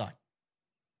the outside.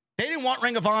 They didn't want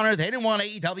Ring of Honor. They didn't want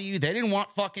AEW. They didn't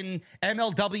want fucking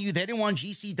MLW. They didn't want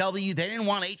GCW. They didn't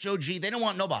want HOG. They didn't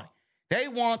want nobody. They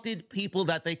wanted people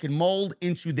that they could mold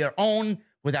into their own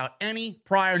without any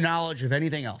prior knowledge of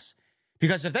anything else.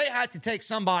 Because if they had to take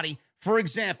somebody, for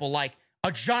example, like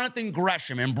a Jonathan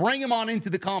Gresham and bring him on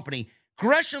into the company,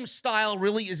 Gresham's style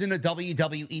really isn't a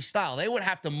WWE style. They would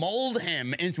have to mold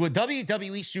him into a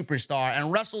WWE superstar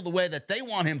and wrestle the way that they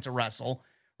want him to wrestle,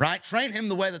 right? Train him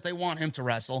the way that they want him to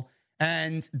wrestle.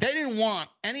 And they didn't want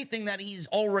anything that he's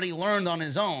already learned on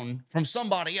his own from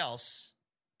somebody else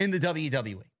in the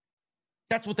WWE.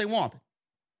 That's what they wanted.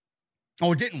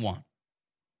 Or didn't want.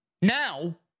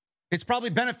 Now, it's probably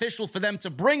beneficial for them to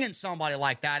bring in somebody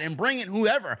like that and bring in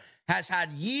whoever has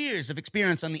had years of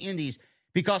experience on the indies,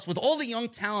 because with all the young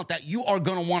talent that you are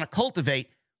going to want to cultivate,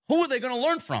 who are they going to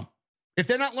learn from? If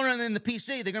they're not learning in the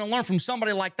PC, they're going to learn from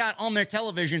somebody like that on their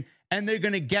television, and they're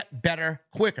going to get better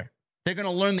quicker. They're going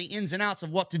to learn the ins and outs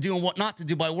of what to do and what not to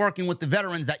do by working with the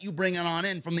veterans that you bring on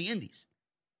in from the indies.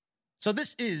 So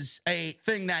this is a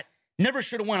thing that never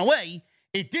should have went away.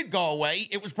 It did go away.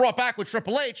 It was brought back with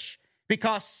Triple H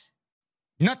because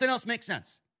nothing else makes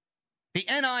sense. The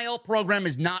NIL program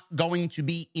is not going to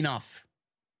be enough.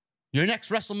 Your next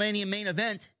WrestleMania main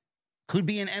event could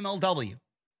be an MLW.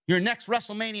 Your next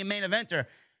WrestleMania main eventer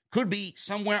could be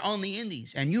somewhere on the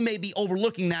indies, and you may be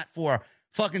overlooking that for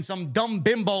fucking some dumb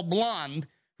bimbo blonde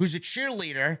who's a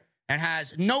cheerleader and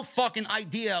has no fucking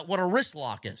idea what a wrist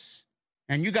lock is.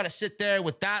 And you got to sit there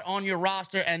with that on your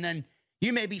roster, and then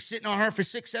you may be sitting on her for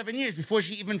 6-7 years before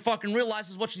she even fucking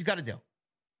realizes what she's got to do.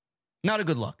 Not a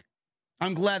good look.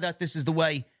 I'm glad that this is the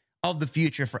way of the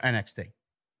future for NXT.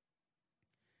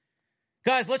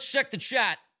 Guys, let's check the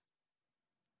chat.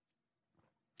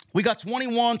 We got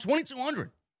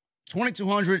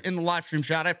 2,200 in the live stream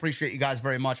chat. I appreciate you guys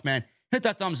very much, man. Hit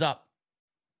that thumbs up.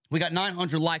 We got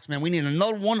 900 likes, man. We need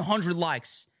another 100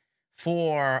 likes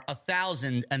for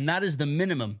 1,000, and that is the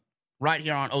minimum right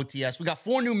here on OTS. We got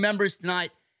 4 new members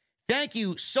tonight. Thank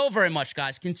you so very much,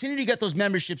 guys. Continue to get those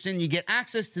memberships in. You get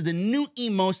access to the new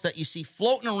emotes that you see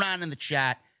floating around in the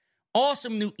chat.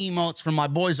 Awesome new emotes from my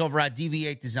boys over at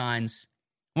DV8 Designs.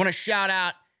 I want to shout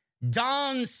out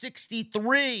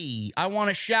Don63. I want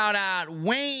to shout out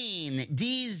Wayne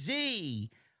DZ.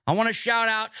 I want to shout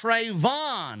out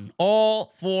Trayvon,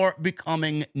 all for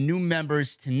becoming new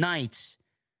members tonight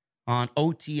on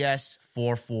OTS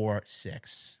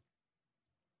 446.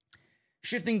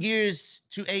 Shifting gears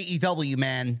to AEW,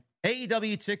 man.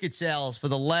 AEW ticket sales for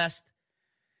the last,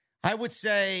 I would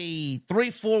say,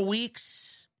 3-4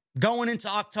 weeks going into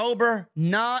October,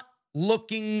 not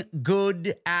looking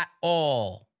good at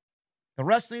all. The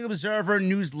Wrestling Observer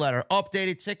newsletter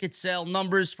updated ticket sale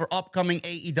numbers for upcoming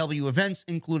AEW events,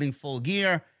 including Full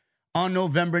Gear, on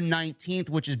November 19th,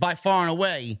 which is by far and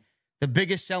away the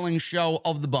biggest selling show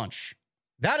of the bunch.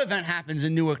 That event happens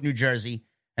in Newark, New Jersey,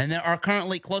 and there are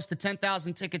currently close to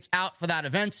 10,000 tickets out for that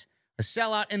event. A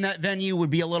sellout in that venue would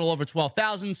be a little over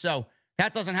 12,000, so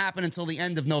that doesn't happen until the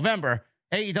end of November.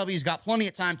 AEW's got plenty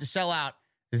of time to sell out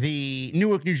the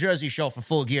Newark, New Jersey show for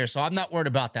Full Gear, so I'm not worried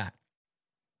about that.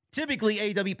 Typically,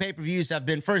 AEW pay-per-views have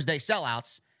been first-day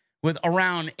sellouts, with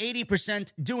around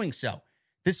 80% doing so.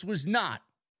 This was not,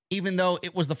 even though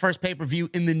it was the first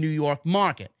pay-per-view in the New York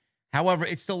market. However,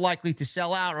 it's still likely to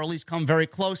sell out, or at least come very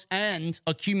close, and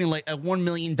accumulate a $1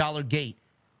 million gate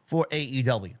for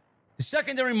AEW. The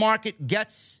secondary market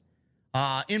gets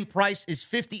in price is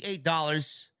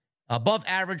 $58, above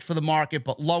average for the market,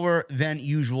 but lower than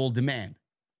usual demand.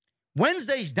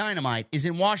 Wednesday's Dynamite is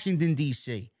in Washington,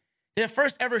 D.C. Their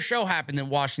first ever show happened in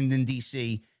Washington,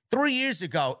 D.C. 3 years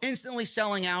ago, instantly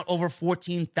selling out over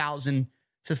 14,000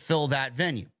 to fill that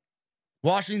venue.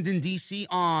 Washington, D.C.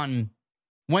 on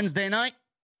Wednesday night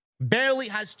barely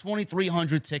has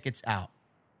 2,300 tickets out.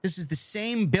 This is the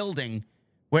same building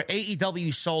where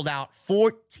AEW sold out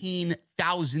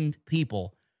 14,000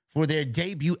 people for their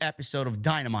debut episode of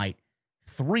Dynamite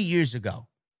 3 years ago.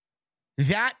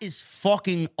 That is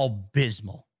fucking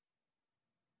abysmal.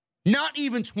 Not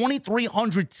even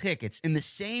 2,300 tickets in the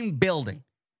same building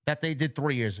that they did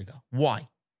 3 years ago. Why?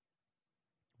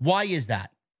 Why is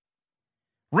that?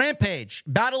 Rampage,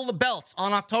 Battle of the Belts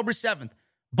on October 7th.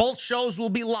 Both shows will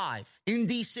be live in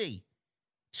D.C.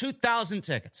 2,000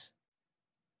 tickets.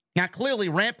 Now, clearly,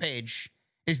 Rampage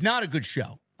is not a good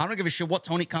show. I don't give a shit what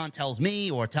Tony Khan tells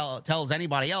me or tells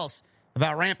anybody else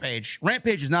about Rampage.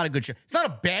 Rampage is not a good show. It's not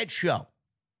a bad show.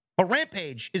 But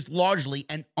Rampage is largely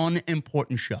an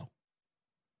unimportant show.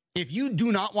 If you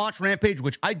do not watch Rampage,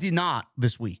 which I did not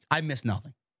this week, I missed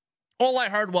nothing. All I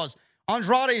heard was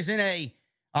Andrade is in a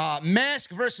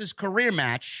mask versus career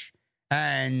match,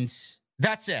 and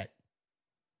that's it.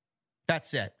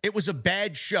 That's it. It was a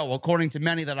bad show, according to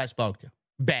many that I spoke to.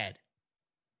 Bad.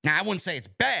 Now, I wouldn't say it's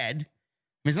bad.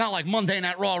 I mean, it's not like Monday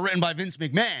Night Raw written by Vince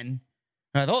McMahon.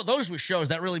 Those were shows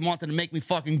that really wanted to make me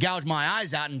fucking gouge my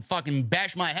eyes out and fucking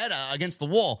bash my head against the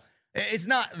wall. It's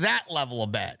not that level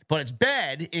of bad, but it's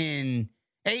bad in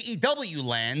AEW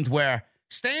land where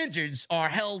standards are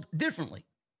held differently.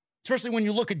 Especially when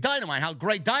you look at Dynamite, how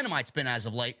great Dynamite's been as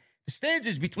of late. The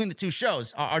standards between the two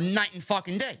shows are night and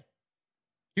fucking day.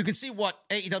 You can see what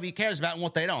AEW cares about and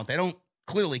what they don't. They don't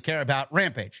clearly care about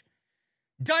Rampage.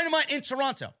 Dynamite in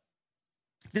Toronto.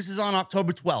 This is on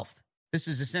October 12th. This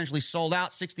is essentially sold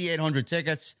out, 6,800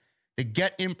 tickets. The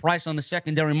get-in price on the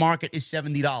secondary market is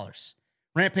 $70.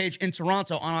 Rampage in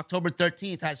Toronto on October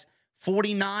 13th has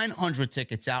 4,900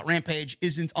 tickets out. Rampage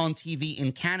isn't on TV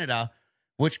in Canada,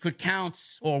 which could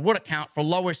count or would account for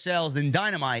lower sales than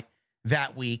Dynamite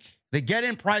that week. The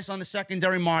get-in price on the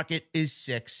secondary market is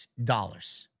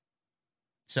 $6.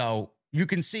 So you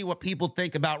can see what people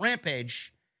think about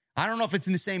Rampage. I don't know if it's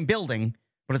in the same building,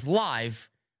 but it's live.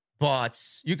 But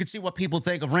you can see what people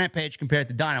think of Rampage compared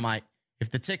to Dynamite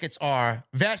if the tickets are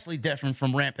vastly different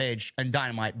from Rampage and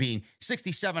Dynamite being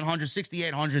 6,700,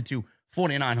 6,800 to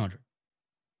 4,900.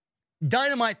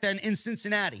 Dynamite then in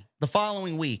Cincinnati the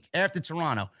following week after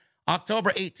Toronto,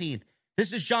 October 18th,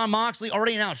 This is Jon Moxley,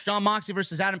 already announced. Jon Moxley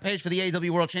versus Adam Page for the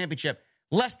AEW World Championship.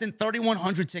 Less than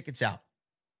 3,100 tickets out.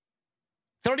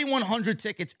 3,100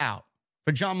 tickets out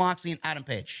for Jon Moxley and Adam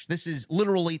Page. This is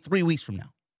literally 3 weeks from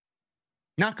now.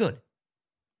 Not good.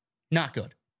 Not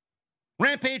good.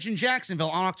 Rampage in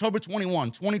Jacksonville on October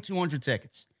 21, 2,200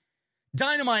 tickets.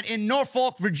 Dynamite in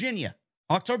Norfolk, Virginia,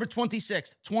 October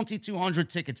 26th, 2,200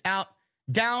 tickets out,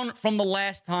 down from the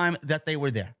last time that they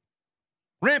were there.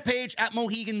 Rampage at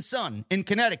Mohegan Sun in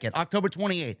Connecticut, October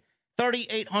 28th,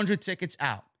 3,800 tickets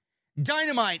out.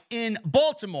 Dynamite in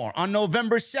Baltimore on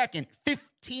November 2nd,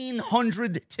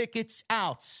 1,500 tickets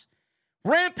out.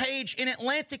 Rampage in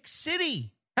Atlantic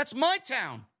City, that's my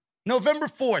town, November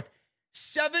 4th,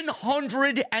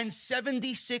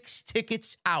 776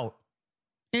 tickets out.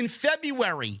 In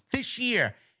February this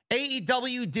year,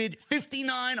 AEW did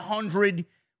 5,900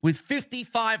 with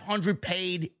 5,500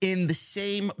 paid in the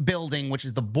same building, which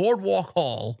is the Boardwalk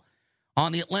Hall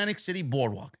on the Atlantic City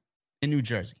Boardwalk in New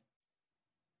Jersey.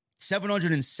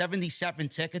 777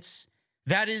 tickets.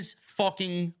 That is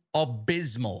fucking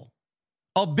abysmal.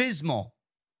 Abysmal.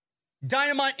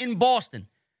 Dynamite in Boston,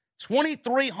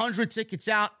 2,300 tickets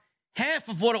out. Half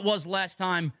of what it was last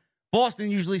time.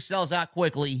 Boston usually sells out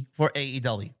quickly for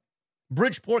AEW.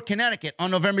 Bridgeport, Connecticut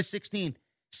on November 16th,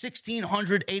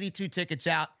 1,682 tickets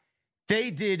out.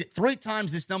 They did 3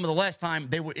 times this number the last time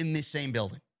they were in this same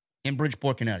building in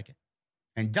Bridgeport, Connecticut.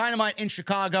 And Dynamite in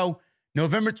Chicago,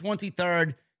 November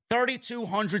 23rd,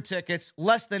 3,200 tickets,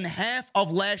 less than half of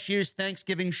last year's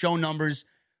Thanksgiving show numbers,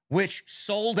 which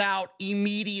sold out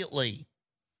immediately.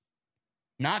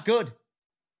 Not good.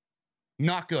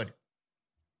 Not good.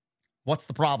 What's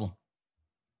the problem?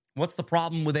 What's the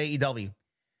problem with AEW?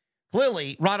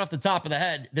 Clearly, right off the top of the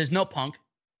head, there's no Punk.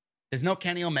 There's no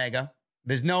Kenny Omega.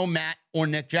 There's no Matt or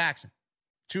Nick Jackson.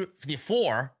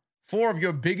 Four of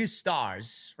your biggest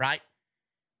stars, right?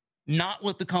 Not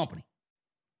with the company.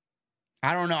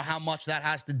 I don't know how much that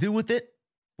has to do with it.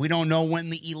 We don't know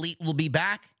when the Elite will be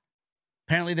back.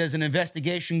 Apparently, there's an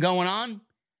investigation going on.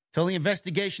 Until the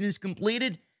investigation is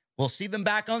completed, we'll see them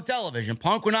back on television.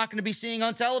 Punk, we're not going to be seeing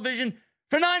on television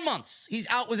for 9 months. He's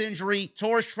out with injury,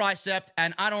 tore his tricep,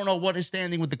 and I don't know what his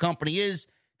standing with the company is.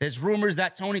 There's rumors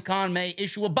that Tony Khan may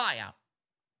issue a buyout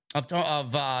of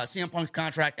CM Punk's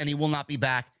contract, and he will not be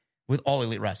back with All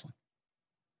Elite Wrestling.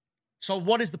 So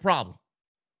what is the problem?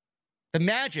 The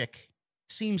magic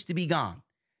seems to be gone.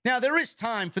 Now, there is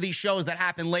time for these shows that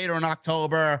happen later in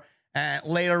October,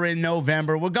 later in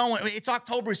November. It's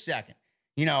October 2nd.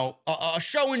 You know, a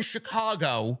show in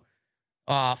Chicago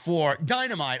for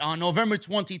Dynamite on November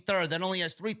 23rd that only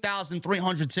has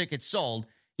 3,300 tickets sold.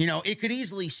 You know, it could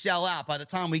easily sell out by the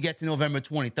time we get to November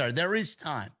 23rd. There is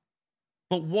time.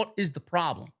 But what is the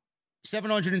problem?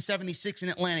 776 in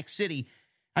Atlantic City.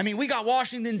 I mean, we got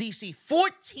Washington, D.C.,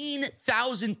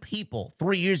 14,000 people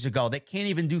 3 years ago that can't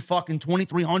even do fucking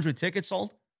 2,300 tickets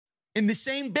sold in the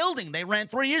same building they ran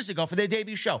 3 years ago for their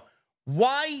debut show.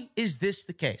 Why is this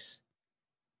the case?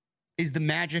 Is the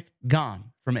magic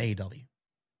gone from AEW?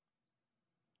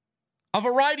 A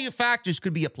variety of factors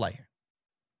could be at play here.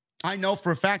 I know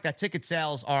for a fact that ticket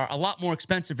sales are a lot more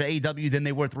expensive for AEW than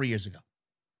they were 3 years ago.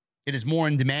 It is more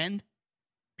in demand.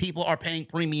 People are paying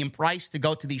premium price to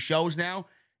go to these shows now.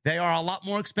 They are a lot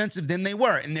more expensive than they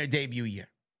were in their debut year.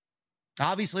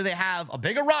 Obviously, they have a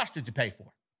bigger roster to pay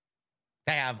for.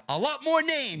 They have a lot more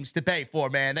names to pay for,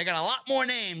 man. They got a lot more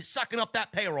names sucking up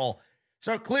that payroll.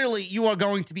 So clearly, you are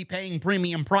going to be paying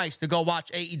premium price to go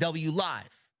watch AEW live.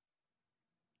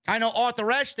 I know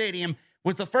Arthur Ashe Stadium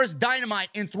was the first Dynamite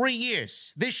in 3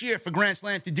 years this year for Grand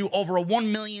Slam to do over a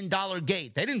 $1 million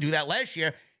gate. They didn't do that last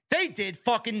year. They did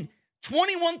fucking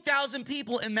 21,000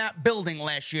 people in that building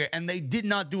last year, and they did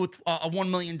not do a $1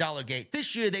 million gate.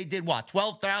 This year, they did what?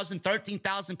 12,000,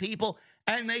 13,000 people,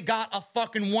 and they got a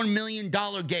fucking $1 million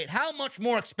gate. How much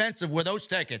more expensive were those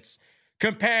tickets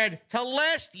compared to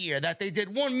last year that they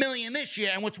did 1 million this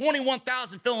year, and with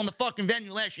 21,000 filling the fucking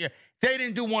venue last year, they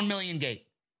didn't do 1 million gate.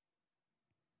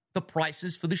 The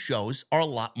prices for the shows are a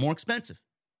lot more expensive.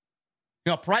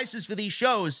 You know, prices for these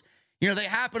shows, you know, they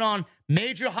happen on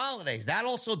major holidays. That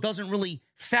also doesn't really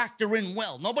factor in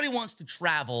well. Nobody wants to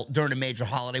travel during a major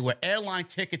holiday where airline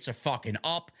tickets are fucking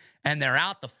up and they're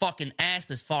out the fucking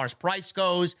ass as far as price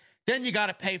goes. Then you got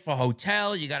to pay for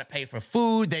hotel. You got to pay for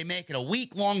food. They make it a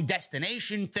week-long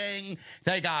destination thing.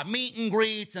 They got meet and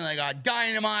greets, and they got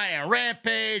Dynamite and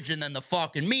Rampage, and then the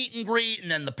fucking meet and greet,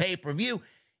 and then the pay-per-view.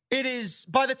 It is,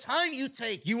 by the time you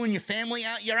take you and your family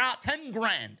out, you're out 10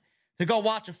 grand to go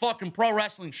watch a fucking pro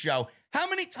wrestling show. How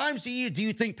many times do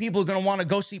you think people are going to want to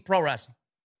go see pro wrestling?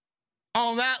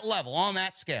 On that level, on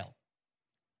that scale.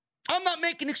 I'm not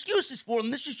making excuses for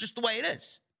them. This is just the way it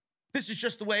is. This is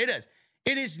just the way it is.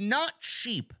 It is not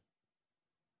cheap,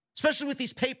 especially with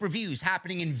these pay-per-views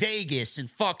happening in Vegas and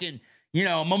fucking,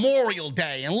 Memorial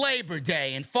Day and Labor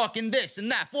Day and fucking this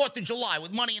and that, 4th of July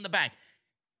with Money in the Bank.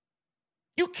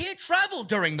 You can't travel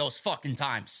during those fucking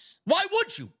times. Why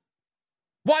would you?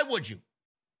 Why would you?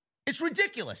 It's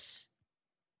ridiculous.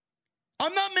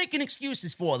 I'm not making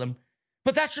excuses for them,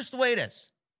 but that's just the way it is.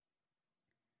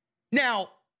 Now,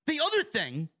 the other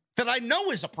thing that I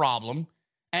know is a problem,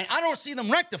 and I don't see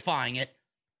them rectifying it,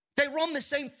 they run the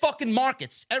same fucking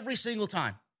markets every single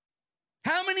time.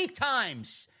 How many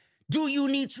times do you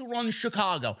need to run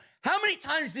Chicago? How many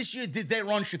times this year did they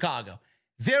run Chicago?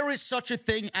 There is such a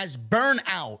thing as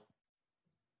burnout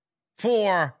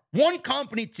for one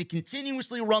company to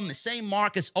continuously run the same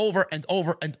markets over and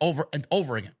over and over and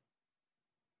over again.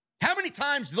 How many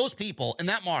times do those people in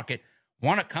that market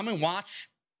want to come and watch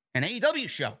an AEW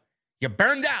show? You're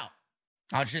burned out.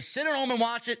 I'll just sit at home and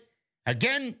watch it.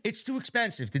 Again, it's too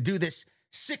expensive to do this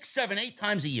 6, 7, 8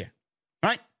 times a year,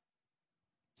 right?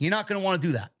 You're not going to want to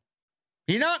do that.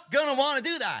 You're not going to want to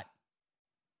do that.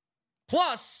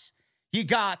 Plus, you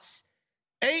got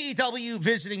AEW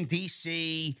visiting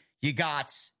DC. You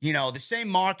got, the same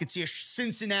markets here.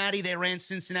 Cincinnati, they ran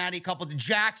Cincinnati a couple to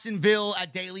Jacksonville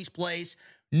at Daly's Place.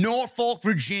 Norfolk,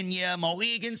 Virginia,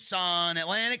 Mohegan Sun,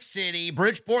 Atlantic City,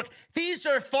 Bridgeport. These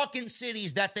are fucking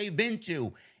cities that they've been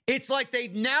to. It's like they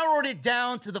narrowed it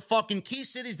down to the fucking key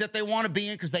cities that they want to be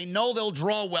in because they know they'll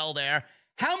draw well there.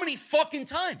 How many fucking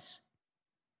times?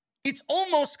 It's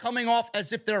almost coming off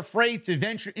as if they're afraid to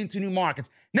venture into new markets.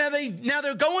 Now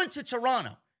they're going to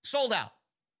Toronto, sold out.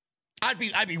 I'd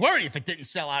be worried if it didn't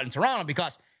sell out in Toronto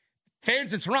because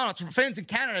fans in Toronto, fans in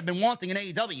Canada have been wanting an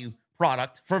AEW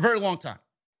product for a very long time.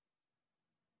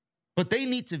 But they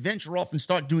need to venture off and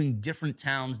start doing different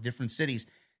towns, different cities,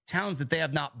 towns that they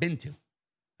have not been to.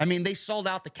 I mean, they sold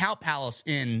out the Cow Palace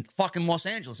in fucking Los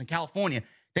Angeles in California.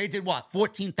 They did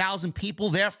 14,000 people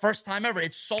there, first time ever.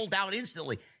 It sold out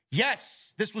instantly.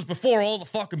 Yes, this was before all the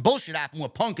fucking bullshit happened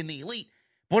with Punk and the Elite,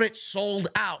 but it sold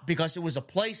out because it was a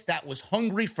place that was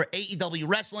hungry for AEW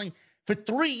wrestling. For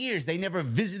 3 years, they never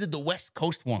visited the West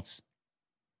Coast once,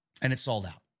 and it sold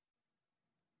out.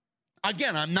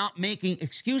 Again, I'm not making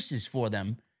excuses for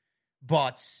them,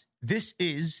 but this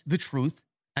is the truth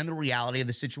and the reality of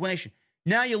the situation.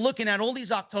 Now you're looking at all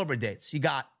these October dates. You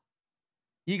got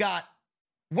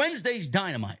Wednesday's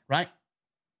Dynamite, right?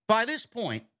 By this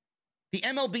point, the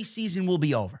MLB season will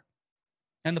be over,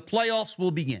 and the playoffs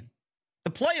will begin.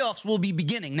 The playoffs will be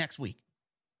beginning next week,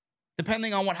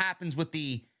 depending on what happens with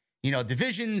the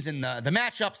divisions and the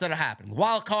matchups that are happening, the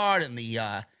wild card and the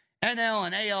NL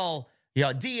and AL.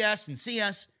 DS and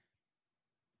CS.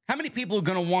 How many people are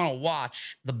going to want to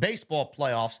watch the baseball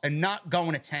playoffs and not go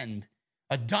and attend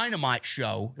a Dynamite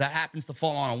show that happens to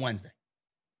fall on a Wednesday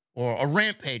or a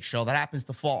Rampage show that happens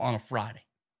to fall on a Friday?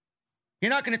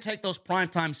 You're not going to take those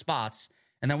primetime spots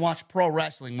and then watch pro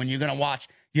wrestling when you're going to watch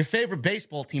your favorite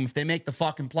baseball team if they make the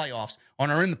fucking playoffs or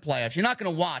are in the playoffs. You're not going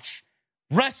to watch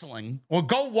wrestling or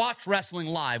go watch wrestling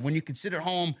live when you can sit at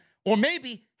home or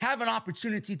maybe have an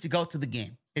opportunity to go to the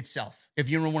game itself if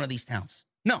you're in one of these towns.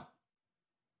 No,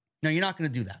 you're not going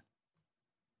to do that.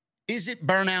 Is it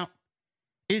burnout?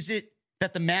 Is it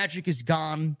that the magic is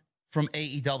gone from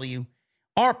AEW?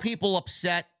 Are people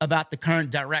upset about the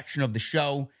current direction of the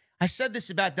show? I said this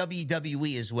about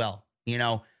WWE as well.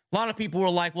 A lot of people were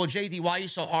like, well, JD, why are you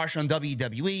so harsh on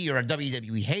WWE? You're a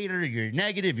WWE hater. You're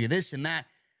negative. You're this and that.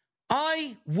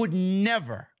 I would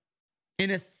never in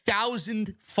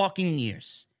 1,000 fucking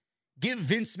years give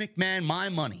Vince McMahon my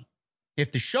money.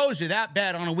 If the shows are that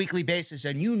bad on a weekly basis,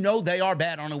 and they are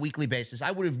bad on a weekly basis,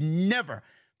 I would have never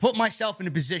put myself in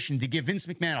a position to give Vince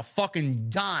McMahon a fucking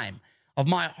dime of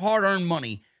my hard-earned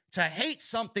money to hate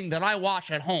something that I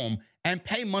watch at home and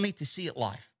pay money to see it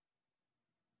live.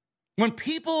 When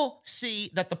people see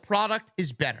that the product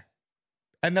is better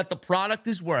and that the product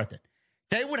is worth it,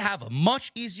 they would have a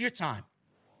much easier time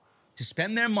to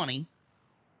spend their money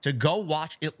to go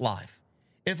watch it live.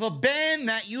 If a band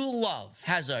that you love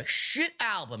has a shit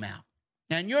album out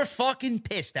and you're fucking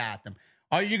pissed at them,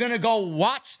 are you going to go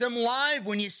watch them live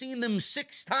when you've seen them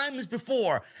 6 times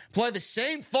before play the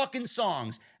same fucking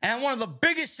songs? And one of the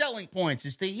biggest selling points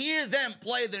is to hear them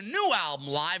play the new album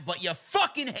live, but you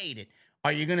fucking hate it.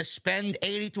 Are you going to spend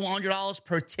 $80 to $100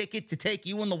 per ticket to take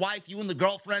you and the wife, you and the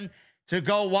girlfriend to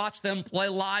go watch them play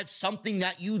live something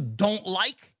that you don't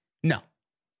like? No.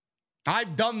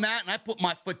 I've done that, and I put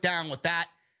my foot down with that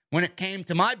when it came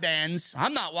to my bands.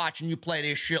 I'm not watching you play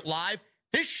this shit live.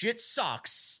 This shit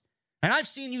sucks. And I've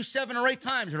seen you 7 or 8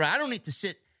 times, right? I don't need to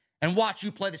sit and watch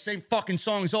you play the same fucking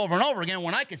songs over and over again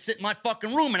when I could sit in my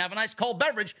fucking room and have a nice cold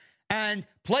beverage and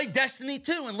play Destiny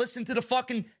 2 and listen to the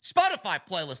fucking Spotify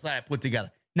playlist that I put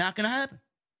together. Not going to happen.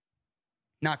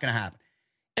 Not going to happen.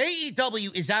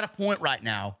 AEW is at a point right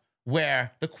now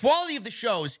where the quality of the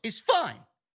shows is fine.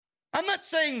 I'm not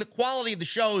saying the quality of the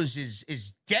shows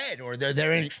is dead or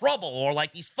they're in trouble or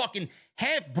like these fucking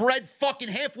half-bred fucking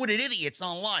half-witted idiots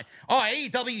online. Oh,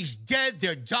 AEW's dead.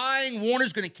 They're dying.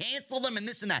 Warner's going to cancel them and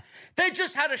this and that. They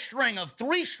just had a string of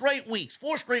 4 straight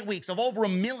weeks of over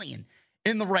 1 million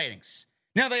in the ratings.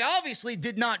 Now, they obviously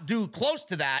did not do close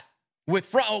to that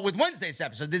with Wednesday's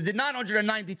episode. They did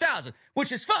 990,000,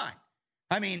 which is fine.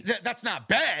 I mean, that's not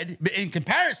bad. In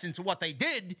comparison to what they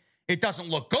did, it doesn't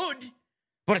look good.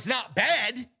 But it's not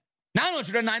bad.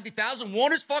 990,000.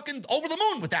 Warner's fucking over the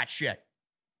moon with that shit.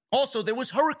 Also, there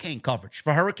was hurricane coverage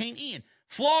for Hurricane Ian.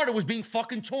 Florida was being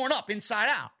fucking torn up inside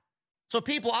out. So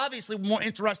people obviously were more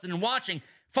interested in watching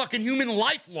fucking human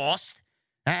life lost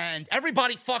and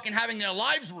everybody fucking having their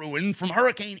lives ruined from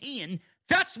Hurricane Ian.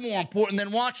 That's more important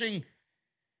than watching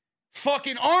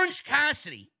fucking Orange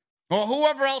Cassidy or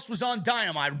whoever else was on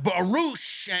Dynamite,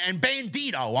 Baruch and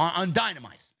Bandito on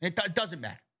Dynamite. It doesn't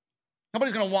matter.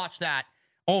 Nobody's going to watch that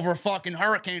over fucking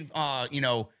hurricane,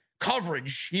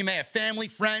 coverage. You may have family,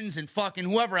 friends, and fucking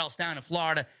whoever else down in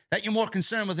Florida that you're more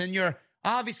concerned with, and you're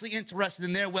obviously interested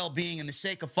in their well-being and the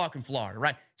sake of fucking Florida,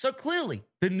 right? So clearly,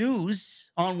 the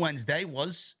news on Wednesday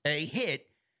was a hit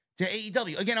to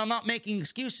AEW. Again, I'm not making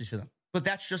excuses for them, but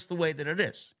that's just the way that it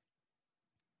is.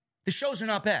 The shows are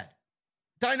not bad.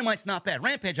 Dynamite's not bad.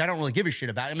 Rampage, I don't really give a shit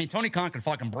about. I mean, Tony Khan can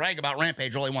fucking brag about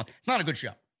Rampage all he wants. It's not a good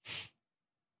show.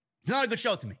 It's not a good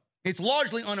show to me. It's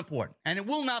largely unimportant, and it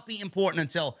will not be important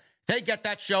until they get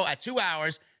that show at 2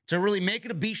 hours to really make it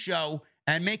a B show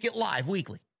and make it live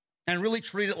weekly and really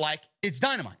treat it like it's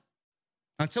Dynamite.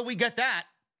 Until we get that,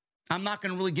 I'm not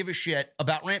going to really give a shit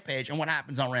about Rampage and what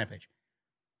happens on Rampage.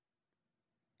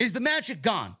 Is the magic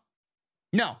gone?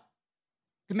 No.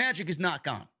 The magic is not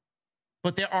gone.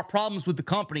 But there are problems with the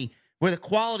company where the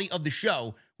quality of the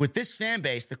show, with this fan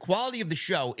base, the quality of the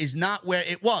show is not where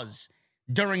it was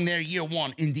during their year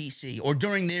 1 in DC or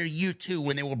during their year 2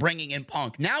 when they were bringing in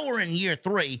Punk. Now we're in year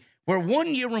 3. We're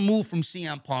 1 year removed from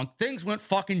CM Punk. Things went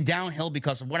fucking downhill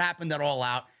because of what happened at All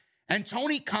Out. And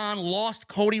Tony Khan lost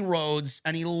Cody Rhodes,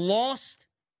 and he lost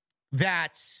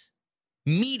that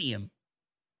medium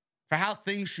for how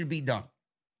things should be done.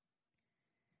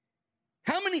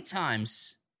 How many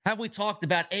times have we talked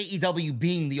about AEW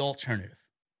being the alternative?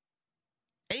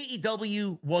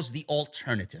 AEW was the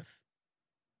alternative.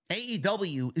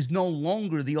 AEW is no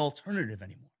longer the alternative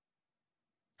anymore.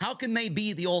 How can they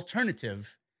be the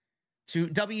alternative to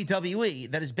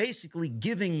WWE that is basically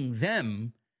giving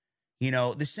them,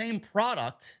 the same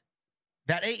product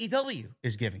that AEW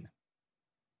is giving them?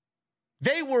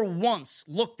 They were once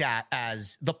looked at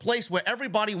as the place where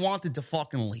everybody wanted to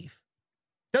fucking leave.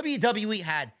 WWE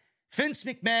had Vince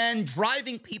McMahon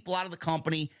driving people out of the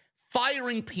company,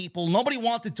 firing people. Nobody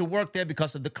wanted to work there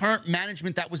because of the current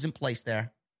management that was in place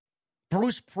there.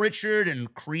 Bruce Pritchard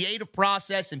and creative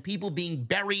process and people being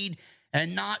buried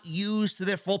and not used to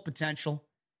their full potential.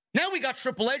 Now we got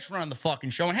Triple H running the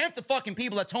fucking show, and half the fucking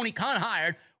people that Tony Khan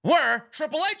hired were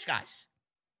Triple H guys.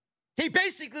 He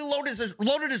basically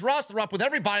loaded his roster up with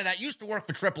everybody that used to work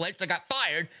for Triple H that got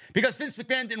fired because Vince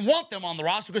McMahon didn't want them on the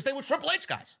roster because they were Triple H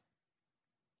guys.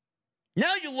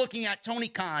 Now you're looking at Tony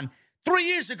Khan. 3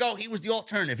 years ago, he was the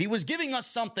alternative. He was giving us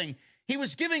something. He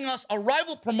was giving us a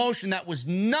rival promotion that was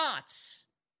not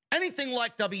anything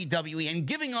like WWE and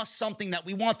giving us something that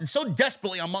we wanted so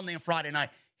desperately on Monday and Friday night.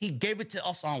 He gave it to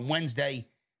us on Wednesday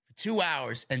for 2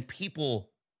 hours, and people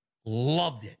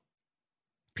loved it.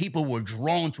 People were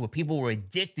drawn to it. People were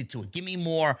addicted to it. Give me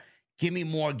more, give me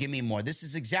more, give me more. This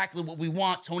is exactly what we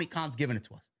want. Tony Khan's giving it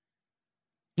to us.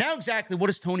 Now exactly what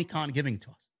is Tony Khan giving to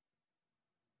us?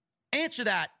 Answer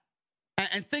that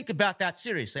and think about that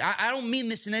seriously. I don't mean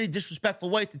this in any disrespectful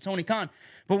way to Tony Khan,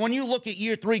 but when you look at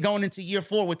year 3 going into year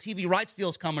 4 with TV rights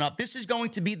deals coming up, this is going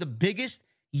to be the biggest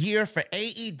year for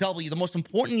AEW, the most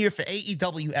important year for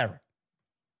AEW ever.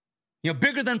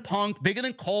 Bigger than Punk, bigger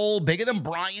than Cole, bigger than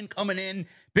Bryan coming in,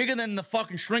 bigger than the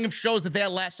fucking string of shows that they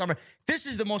had last summer. This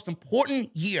is the most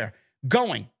important year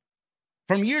going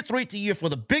from year 3 to year 4,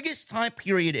 the biggest time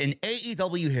period in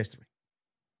AEW history.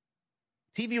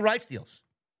 TV rights deals.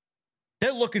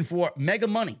 They're looking for mega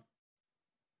money.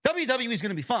 WWE is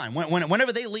going to be fine.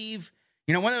 Whenever they leave,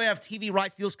 whenever they have TV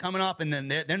rights deals coming up and then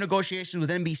their negotiations with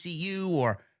NBCU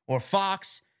or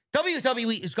Fox,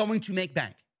 WWE is going to make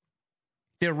bank.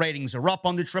 Their ratings are up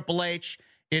under Triple H.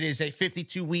 It is a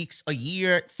 52 weeks a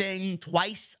year thing,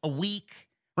 twice a week,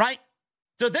 right?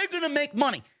 So they're going to make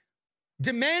money.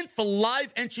 Demand for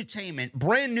live entertainment,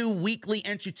 brand new weekly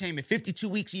entertainment, 52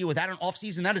 weeks a year without an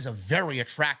offseason, that is a very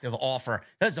attractive offer.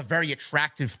 That is a very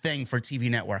attractive thing for a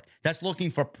TV network that's looking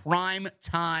for prime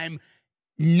time,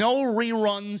 no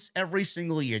reruns every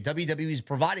single year. WWE is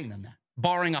providing them that,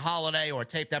 barring a holiday or a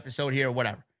taped episode here or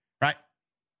whatever, right?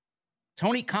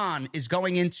 Tony Khan is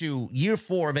going into year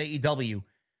 4 of AEW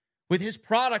with his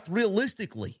product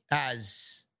realistically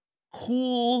as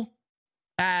cool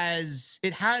as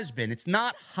it has been. It's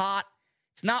not hot.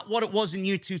 It's not what it was in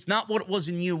year 2. It's not what it was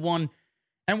in year 1.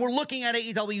 And we're looking at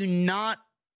AEW not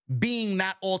being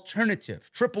that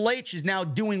alternative. Triple H is now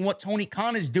doing what Tony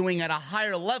Khan is doing at a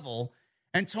higher level.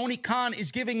 And Tony Khan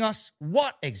is giving us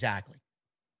what exactly?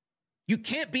 You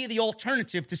can't be the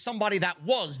alternative to somebody that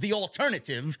was the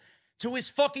alternative to his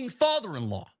fucking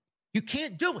father-in-law. You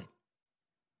can't do it.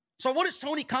 So what is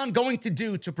Tony Khan going to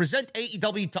do to present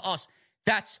AEW to us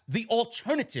that's the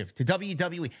alternative to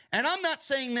WWE? And I'm not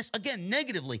saying this, again,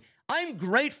 negatively. I'm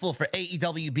grateful for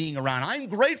AEW being around. I'm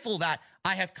grateful that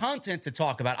I have content to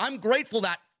talk about. I'm grateful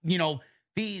that,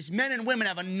 these men and women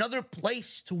have another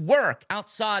place to work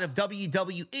outside of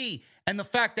WWE. And the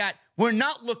fact that we're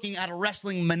not looking at a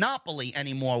wrestling monopoly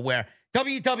anymore where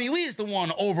WWE is the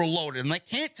one overloaded and they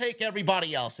can't take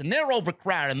everybody else and they're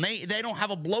overcrowded and they don't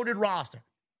have a bloated roster.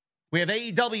 We have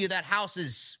AEW that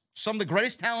houses some of the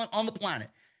greatest talent on the planet.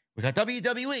 We got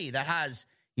WWE that has,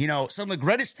 some of the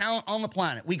greatest talent on the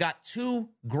planet. We got 2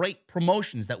 great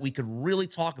promotions that we could really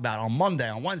talk about on Monday,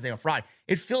 on Wednesday, on Friday.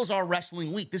 It fills our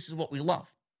wrestling week. This is what we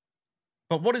love.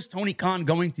 But what is Tony Khan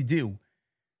going to do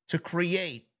to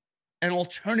create an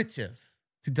alternative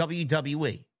to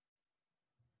WWE?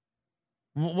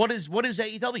 What is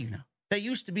AEW now? They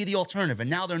used to be the alternative, and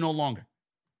now they're no longer.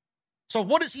 So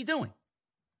what is he doing?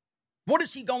 What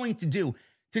is he going to do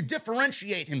to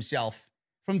differentiate himself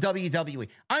from WWE?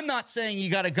 I'm not saying you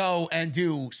got to go and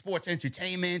do sports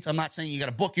entertainment. I'm not saying you got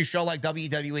to book your show like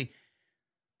WWE.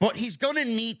 But he's going to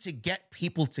need to get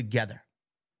people together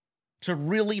to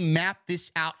really map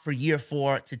this out for year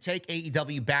 4, to take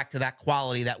AEW back to that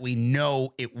quality that we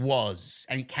know it was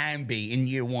and can be in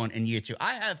year 1 and year 2.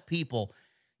 I have people,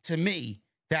 to me,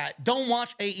 that don't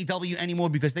watch AEW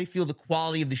anymore because they feel the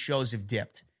quality of the shows have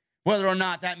dipped. Whether or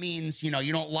not that means, you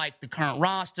don't like the current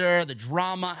roster, the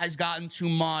drama has gotten too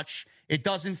much, it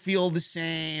doesn't feel the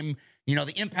same,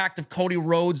 the impact of Cody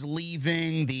Rhodes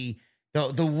leaving, the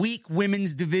weak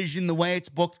women's division, the way it's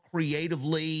booked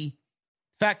creatively,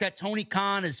 the fact that Tony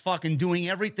Khan is fucking doing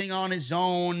everything on his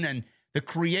own and the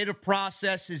creative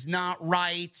process is not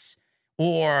right,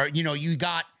 or, you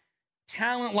got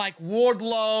talent like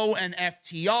Wardlow and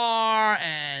FTR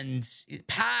and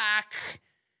Pac,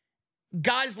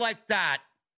 guys like that,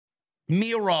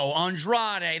 Miro,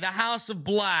 Andrade, the House of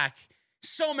Black,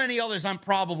 so many others I'm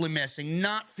probably missing,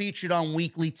 not featured on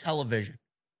weekly television.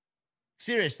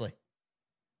 Seriously.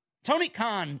 Tony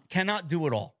Khan cannot do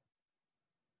it all.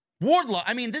 Wardlow,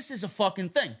 this is a fucking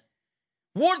thing.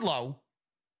 Wardlow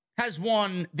has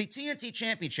won the TNT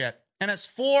Championship and has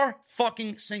 4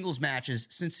 fucking singles matches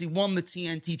since he won the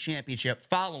TNT Championship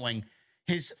following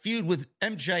his feud with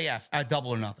MJF at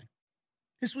Double or Nothing.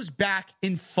 This was back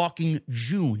in fucking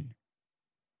June.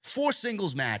 4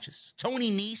 singles matches.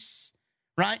 Tony Nese,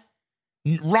 right?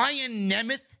 Ryan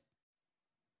Nemeth.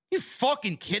 You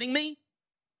fucking kidding me?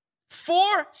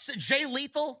 4 Jay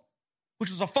Lethal,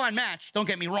 which was a fine match, don't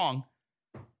get me wrong.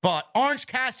 But Orange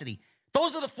Cassidy.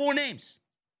 Those are the 4 names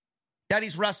that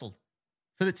he's wrestled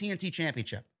for the TNT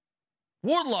Championship.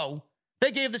 Wardlow,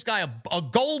 they gave this guy a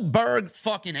Goldberg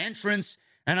fucking entrance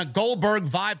and a Goldberg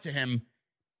vibe to him.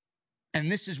 And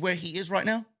this is where he is right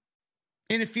now.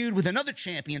 In a feud with another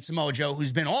champion, Samoa Joe,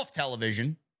 who's been off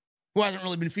television, who hasn't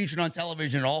really been featured on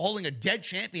television at all, holding a dead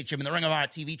championship in the Ring of Honor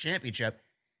TV Championship.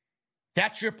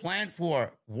 That's your plan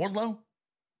for Wardlow?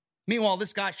 Meanwhile,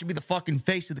 this guy should be the fucking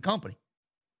face of the company.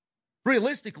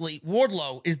 Realistically,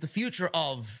 Wardlow is the future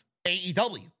of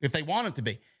AEW, if they want him to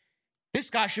be. This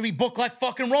guy should be booked like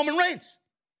fucking Roman Reigns.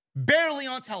 Barely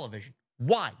on television.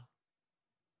 Why?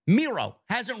 Miro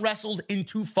hasn't wrestled in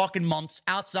 2 fucking months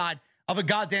outside of a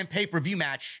goddamn pay-per-view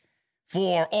match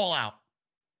for All Out,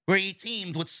 where he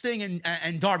teamed with Sting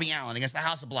and Darby Allin against the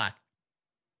House of Black.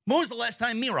 When was the last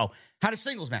time Miro had a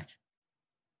singles match?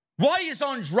 Why is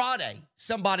Andrade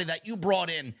somebody that you brought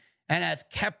in and have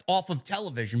kept off of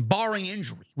television, barring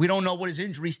injury? We don't know what his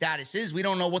injury status is. We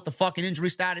don't know what the fucking injury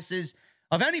status is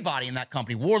of anybody in that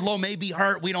company. Wardlow may be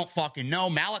hurt. We don't fucking know.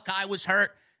 Malachi was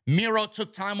hurt. Miro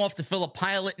took time off to fill a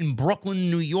pilot in Brooklyn,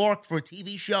 New York for a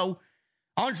TV show.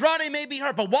 Andrade may be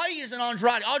hurt, but why isn't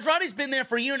Andrade? Andrade's been there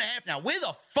for a year and a half now. Where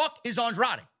the fuck is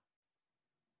Andrade?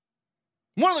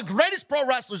 One of the greatest pro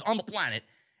wrestlers on the planet,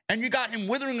 and you got him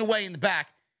withering away in the back,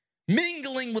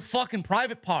 mingling with fucking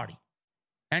Private Party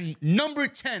and number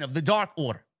 10 of the Dark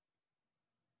Order.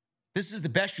 This is the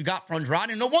best you got for Andrade,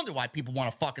 and no wonder why people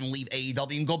want to fucking leave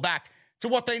AEW and go back to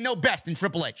what they know best in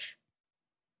Triple H.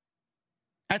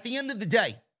 At the end of the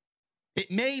day, it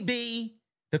may be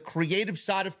the creative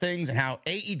side of things and how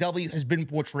AEW has been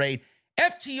portrayed.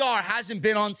 FTR hasn't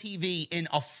been on TV in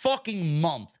a fucking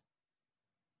month.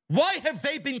 Why have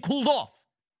they been cooled off?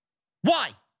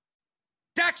 Why?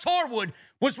 Dax Harwood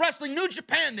was wrestling New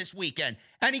Japan this weekend,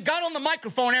 and he got on the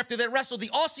microphone after they wrestled the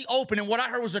Aussie Open in what I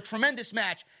heard was a tremendous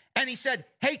match, and he said,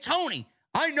 "Hey, Tony,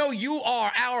 I know you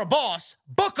are our boss.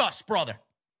 Book us, brother."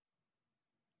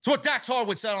 That's what Dax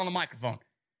Harwood said on the microphone.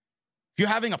 If you're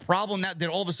having a problem that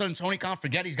all of a sudden Tony Khan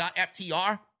forget he's got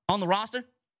FTR on the roster,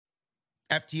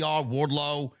 FTR,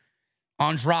 Wardlow,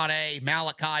 Andrade,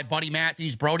 Malachi, Buddy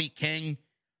Matthews, Brody King,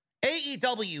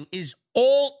 AEW is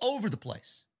all over the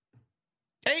place.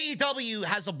 AEW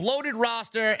has a bloated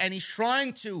roster, and he's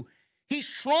trying to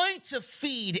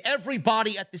feed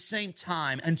everybody at the same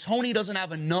time, and Tony doesn't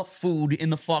have enough food in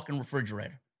the fucking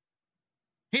refrigerator.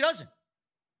 He doesn't.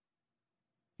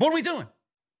 What are we doing?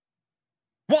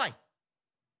 Why?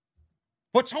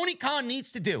 What Tony Khan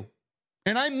needs to do,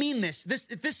 and I mean this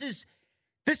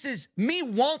is me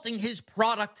wanting his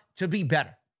product to be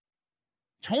better.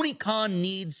 Tony Khan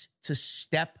needs to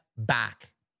step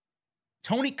back.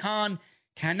 Tony Khan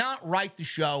cannot write the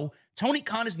show. Tony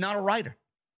Khan is not a writer.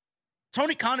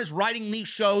 Tony Khan is writing these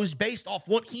shows based off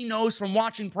what he knows from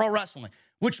watching pro wrestling,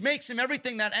 which makes him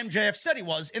everything that MJF said he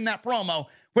was in that promo,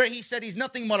 where he said he's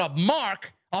nothing but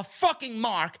a fucking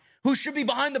mark, who should be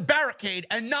behind the barricade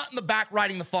and not in the back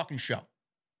writing the fucking show.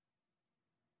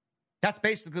 That's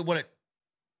basically what it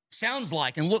sounds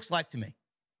like and looks like to me.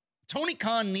 Tony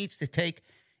Khan needs to take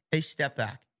a step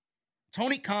back.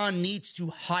 Tony Khan needs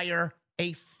to hire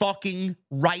a fucking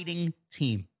writing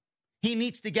team. He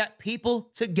needs to get people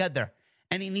together,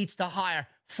 and he needs to hire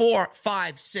 4,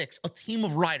 5, 6, a team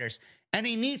of writers. And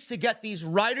he needs to get these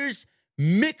writers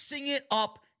mixing it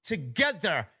up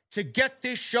together to get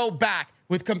this show back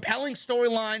with compelling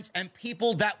storylines and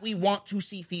people that we want to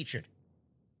see featured.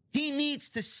 He needs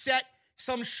to set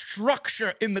some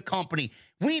structure in the company.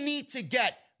 We need to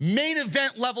get main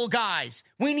event level guys.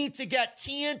 We need to get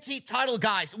TNT title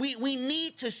guys. We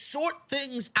need to sort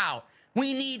things out.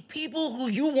 We need people who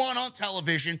you want on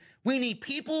television. We need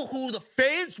people who the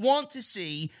fans want to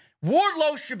see.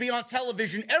 Wardlow should be on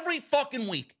television every fucking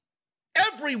week.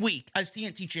 Every week as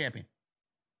TNT champion.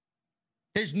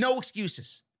 There's no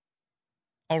excuses.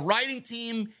 A writing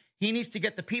team, he needs to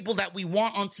get the people that we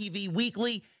want on TV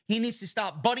weekly. He needs to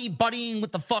stop buddying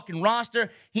with the fucking roster.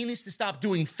 He needs to stop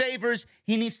doing favors.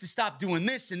 He needs to stop doing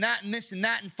this and that and this and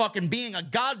that and fucking being a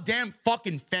goddamn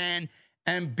fucking fan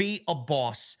and be a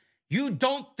boss. You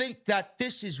don't think that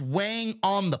this is weighing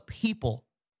on the people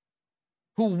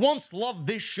who once loved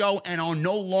this show and are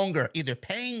no longer either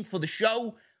paying for the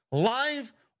show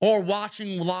live or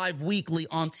watching live weekly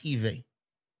on TV?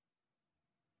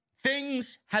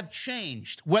 Things have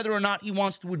changed, whether or not he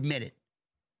wants to admit it.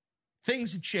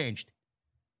 Things have changed.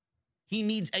 He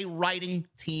needs a writing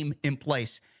team in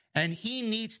place, and he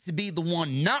needs to be the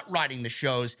one not writing the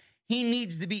shows. He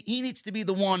needs to be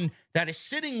the one that is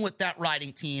sitting with that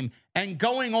writing team and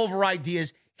going over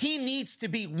ideas. He needs to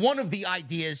be one of the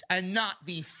ideas and not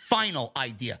the final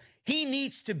idea. He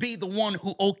needs to be the one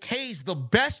who okays the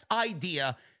best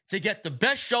idea to get the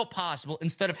best show possible,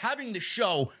 instead of having the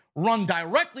show run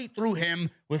directly through him,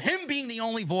 with him being the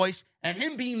only voice and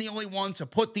him being the only one to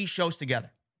put these shows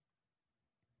together.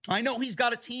 I know he's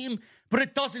got a team, but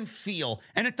it doesn't feel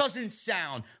and it doesn't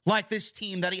sound like this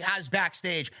team that he has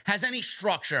backstage has any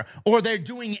structure, or they're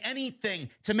doing anything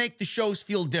to make the shows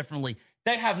feel differently.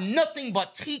 They have nothing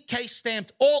but TK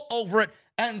stamped all over it,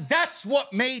 and that's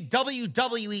what made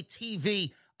WWE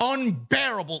TV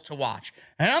unbearable to watch.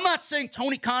 And I'm not saying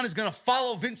Tony Khan is going to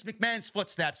follow Vince McMahon's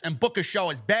footsteps and book a show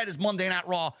as bad as Monday Night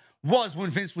Raw was when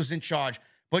Vince was in charge.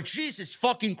 But Jesus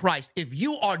fucking Christ, if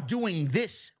you are doing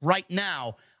this right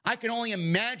now, I can only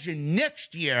imagine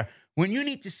next year when you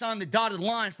need to sign the dotted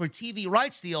line for a TV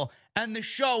rights deal and the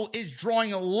show is drawing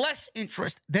less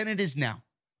interest than it is now.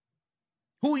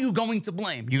 Who are you going to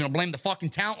blame? You're going to blame the fucking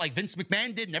talent like Vince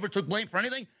McMahon did, never took blame for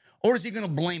anything? Or is he going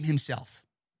to blame himself?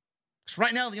 Because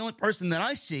right now, the only person that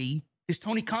I see is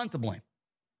Tony Khan to blame.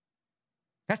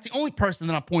 That's the only person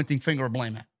that I'm pointing finger of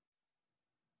blame at.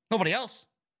 Nobody else.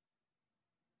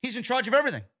 He's in charge of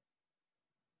everything.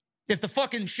 If the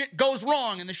fucking shit goes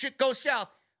wrong and the shit goes south,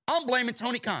 I'm blaming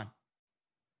Tony Khan.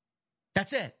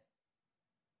 That's it.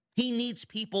 He needs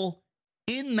people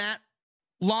in that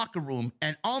locker room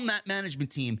and on that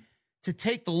management team to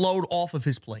take the load off of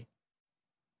his plate.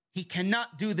 He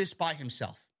cannot do this by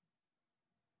himself.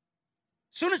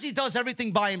 As soon as he does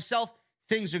everything by himself,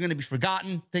 things are going to be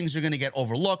forgotten. Things are going to get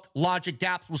overlooked. Logic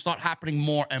gaps will start happening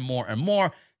more and more and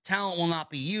more. Talent will not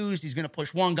be used. He's going to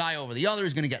push one guy over the other.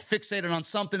 He's going to get fixated on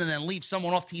something and then leave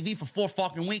someone off TV for 4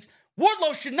 fucking weeks.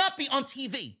 Wardlow should not be on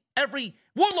TV.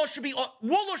 Wardlow should be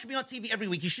on TV every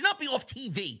week. He should not be off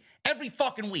TV every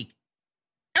fucking week.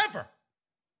 Ever.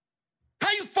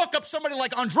 How you fuck up somebody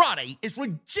like Andrade is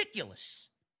ridiculous.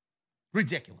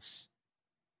 Ridiculous.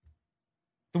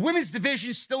 The women's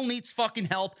division still needs fucking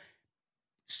help.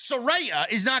 Saraya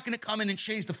is not going to come in and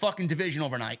change the fucking division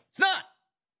overnight. It's not.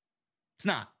 It's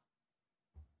not.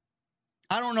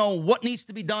 I don't know what needs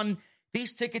to be done.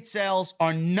 These ticket sales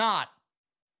are not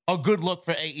a good look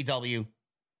for AEW.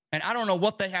 And I don't know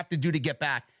what they have to do to get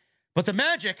back. But the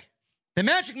magic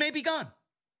may be gone.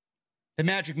 The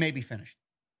magic may be finished.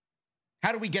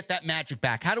 How do we get that magic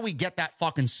back? How do we get that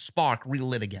fucking spark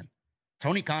relit again?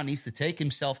 Tony Khan needs to take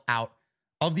himself out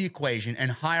of the equation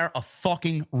and hire a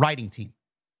fucking writing team.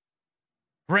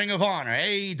 Ring of Honor,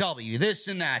 AEW, this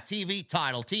and that, TV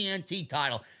title, TNT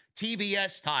title,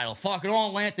 TBS title, fucking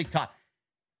All-Atlantic title.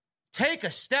 Take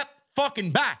a step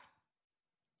fucking back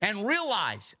and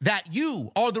realize that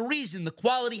you are the reason the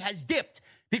quality has dipped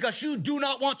because you do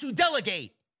not want to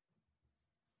delegate.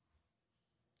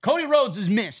 Cody Rhodes is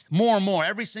missed more and more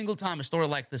every single time a story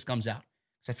like this comes out.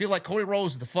 So I feel like Cody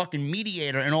Rhodes is the fucking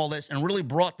mediator in all this and really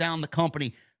brought down the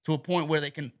company to a point where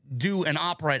they can do and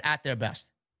operate at their best.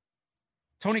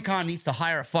 Tony Khan needs to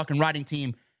hire a fucking writing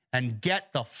team and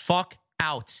get the fuck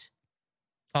out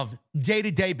of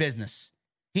day-to-day business.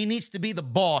 He needs to be the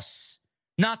boss,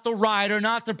 not the writer,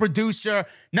 not the producer,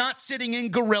 not sitting in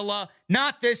Gorilla,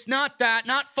 not this, not that,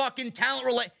 not fucking talent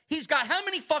relate. He's got how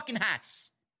many fucking hats?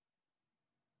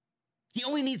 He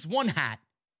only needs one hat.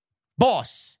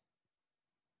 Boss.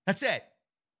 That's it.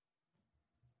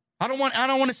 I don't want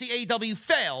to see AEW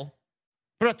fail,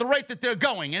 but at the rate that they're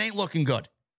going, it ain't looking good.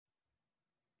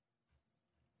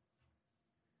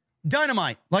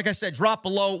 Dynamite, like I said, dropped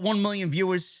below 1 million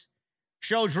viewers.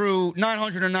 Show drew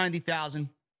 990,000.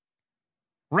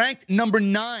 Ranked number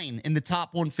 9 in the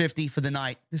top 150 for the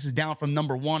night. This is down from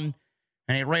number 1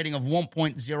 and a rating of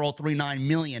 1.039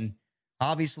 million.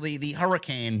 Obviously, the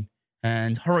Hurricane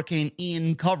and Hurricane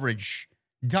Ian coverage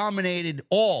dominated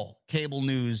all cable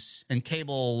news and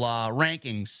cable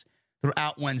rankings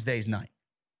throughout Wednesday's night.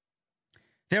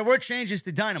 There were changes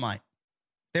to Dynamite.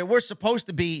 There were supposed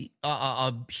to be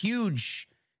huge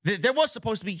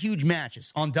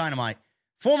matches on Dynamite.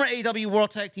 Former AEW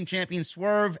World Tag Team Champions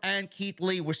Swerve and Keith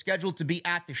Lee were scheduled to be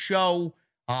at the show,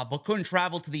 but couldn't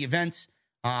travel to the event.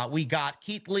 We got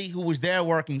Keith Lee, who was there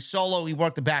working solo. He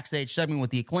worked the backstage segment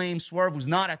with the Acclaim. Swerve was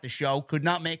not at the show, could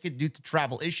not make it due to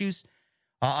travel issues.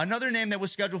 Another name that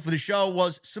was scheduled for the show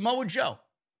was Samoa Joe.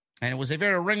 And it was a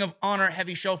very Ring of Honor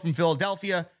heavy show from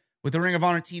Philadelphia with the Ring of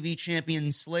Honor TV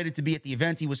champion slated to be at the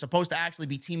event. He was supposed to actually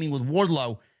be teaming with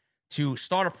Wardlow to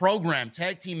start a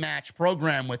tag team match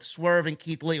program with Swerve and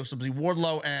Keith Lee. It was supposed to be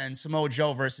Wardlow and Samoa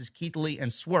Joe versus Keith Lee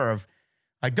and Swerve.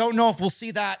 I don't know if we'll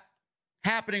see that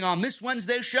happening on this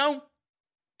Wednesday show,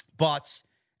 but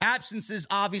absences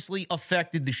obviously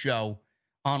affected the show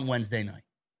on Wednesday night.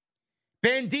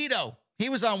 Bandito, he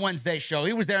was on Wednesday's show.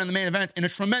 He was there in the main event in a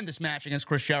tremendous match against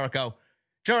Chris Jericho.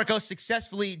 Jericho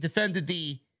successfully defended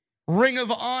the Ring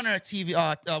of Honor TV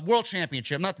World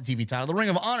Championship, not the TV title, the Ring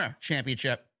of Honor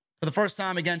Championship for the first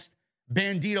time against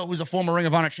Bandito, who's a former Ring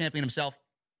of Honor champion himself.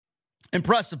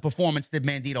 Impressive performance did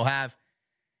Bandito have.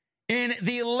 In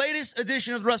the latest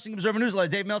edition of the Wrestling Observer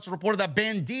newsletter, Dave Meltzer reported that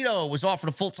Bandito was offered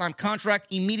a full-time contract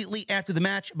immediately after the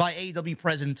match by AEW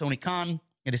President Tony Khan.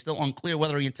 It is still unclear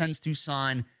whether he intends to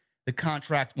sign the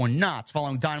contract or not.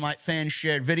 Following Dynamite, fans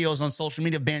shared videos on social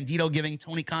media of Bandito giving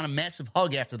Tony Khan a massive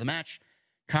hug after the match.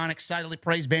 Khan excitedly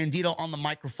praised Bandito on the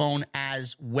microphone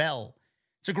as well.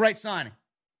 It's a great signing.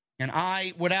 And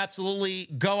I would absolutely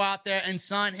go out there and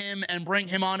sign him and bring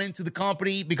him on into the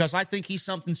company because I think he's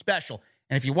something special.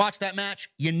 And if you watch that match,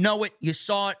 you know it, you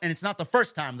saw it, and it's not the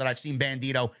first time that I've seen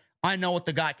Bandito. I know what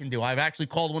the guy can do. I've actually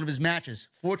called one of his matches,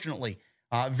 fortunately.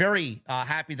 Very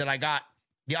happy that I got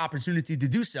the opportunity to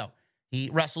do so. He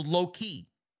wrestled low-key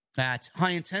at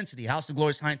High Intensity, House of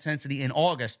Glory's High Intensity in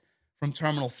August from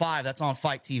Terminal 5. That's on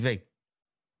Fight TV.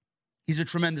 He's a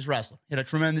tremendous wrestler. He had a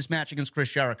tremendous match against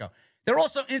Chris Jericho. They're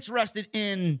also interested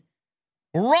in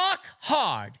rock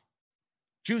hard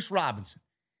Juice Robinson.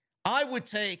 I would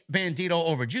take Bandito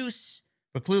over Juice,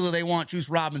 but clearly they want Juice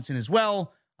Robinson as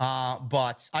well.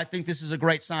 But I think this is a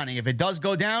great signing. If it does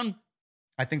go down,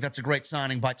 I think that's a great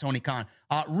signing by Tony Khan.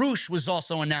 Roosh was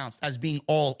also announced as being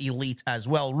all elite as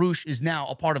well. Roosh is now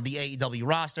a part of the AEW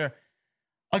roster.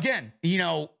 Again,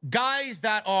 guys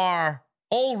that are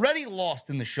already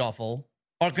lost in the shuffle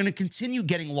are going to continue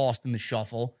getting lost in the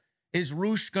shuffle. Is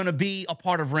Roosh going to be a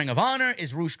part of Ring of Honor?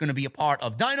 Is Roosh going to be a part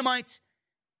of Dynamite?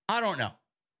 I don't know.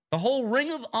 The whole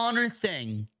Ring of Honor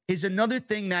thing is another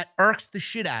thing that irks the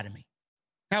shit out of me.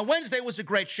 Now, Wednesday was a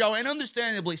great show, and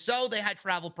understandably so. They had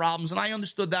travel problems, and I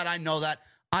understood that. I know that.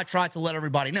 I tried to let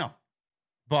everybody know.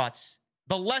 But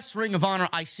the less Ring of Honor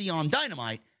I see on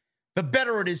Dynamite, the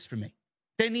better it is for me.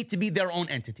 They need to be their own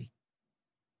entity.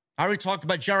 I already talked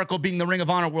about Jericho being the Ring of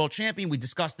Honor World Champion. We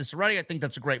discussed this already. I think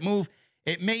that's a great move.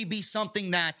 It may be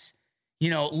something that,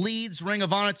 leads Ring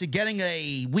of Honor to getting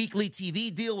a weekly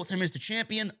TV deal with him as the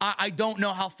champion. I don't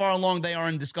know how far along they are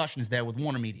in discussions there with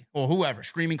Warner Media or whoever,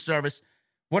 streaming service,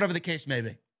 whatever the case may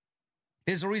be.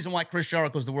 There's a reason why Chris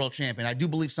Jericho's the world champion. I do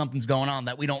believe something's going on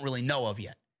that we don't really know of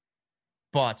yet.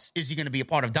 But is he going to be a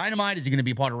part of Dynamite? Is he going to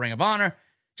be a part of Ring of Honor?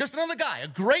 Just another guy, a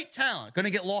great talent, going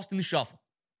to get lost in the shuffle.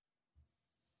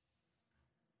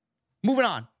 Moving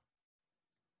on.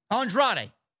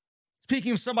 Andrade.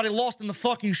 Speaking of somebody lost in the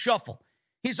fucking shuffle.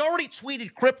 He's already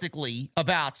tweeted cryptically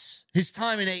about his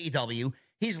time in AEW.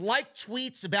 He's liked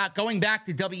tweets about going back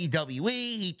to WWE.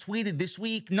 He tweeted this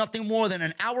week nothing more than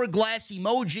an hourglass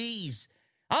emojis.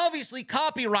 Obviously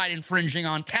copyright infringing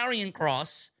on Karrion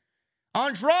Kross.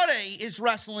 Andrade is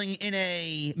wrestling in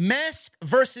a mask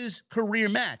versus career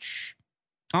match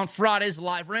on Friday's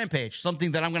live Rampage.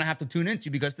 Something that I'm going to have to tune into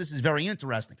because this is very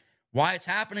interesting. Why it's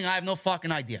happening, I have no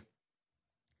fucking idea.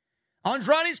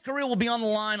 Andrade's career will be on the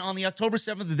line on the October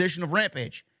 7th edition of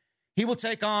Rampage. He will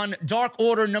take on Dark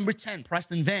Order number 10,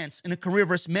 Preston Vance, in a career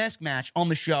versus mask match on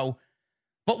the show.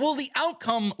 But will the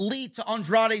outcome lead to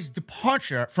Andrade's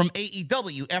departure from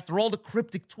AEW after all the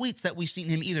cryptic tweets that we've seen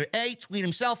him either A, tweet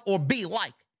himself, or B,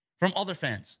 like from other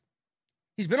fans?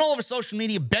 He's been all over social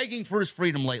media begging for his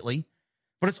freedom lately,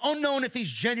 but it's unknown if he's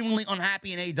genuinely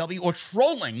unhappy in AEW or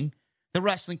trolling the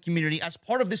wrestling community as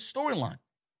part of this storyline.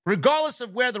 Regardless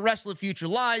of where the wrestler future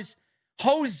lies,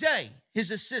 Jose, his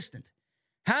assistant,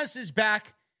 has his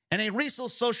back, and a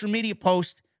recent social media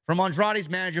post from Andrade's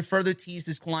manager further teased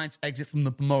his client's exit from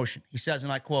the promotion. He says,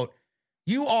 and I quote,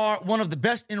 "You are one of the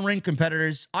best in-ring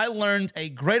competitors. I learned a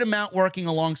great amount working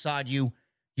alongside you.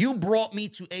 You brought me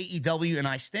to AEW, and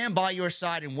I stand by your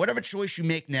side in whatever choice you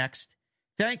make next.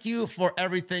 Thank you for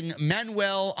everything,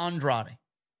 Manuel Andrade."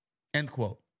 End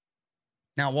quote.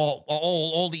 Now, while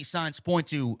all these signs point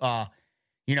to,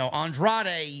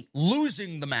 Andrade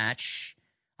losing the match,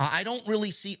 I don't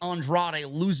really see Andrade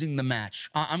losing the match.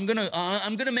 I'm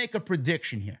gonna make a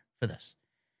prediction here for this.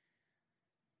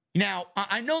 Now,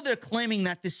 I know they're claiming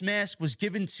that this mask was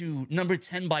given to number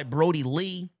 10 by Brody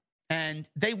Lee, and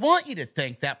they want you to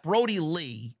think that Brody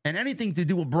Lee and anything to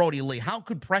do with Brody Lee, how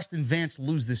could Preston Vance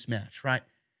lose this match, right?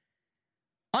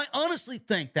 I honestly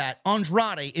think that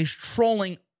Andrade is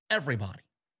trolling everybody.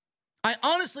 I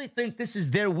honestly think this is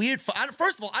their weird...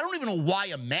 First of all, I don't even know why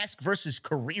a mask versus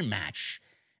career match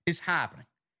is happening.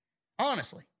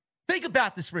 Honestly. Think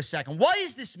about this for a second. Why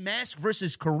is this mask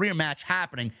versus career match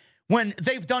happening when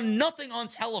they've done nothing on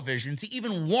television to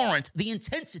even warrant the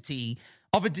intensity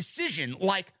of a decision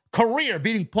like career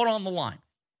being put on the line?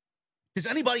 Does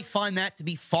anybody find that to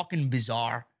be fucking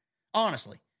bizarre?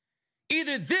 Honestly.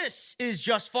 Either this is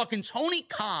just fucking Tony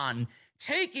Khan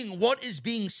taking what is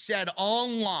being said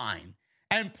online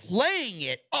and playing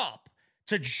it up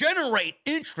to generate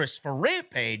interest for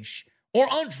Rampage,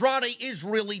 or Andrade is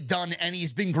really done and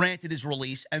he's been granted his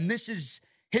release, and this is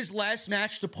his last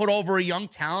match to put over a young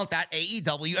talent that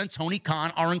AEW and Tony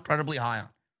Khan are incredibly high on.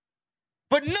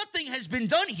 But nothing has been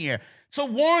done here to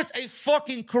warrant a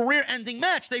fucking career-ending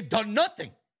match. They've done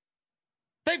nothing.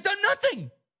 They've done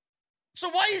nothing. So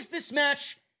why is this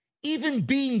match even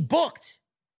being booked?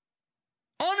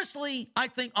 Honestly, I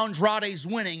think Andrade's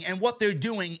winning, and what they're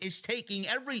doing is taking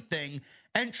everything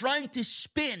and trying to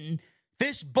spin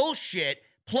this bullshit,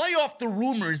 play off the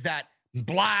rumors that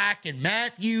Black and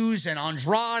Matthews and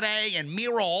Andrade and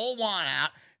Miro all want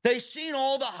out. They've seen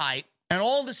all the hype and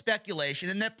all the speculation,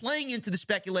 and they're playing into the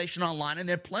speculation online, and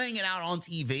they're playing it out on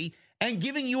TV and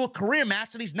giving you a career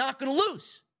match that he's not going to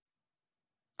lose.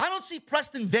 I don't see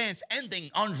Preston Vance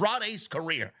ending Andrade's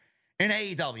career in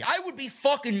AEW. I would be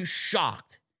fucking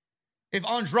shocked if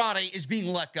Andrade is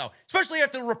being let go, especially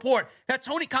after the report that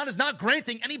Tony Khan is not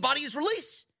granting anybody his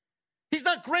release. He's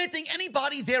not granting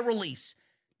anybody their release.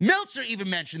 Meltzer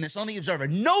even mentioned this on The Observer.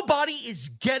 Nobody is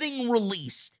getting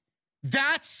released.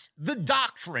 That's the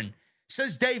doctrine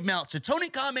says Dave Meltzer. Tony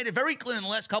Khan made it very clear in the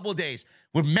last couple of days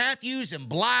with Matthews and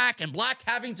Black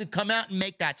having to come out and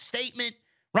make that statement,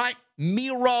 right?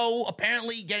 Miro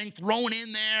apparently getting thrown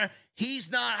in there.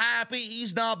 He's not happy.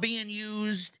 He's not being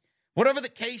used. Whatever the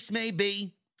case may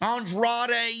be.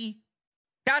 Andrade.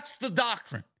 That's the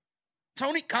doctrine.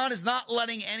 Tony Khan is not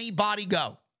letting anybody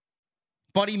go.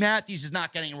 Buddy Matthews is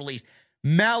not getting released.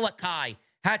 Malachi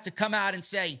had to come out and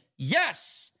say,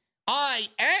 yes, I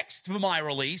asked for my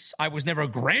release. I was never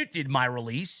granted my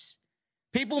release.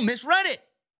 People misread it,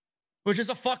 which is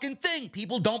a fucking thing.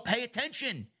 People don't pay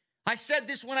attention. I said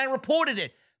this when I reported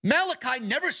it. Malachi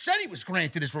never said he was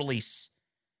granted his release.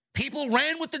 People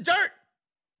ran with the dirt.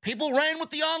 People ran with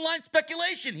the online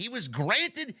speculation. He was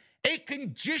granted a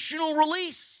conditional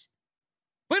release.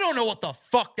 We don't know what the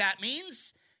fuck that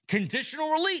means.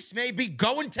 Conditional release may be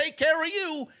go and take care of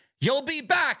you. You'll be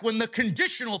back when the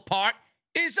conditional part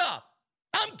is up.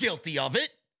 I'm guilty of it.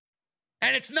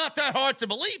 And it's not that hard to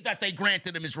believe that they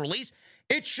granted him his release.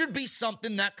 It should be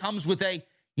something that comes with a,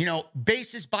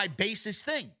 basis by basis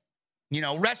thing.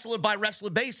 Wrestler by wrestler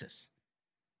basis.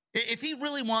 If he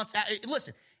really wants,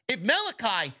 listen, if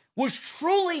Malachi was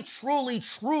truly, truly,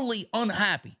 truly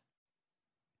unhappy,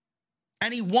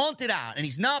 and he wanted out, and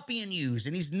he's not being used,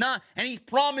 and he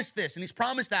promised this, and he's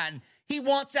promised that, and he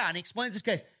wants out, and he explains his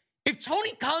case. If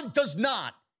Tony Khan does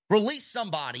not release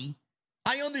somebody,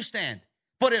 I understand.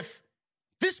 But if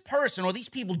this person or these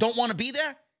people don't want to be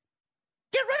there,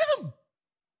 get rid of them.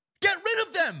 Get rid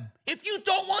of them. If you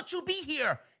don't want to be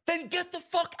here, then get the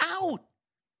fuck out.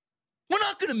 We're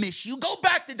not going to miss you. Go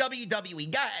back to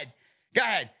WWE. Go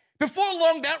ahead. Before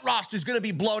long, that roster is going to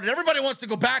be bloated. Everybody wants to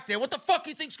go back there. What the fuck do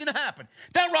you think's going to happen?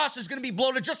 That roster is going to be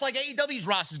bloated just like AEW's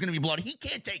roster is going to be bloated. He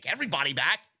can't take everybody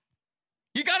back.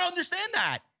 You got to understand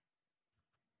that.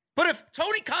 But if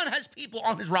Tony Khan has people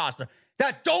on his roster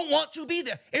that don't want to be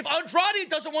there, if Andrade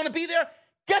doesn't want to be there,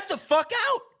 get the fuck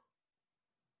out.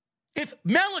 If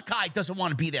Malachi doesn't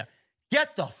want to be there,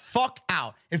 get the fuck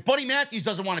out. If Buddy Matthews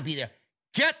doesn't want to be there,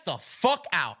 get the fuck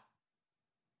out.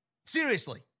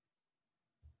 Seriously.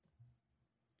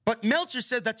 But Meltzer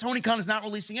said that Tony Khan is not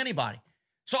releasing anybody.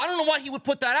 So I don't know why he would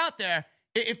put that out there.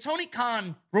 If Tony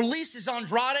Khan releases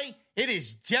Andrade, it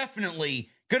is definitely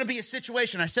going to be a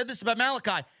situation. I said this about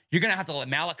Malachi. You're going to have to let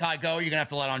Malachi go. You're going to have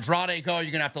to let Andrade go.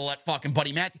 You're going to have to let fucking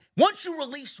Buddy Matthews. Once you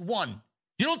release one,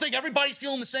 you don't think everybody's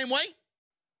feeling the same way?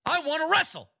 I want to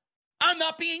wrestle. I'm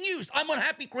not being used. I'm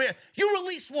unhappy career. You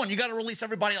release one, you got to release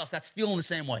everybody else that's feeling the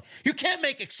same way. You can't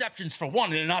make exceptions for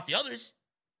one and not the others.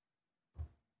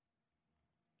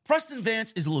 Preston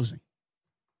Vance is losing.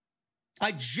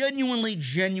 I genuinely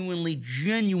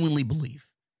believe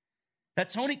that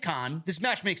Tony Khan, this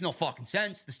match makes no fucking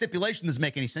sense. The stipulation doesn't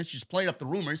make any sense. You just played up the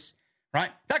rumors,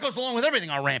 right? That goes along with everything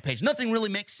on Rampage. Nothing really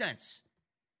makes sense.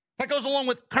 That goes along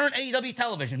with current AEW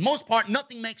television. Most part,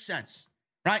 nothing makes sense,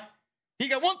 right? You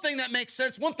got one thing that makes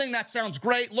sense, one thing that sounds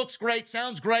great, looks great,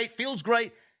 sounds great, feels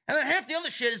great, and then half the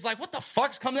other shit is like, what the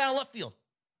fuck's coming out of left field?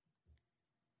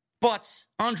 But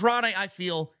Andrade, I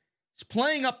feel, is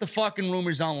playing up the fucking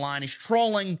rumors online. He's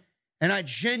trolling, and I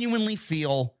genuinely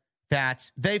feel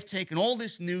that they've taken all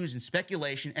this news and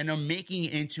speculation and are making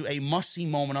it into a must-see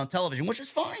moment on television, which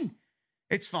is fine.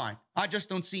 It's fine. I just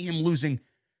don't see him losing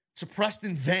to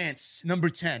Preston Vance, number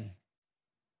 10,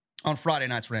 on Friday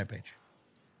night's Rampage.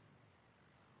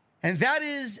 And that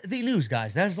is the news,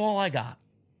 guys. That is all I got.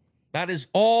 That is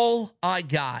all I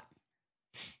got.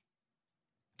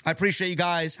 I appreciate you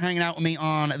guys hanging out with me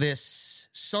on this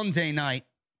Sunday night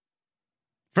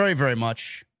very, very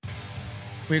much.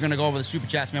 We're going to go over the Super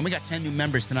Chats, man. We got 10 new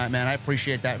members tonight, man. I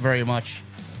appreciate that very much.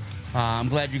 I'm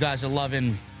glad you guys are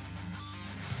loving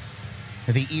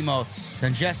the emotes.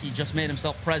 And Jesse just made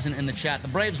himself present in the chat. The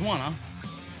Braves won, huh?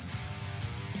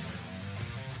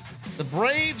 The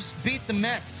Braves beat the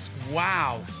Mets.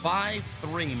 Wow.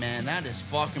 5-3, man. That is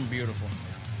fucking beautiful.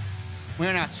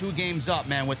 We're now 2 games up,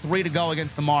 man, with 3 to go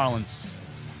against the Marlins.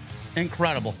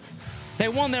 Incredible. They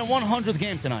won their 100th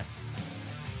game tonight.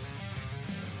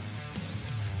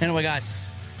 Anyway,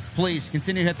 guys, please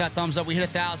continue to hit that thumbs up. We hit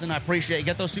 1,000. I appreciate it.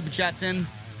 Get those Super Chats in.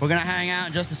 We're going to hang out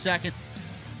in just a second.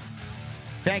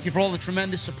 Thank you for all the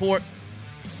tremendous support.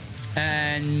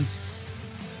 And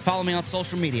follow me on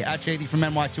social media at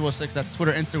JDfromNY206. That's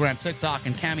Twitter, Instagram, TikTok,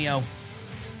 and Cameo.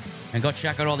 And go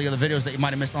check out all the other videos that you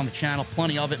might have missed on the channel.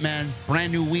 Plenty of it, man.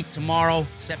 Brand new week tomorrow.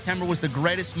 September was the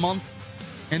greatest month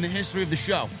in the history of the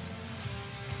show.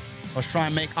 Let's try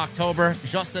and make October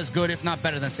just as good, if not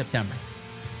better than September.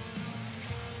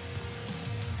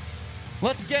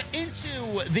 Let's get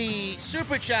into the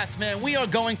Super Chats, man. We are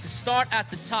going to start at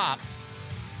the top,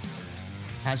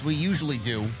 as we usually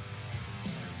do.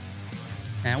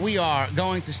 And we are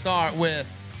going to start with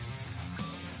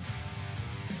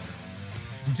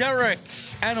Derek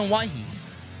Anawaihi.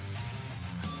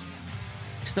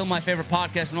 Still my favorite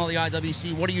podcast in all the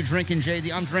IWC. What are you drinking,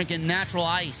 JD? I'm drinking Natural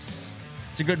Ice.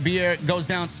 It's a good beer. It goes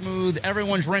down smooth.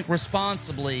 Everyone drink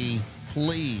responsibly,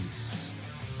 please.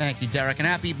 Thank you, Derek. And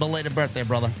happy belated birthday,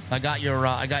 brother. I got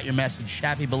your message.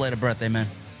 Happy belated birthday, man.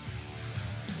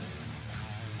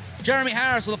 Jeremy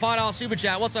Harris with a $5 super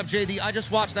chat. What's up, JD? I just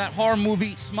watched that horror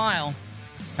movie, Smile.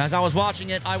 As I was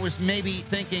watching it, I was maybe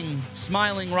thinking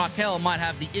smiling Raquel might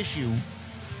have this issue.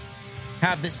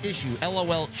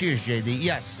 LOL. Cheers, JD.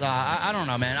 Yes, I don't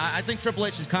know, man. I think Triple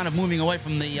H is kind of moving away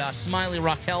from the smiley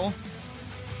Raquel.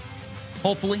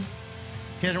 Hopefully.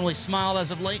 He hasn't really smiled as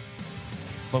of late,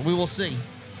 but we will see.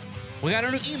 We got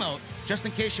a new emote, just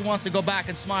in case she wants to go back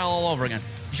and smile all over again.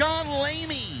 John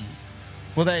Lamey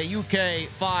with a UK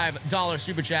 $5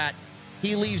 super chat.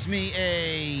 He leaves me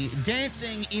a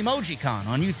dancing emoji-con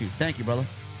on YouTube. Thank you, brother.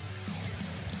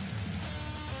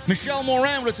 Michelle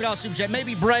Moran with a $2 super chat.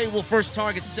 Maybe Bray will first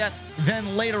target Seth,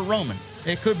 then later Roman.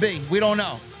 It could be. We don't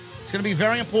know. It's going to be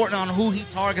very important on who he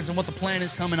targets and what the plan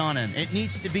is coming on in. It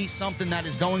needs to be something that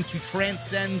is going to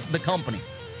transcend the company.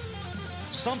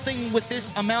 Something with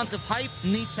this amount of hype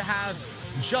needs to have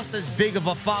just as big of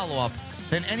a follow-up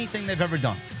than anything they've ever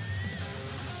done.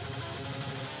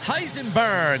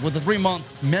 Heisenberg with a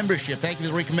 3-month membership. Thank you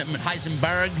for the recommitment,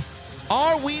 Heisenberg.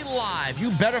 Are we live?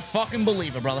 You better fucking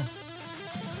believe it, brother.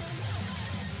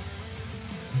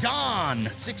 Don,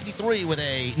 63 with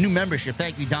a new membership.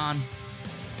 Thank you, Don.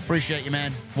 Appreciate you,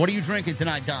 man. What are you drinking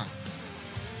tonight, Don?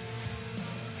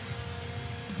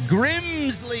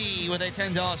 Grimsley with a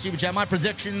 $10 super chat. My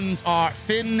predictions are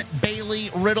Finn, Bailey,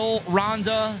 Riddle,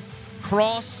 Ronda,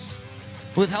 Cross,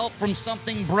 with help from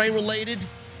something Bray-related.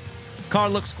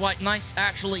 Card looks quite nice.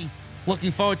 Actually,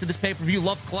 looking forward to this pay-per-view.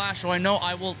 Love Clash, so I know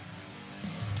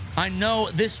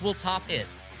this will top it.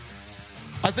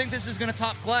 I think this is going to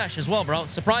top Clash as well, bro.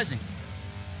 It's surprising.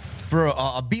 For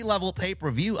a B-level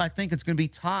pay-per-view, I think it's going to be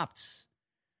topped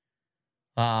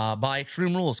by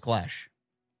Extreme Rules Clash.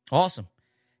 Awesome.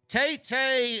 Tay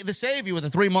the Savior with a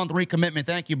 3-month recommitment.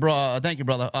 Thank you, bro. Thank you,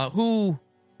 brother. Who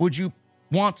would you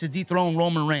want to dethrone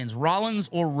Roman Reigns, Rollins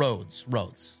or Rhodes?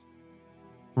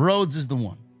 Rhodes is the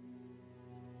one.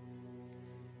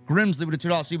 Grimsley with a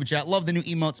 $2 super chat. Love the new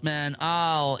emotes, man.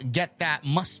 I'll get that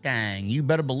Mustang. You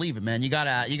better believe it, man. You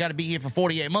gotta be here for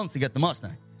 48 months to get the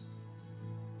Mustang.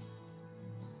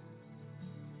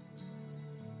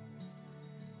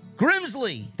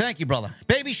 Grimsley, thank you, brother.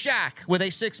 Baby Shaq with a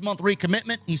 6-month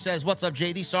recommitment. He says, what's up,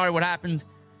 JD? Sorry what happened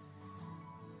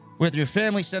with your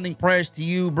family. Sending prayers to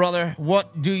you, brother.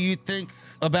 What do you think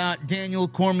about Daniel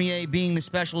Cormier being the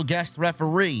special guest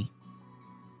referee?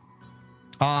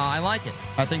 I like it.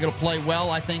 I think it'll play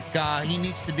well. I think he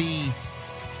needs to be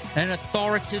an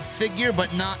authoritative figure,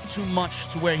 but not too much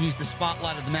to where he's the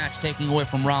spotlight of the match, taking away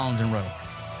from Rollins and Riddle.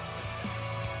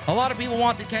 A lot of people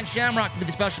wanted Ken Shamrock to be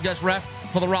the special guest ref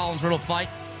for the Rollins-Riddle fight.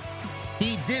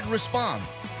 He did respond.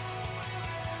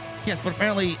 Yes, but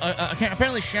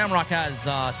apparently Shamrock has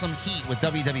some heat with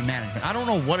WWE management. I don't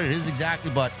know what it is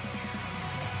exactly, but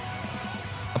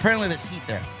apparently there's heat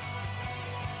there.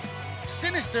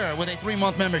 Sinister with a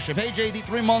 3-month membership. Hey, JD,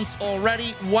 3 months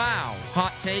already? Wow.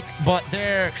 Hot take, but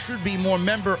there should be more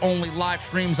member-only live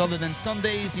streams other than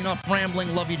Sundays. Enough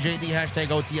rambling. Love you, JD. Hashtag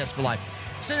OTS for life.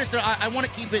 Sinister, I want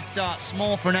to keep it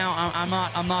small for now.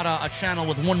 I'm not a channel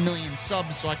with 1 million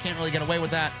subs, so I can't really get away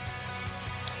with that.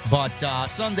 But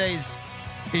Sundays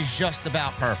is just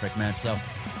about perfect, man. So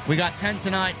we got 10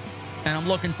 tonight, and I'm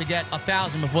looking to get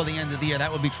 1,000 before the end of the year.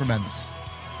 That would be tremendous.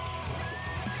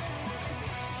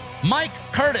 Mike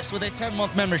Curtis with a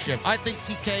 10-month membership. I think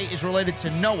TK is related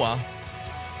to Noah,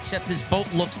 except his boat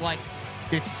looks like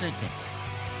it's sinking.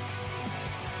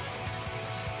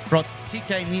 Bro,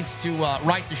 TK needs to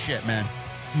right the ship, man.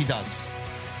 He does.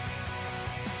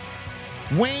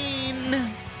 Wayne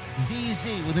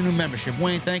DZ with a new membership.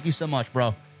 Wayne, thank you so much,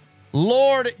 bro.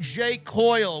 Lord J.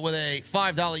 Coyle with a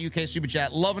 $5 UK super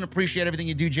chat. Love and appreciate everything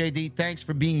you do, JD. Thanks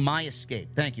for being my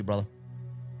escape. Thank you, brother.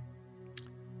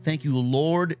 Thank you,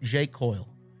 Lord J. Coyle.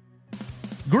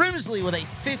 Grimsley with a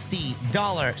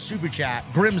 $50 super chat.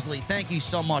 Grimsley, thank you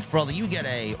so much, brother. You get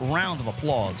a round of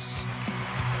applause.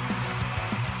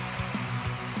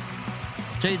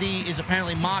 JD is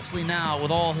apparently Moxley now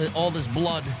with all this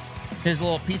blood. His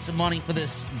little pizza money for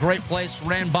this great place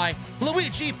ran by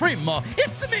Luigi Primo.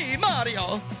 It's me,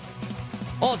 Mario.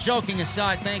 All joking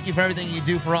aside, thank you for everything you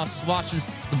do for us watching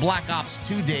the Black Ops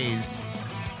 2 days.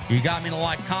 You got me to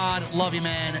like COD. Love you,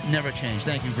 man. Never change.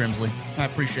 Thank you, Grimsley. I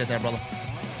appreciate that, brother.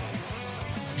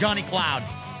 Johnny Cloud.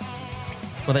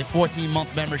 with a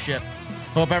 14-month membership.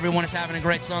 Hope everyone is having a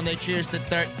great Sunday. Cheers to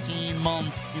 13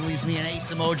 months. He leaves me an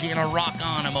ace emoji and a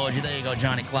rock-on emoji. There you go,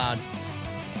 Johnny Cloud.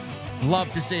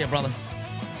 Love to see you, brother.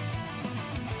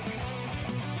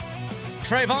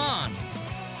 Trayvon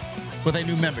with a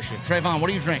new membership. Trayvon, what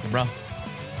are you drinking, bro?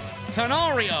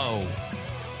 Tenorio,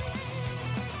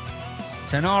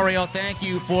 thank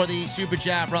you for the super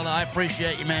chat, brother. I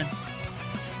appreciate you, man.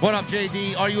 What up,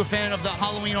 JD? Are you a fan of the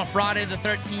Halloween or Friday the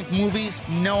 13th movies?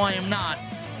 No, I am not.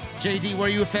 JD, were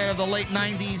you a fan of the late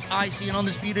 90s IC and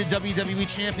Undisputed WWE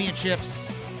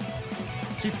Championships?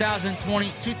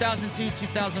 2020, 2002,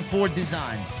 2004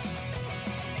 designs.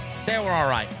 They were all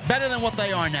right. Better than what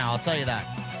they are now, I'll tell you that.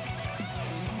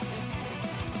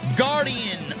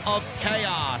 Guardian of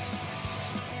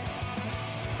Chaos.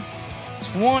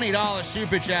 $20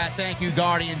 super chat. Thank you,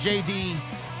 Guardian. JD,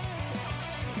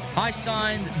 I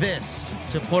signed this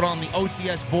to put on the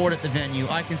OTS board at the venue.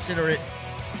 I consider it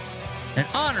an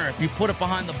honor if you put it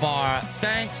behind the bar.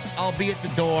 Thanks. I'll be at the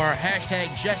door.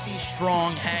 Hashtag Jesse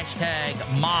Strong. Hashtag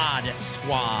Mod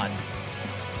Squad.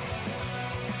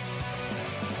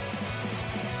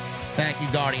 Thank you,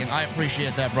 Guardian. I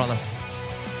appreciate that, brother.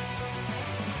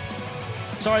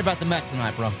 Sorry about the Mets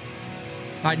tonight, bro.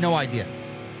 I had no idea.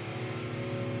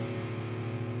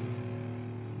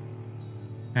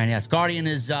 And yes,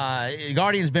 Guardian's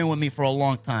been with me for a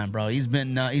long time, bro. He's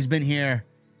been here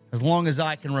as long as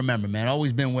I can remember, man.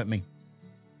 Always been with me.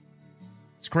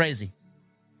 It's crazy.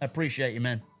 I appreciate you,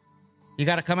 man. You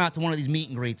got to come out to one of these meet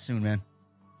and greets soon, man.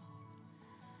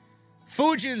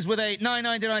 Fujins with a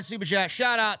 $9.99 super chat.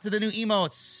 Shout out to the new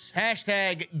emotes.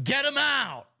 Hashtag get 'em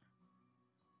out.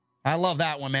 I love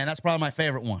that one, man. That's probably my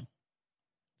favorite one.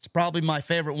 It's probably my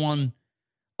favorite one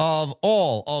of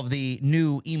all of the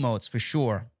new emotes for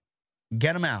sure.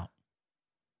 Get 'em out.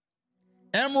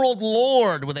 Emerald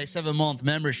Lord with a 7-month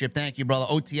membership. Thank you, brother.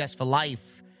 OTS for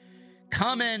life.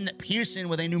 Kamen Pearson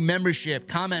with a new membership.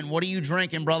 Kamen, what are you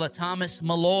drinking, brother? Thomas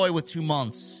Malloy with 2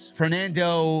 months.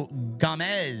 Fernando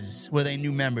Gomez with a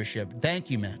new membership. Thank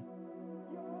you, man.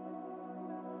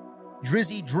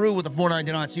 Drizzy Drew with a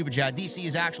 $4.99 super chat. DC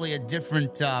is actually a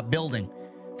different building.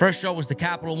 First show was the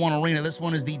Capital One Arena. This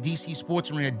one is the DC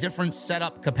Sports Arena. Different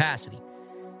setup capacity.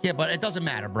 Yeah, but it doesn't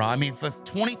matter, bro. I mean, for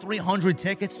 2,300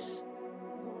 tickets,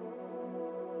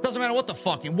 doesn't matter what the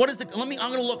fucking. What is the? I'm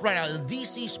gonna look right now. The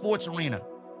DC Sports Arena,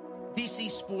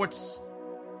 DC Sports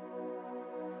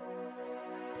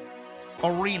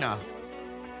Arena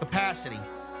capacity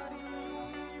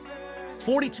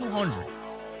 4,200.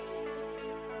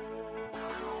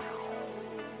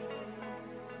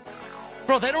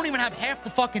 Bro, they don't even have half the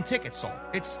fucking tickets sold.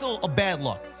 It's still a bad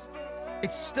look.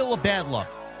 It's still a bad look.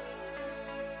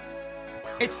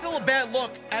 It's still a bad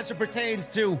look as it pertains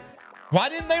to why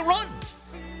didn't they run?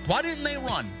 Why didn't they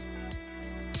run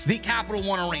the Capital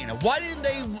One Arena? Why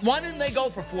didn't they go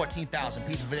for 14,000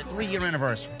 people for their 3-year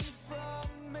anniversary?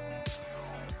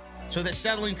 So they're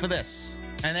settling for this,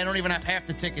 and they don't even have half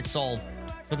the tickets sold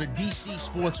for the DC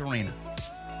Sports Arena.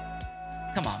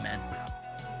 Come on, man.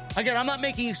 Again, I'm not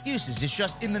making excuses. It's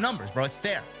just in the numbers, bro. It's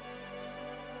there.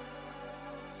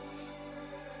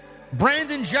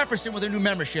 Brandon Jefferson with a new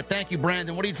membership. Thank you,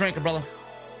 Brandon. What are you drinking, brother?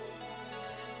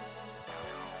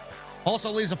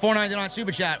 Also leaves a $4.99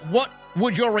 super chat. What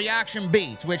would your reaction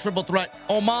be to a triple threat?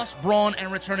 Omos, Braun,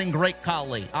 and returning Great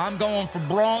Khali. I'm going for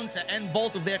Braun to end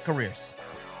both of their careers.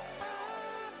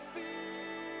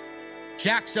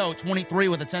 Jaxo, 23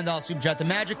 with a $10 super chat. The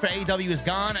magic for AEW is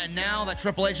gone, and now that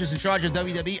Triple H is in charge of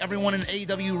WWE, everyone in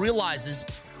AEW realizes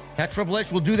that Triple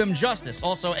H will do them justice.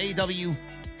 Also, AEW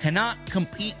cannot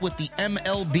compete with the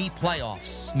MLB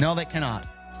playoffs. No, they cannot.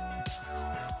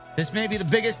 This may be the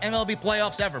biggest MLB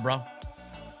playoffs ever, bro.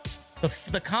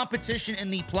 The competition in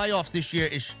the playoffs this year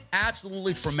is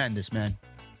absolutely tremendous, man.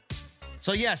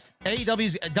 So, yes, both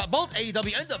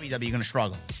AEW and WWE are going to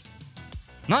struggle.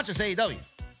 Not just AEW.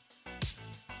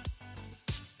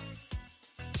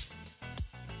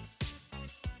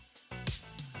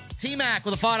 T-Mac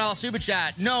with a $5 super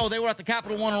chat. No, they were at the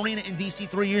Capital One Arena in D.C.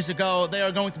 3 years ago. They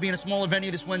are going to be in a smaller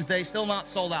venue this Wednesday. Still not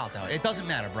sold out, though. It doesn't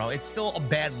matter, bro. It's still a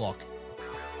bad look.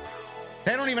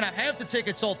 They don't even have half the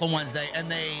tickets sold for Wednesday,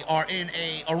 and they are in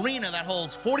a arena that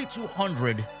holds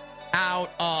 4,200 out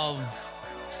of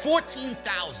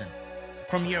 14,000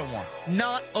 from year one.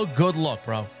 Not a good look,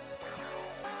 bro.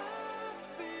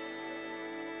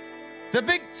 The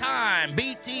Big Time,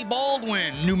 BT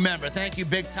Baldwin, new member. Thank you,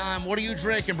 Big Time. What are you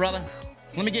drinking, brother?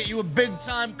 Let me get you a Big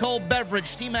Time cold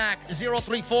beverage. T-Mac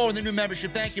 034 with the new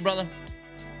membership. Thank you, brother.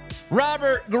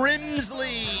 Robert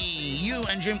Grimsley. You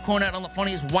and Jim Cornette are the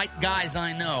funniest white guys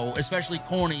I know, especially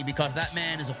Corny, because that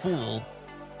man is a fool.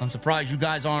 I'm surprised you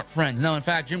guys aren't friends. No, in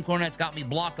fact, Jim Cornette's got me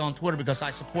blocked on Twitter because I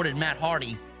supported Matt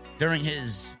Hardy during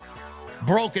his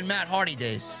broken Matt Hardy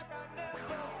days.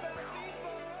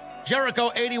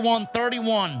 Jericho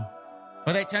 8131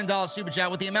 with a $10 super chat.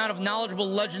 With the amount of knowledgeable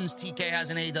legends TK has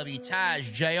in AEW, Taz,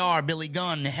 JR, Billy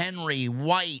Gunn, Henry,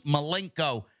 White,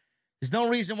 Malenko, there's no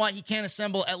reason why he can't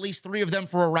assemble at least 3 of them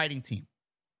for a writing team.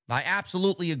 I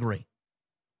absolutely agree.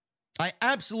 I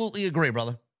absolutely agree,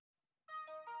 brother.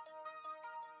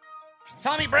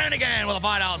 Tommy Brannigan with a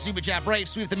 $5 super chat. Brave,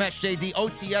 sweep the Mets, JD.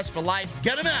 OTS for life.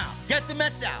 Get them out. Get the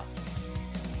Mets out.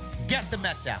 Get the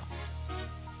Mets out.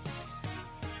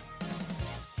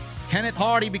 Kenneth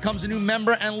Hardy becomes a new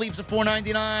member and leaves a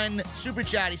 $4.99 super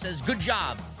chat. He says, good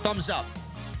job. Thumbs up.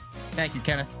 Thank you,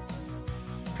 Kenneth.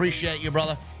 Appreciate you,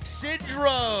 brother.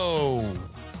 Sidro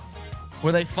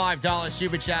with a $5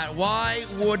 super chat. Why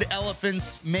would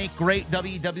elephants make great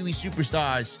WWE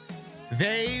superstars?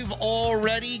 They've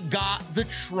already got the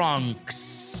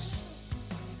trunks.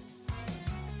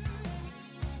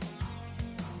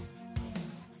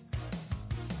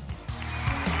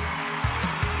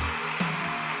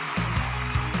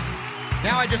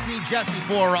 Now I just need Jesse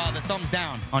for the thumbs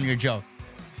down on your joke.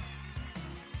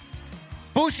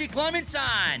 Bushi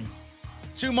Clementine,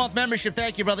 2-month membership.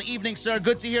 Thank you, brother. Evening, sir.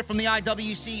 Good to hear from the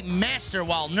IWC master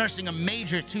while nursing a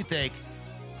major toothache.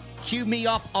 Cue me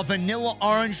up a vanilla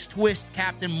orange twist,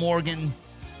 Captain Morgan,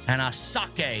 and a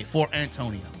sake for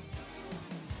Antonio.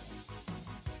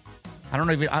 I don't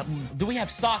even. Do we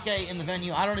have sake in the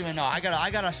venue? I don't even know. I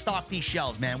gotta stock these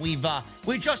shelves, man. We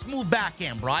just moved back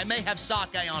in, bro. I may have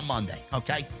sake on Monday.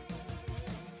 Okay.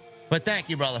 But thank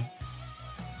you, brother.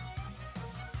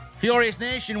 Furious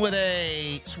Nation with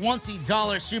a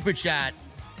 $20 super chat.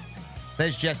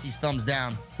 There's Jesse's thumbs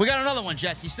down. We got another one,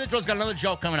 Jesse. Sidro's got another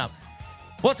joke coming up.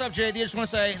 What's up, JD? I just want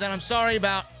to say that I'm sorry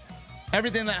about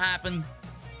everything that happened.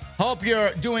 Hope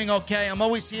you're doing okay. I'm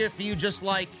always here for you, just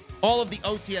like all of the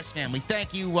OTS family.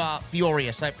 Thank you,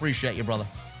 Furious. I appreciate you, brother.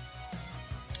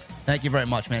 Thank you very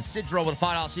much, man. Sidro with a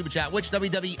 $5 super chat. Which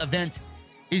WWE event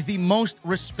is the most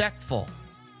respectful?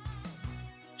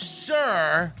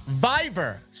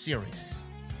 Survivor Series.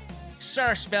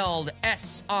 Sir spelled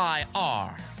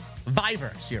S-I-R.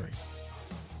 Vivor Series.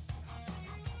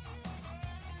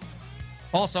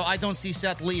 Also, I don't see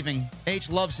Seth leaving. H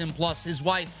loves him, plus his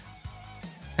wife.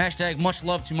 Hashtag much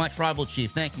love to my tribal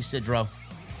chief. Thank you, Sidro.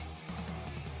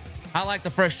 I like the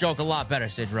first joke a lot better,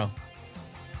 Sidro.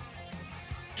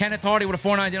 Kenneth Hardy with a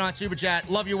 $4.99 super chat.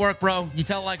 Love your work, bro. You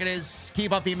tell it like it is.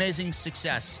 Keep up the amazing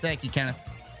success. Thank you, Kenneth.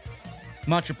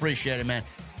 Much appreciated, man.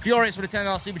 Furious with a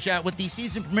 $10 super chat. With the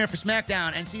season premiere for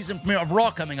SmackDown and season premiere of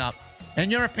Raw coming up, in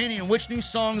your opinion, which new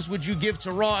songs would you give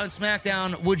to Raw and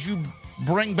SmackDown? Would you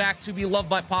bring back To Be Loved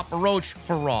by Papa Roach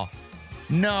for Raw?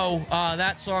 No,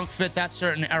 that song fit that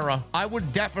certain era. I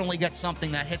would definitely get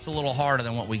something that hits a little harder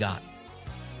than what we got.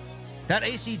 That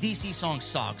AC/DC song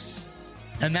sucks.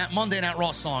 And that Monday Night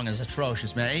Raw song is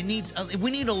atrocious, man. It needs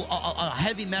we need a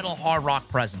heavy metal hard rock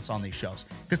presence on these shows.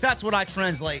 Because that's what I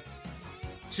translate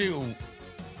to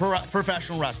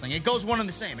professional wrestling. It goes one and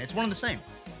the same. It's one and the same.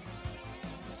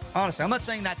 Honestly, I'm not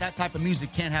saying that type of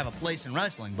music can't have a place in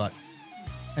wrestling, but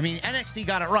I mean, NXT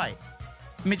got it right.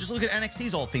 I mean, just look at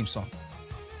NXT's old theme song.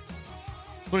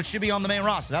 But it should be on the main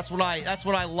roster. That's what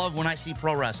I love when I see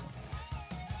pro wrestling.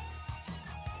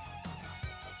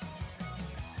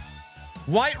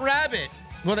 White Rabbit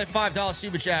with a $5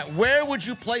 super chat. Where would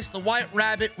you place the White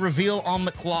Rabbit reveal on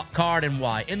the card and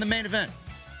why? In the main event.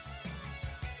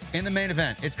 In the main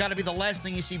event. It's got to be the last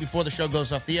thing you see before the show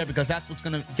goes off the air, because that's what's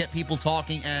going to get people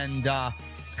talking, and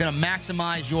it's going to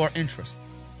maximize your interest.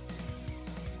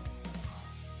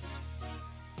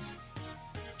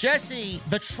 Jesse,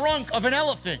 the trunk of an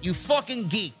elephant, you fucking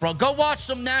geek, bro. Go watch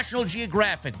some National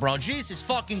Geographic, bro. Jesus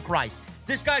fucking Christ.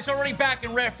 This guy's already back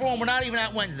in rare form. We're not even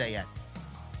at Wednesday yet.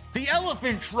 The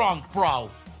elephant trunk, bro.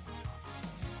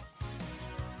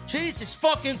 Jesus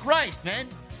fucking Christ, man.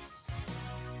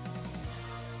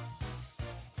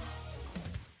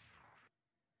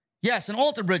 Yes, an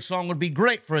Alter Bridge song would be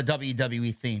great for a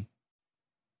WWE theme.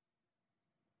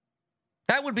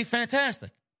 That would be fantastic.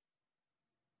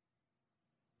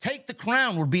 Take the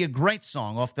Crown would be a great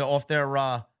song off their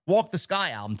Walk the Sky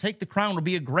album. Take the Crown would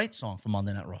be a great song for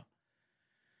Monday Night Raw.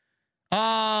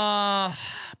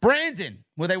 Brandon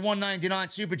with a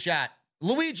 $1.99 super chat.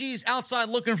 Luigi's outside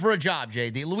looking for a job,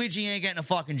 JD. Luigi ain't getting a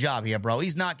fucking job here, bro.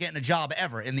 He's not getting a job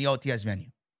ever in the OTS venue.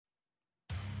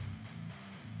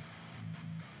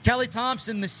 Kelly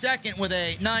Thompson II with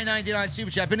a $9.99 super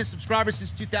chat. Been a subscriber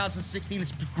since 2016.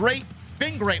 It's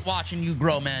been great watching you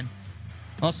grow, man.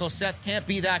 Also, Seth can't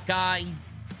be that guy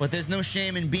But there's no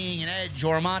shame in being an Edge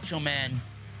or a Macho Man.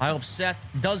 I hope Seth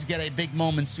does get a big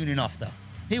moment soon enough, though.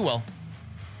 He will.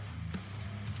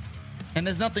 And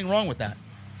there's nothing wrong with that.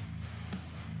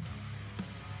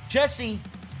 Jesse,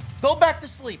 go back to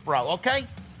sleep, bro, okay?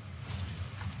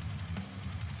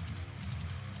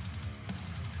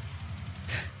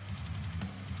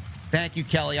 Thank you,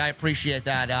 Kelly. I appreciate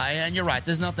that. And you're right.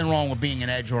 There's nothing wrong with being an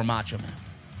Edge or a Macho Man.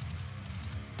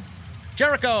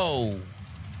 Jericho.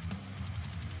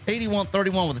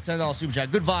 8131 with a $10 super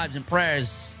chat. Good vibes and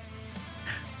prayers.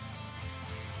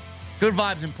 Good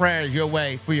vibes and prayers your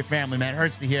way for your family, man. It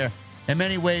hurts to hear. In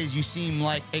many ways, you seem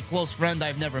like a close friend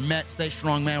I've never met. Stay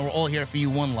strong, man. We're all here for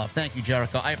you. One love. Thank you,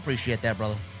 Jericho. I appreciate that,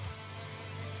 brother.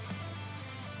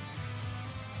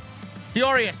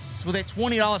 Furious with a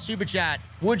 $20 super chat.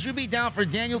 Would you be down for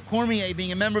Daniel Cormier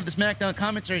being a member of the SmackDown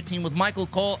commentary team with Michael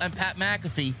Cole and Pat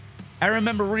McAfee? I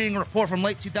remember reading a report from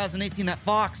late 2018 that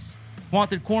Fox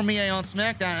wanted Cormier on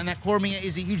SmackDown and that Cormier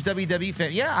is a huge WWE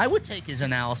fan. Yeah, I would take his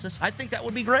analysis. I think that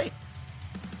would be great.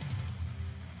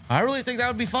 I really think that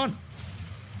would be fun.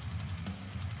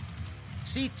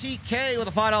 CTK with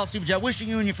a $5 super chat. Wishing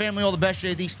you and your family all the best,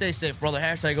 JD. Stay safe, brother.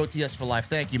 Hashtag OTS for life.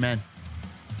 Thank you, man.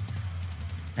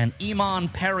 And Iman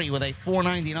Perry with a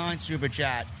 $4.99 super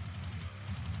chat.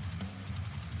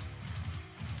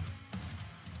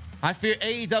 I fear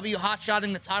AEW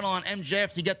hotshotting the title on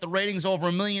MJF to get the ratings over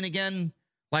 1 million again,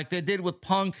 like they did with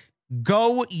Punk.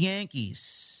 Go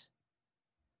Yankees.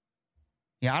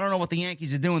 Yeah, I don't know what the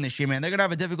Yankees are doing this year, man. They're going to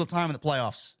have a difficult time in the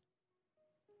playoffs.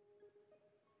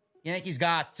 Yankees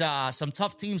got some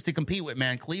tough teams to compete with,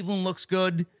 man. Cleveland looks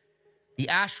good. The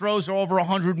Astros are over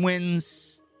 100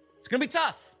 wins. It's going to be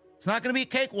tough. It's not going to be a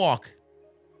cakewalk.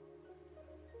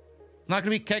 It's not going to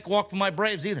be a cakewalk for my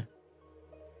Braves either.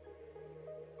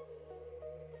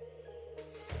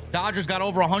 Dodgers got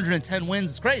over 110 wins.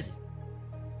 It's crazy.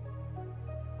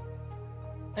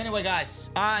 Anyway, guys,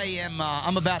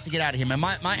 I'm about to get out of here, man.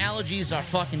 My allergies are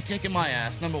fucking kicking my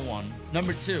ass, number one.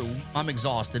 Number two, I'm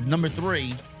exhausted. Number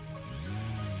three,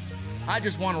 I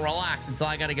just want to relax until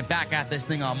I got to get back at this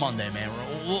thing on Monday, man.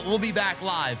 We'll be back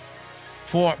live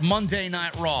for Monday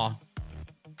Night Raw.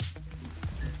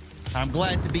 I'm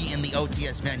glad to be in the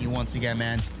OTS venue once again,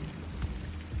 man.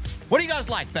 What do you guys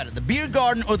like better, the beer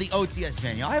garden or the OTS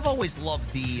venue? I've always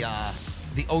loved the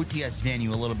OTS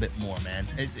venue a little bit more, man.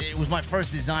 It was my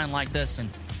first design like this, and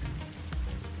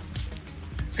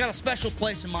it's got a special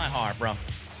place in my heart, bro.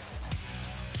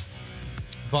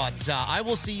 But I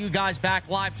will see you guys back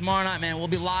live tomorrow night, man. We'll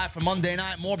be live for Monday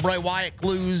night. More Bray Wyatt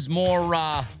clues,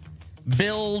 more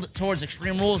build towards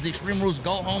Extreme Rules, the Extreme Rules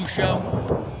Go Home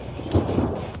show.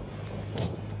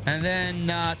 And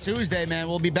then Tuesday, man,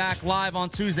 we'll be back live on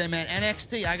Tuesday, man.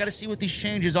 NXT, I got to see what these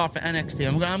changes are for NXT.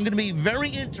 I'm going to be very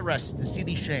interested to see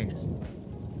these changes.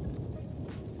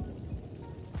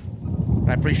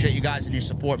 I appreciate you guys and your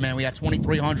support, man. We got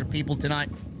 2,300 people tonight.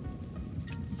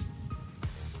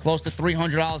 Close to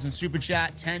 $300 in Super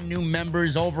Chat. 10 new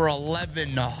members, over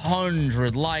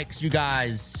 1,100 likes. You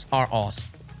guys are awesome.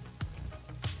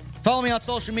 Follow me on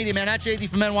social media, man, at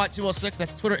JDfromNY206.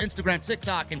 That's Twitter, Instagram,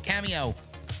 TikTok, and Cameo.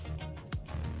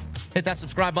 Hit that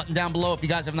subscribe button down below if you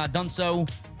guys have not done so.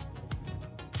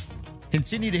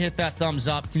 Continue to hit that thumbs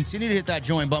up. Continue to hit that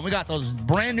join button. We got those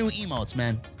brand new emotes,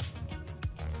 man.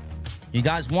 You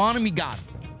guys want them, you got them.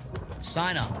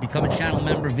 Sign up. Become a channel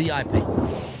member, VIP.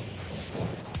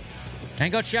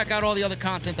 And go check out all the other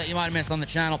content that you might have missed on the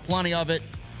channel. Plenty of it.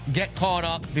 Get caught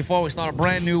up before we start a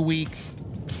brand new week.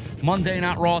 Monday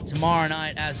Night Raw tomorrow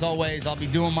night. As always, I'll be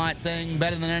doing my thing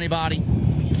better than anybody.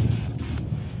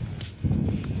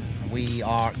 We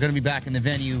are going to be back in the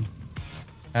venue,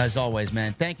 as always,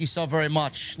 man. Thank you so very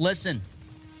much. Listen,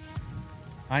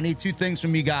 I need two things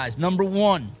from you guys. Number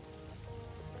one,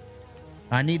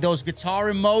 I need those guitar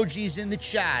emojis in the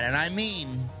chat, and I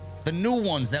mean the new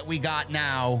ones that we got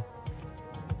now.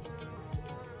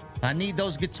 I need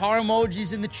those guitar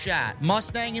emojis in the chat.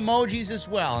 Mustang emojis as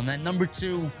well. And then number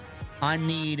two, I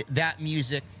need that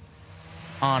music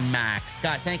on max.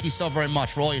 Guys, thank you so very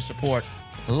much for all your support.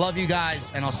 Love you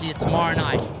guys, and I'll see you tomorrow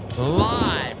night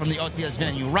live from the OTS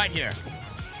venue right here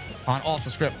on Off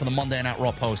the Script for the Monday Night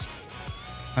Raw post.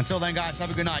 Until then, guys, have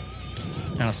a good night,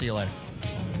 and I'll see you later.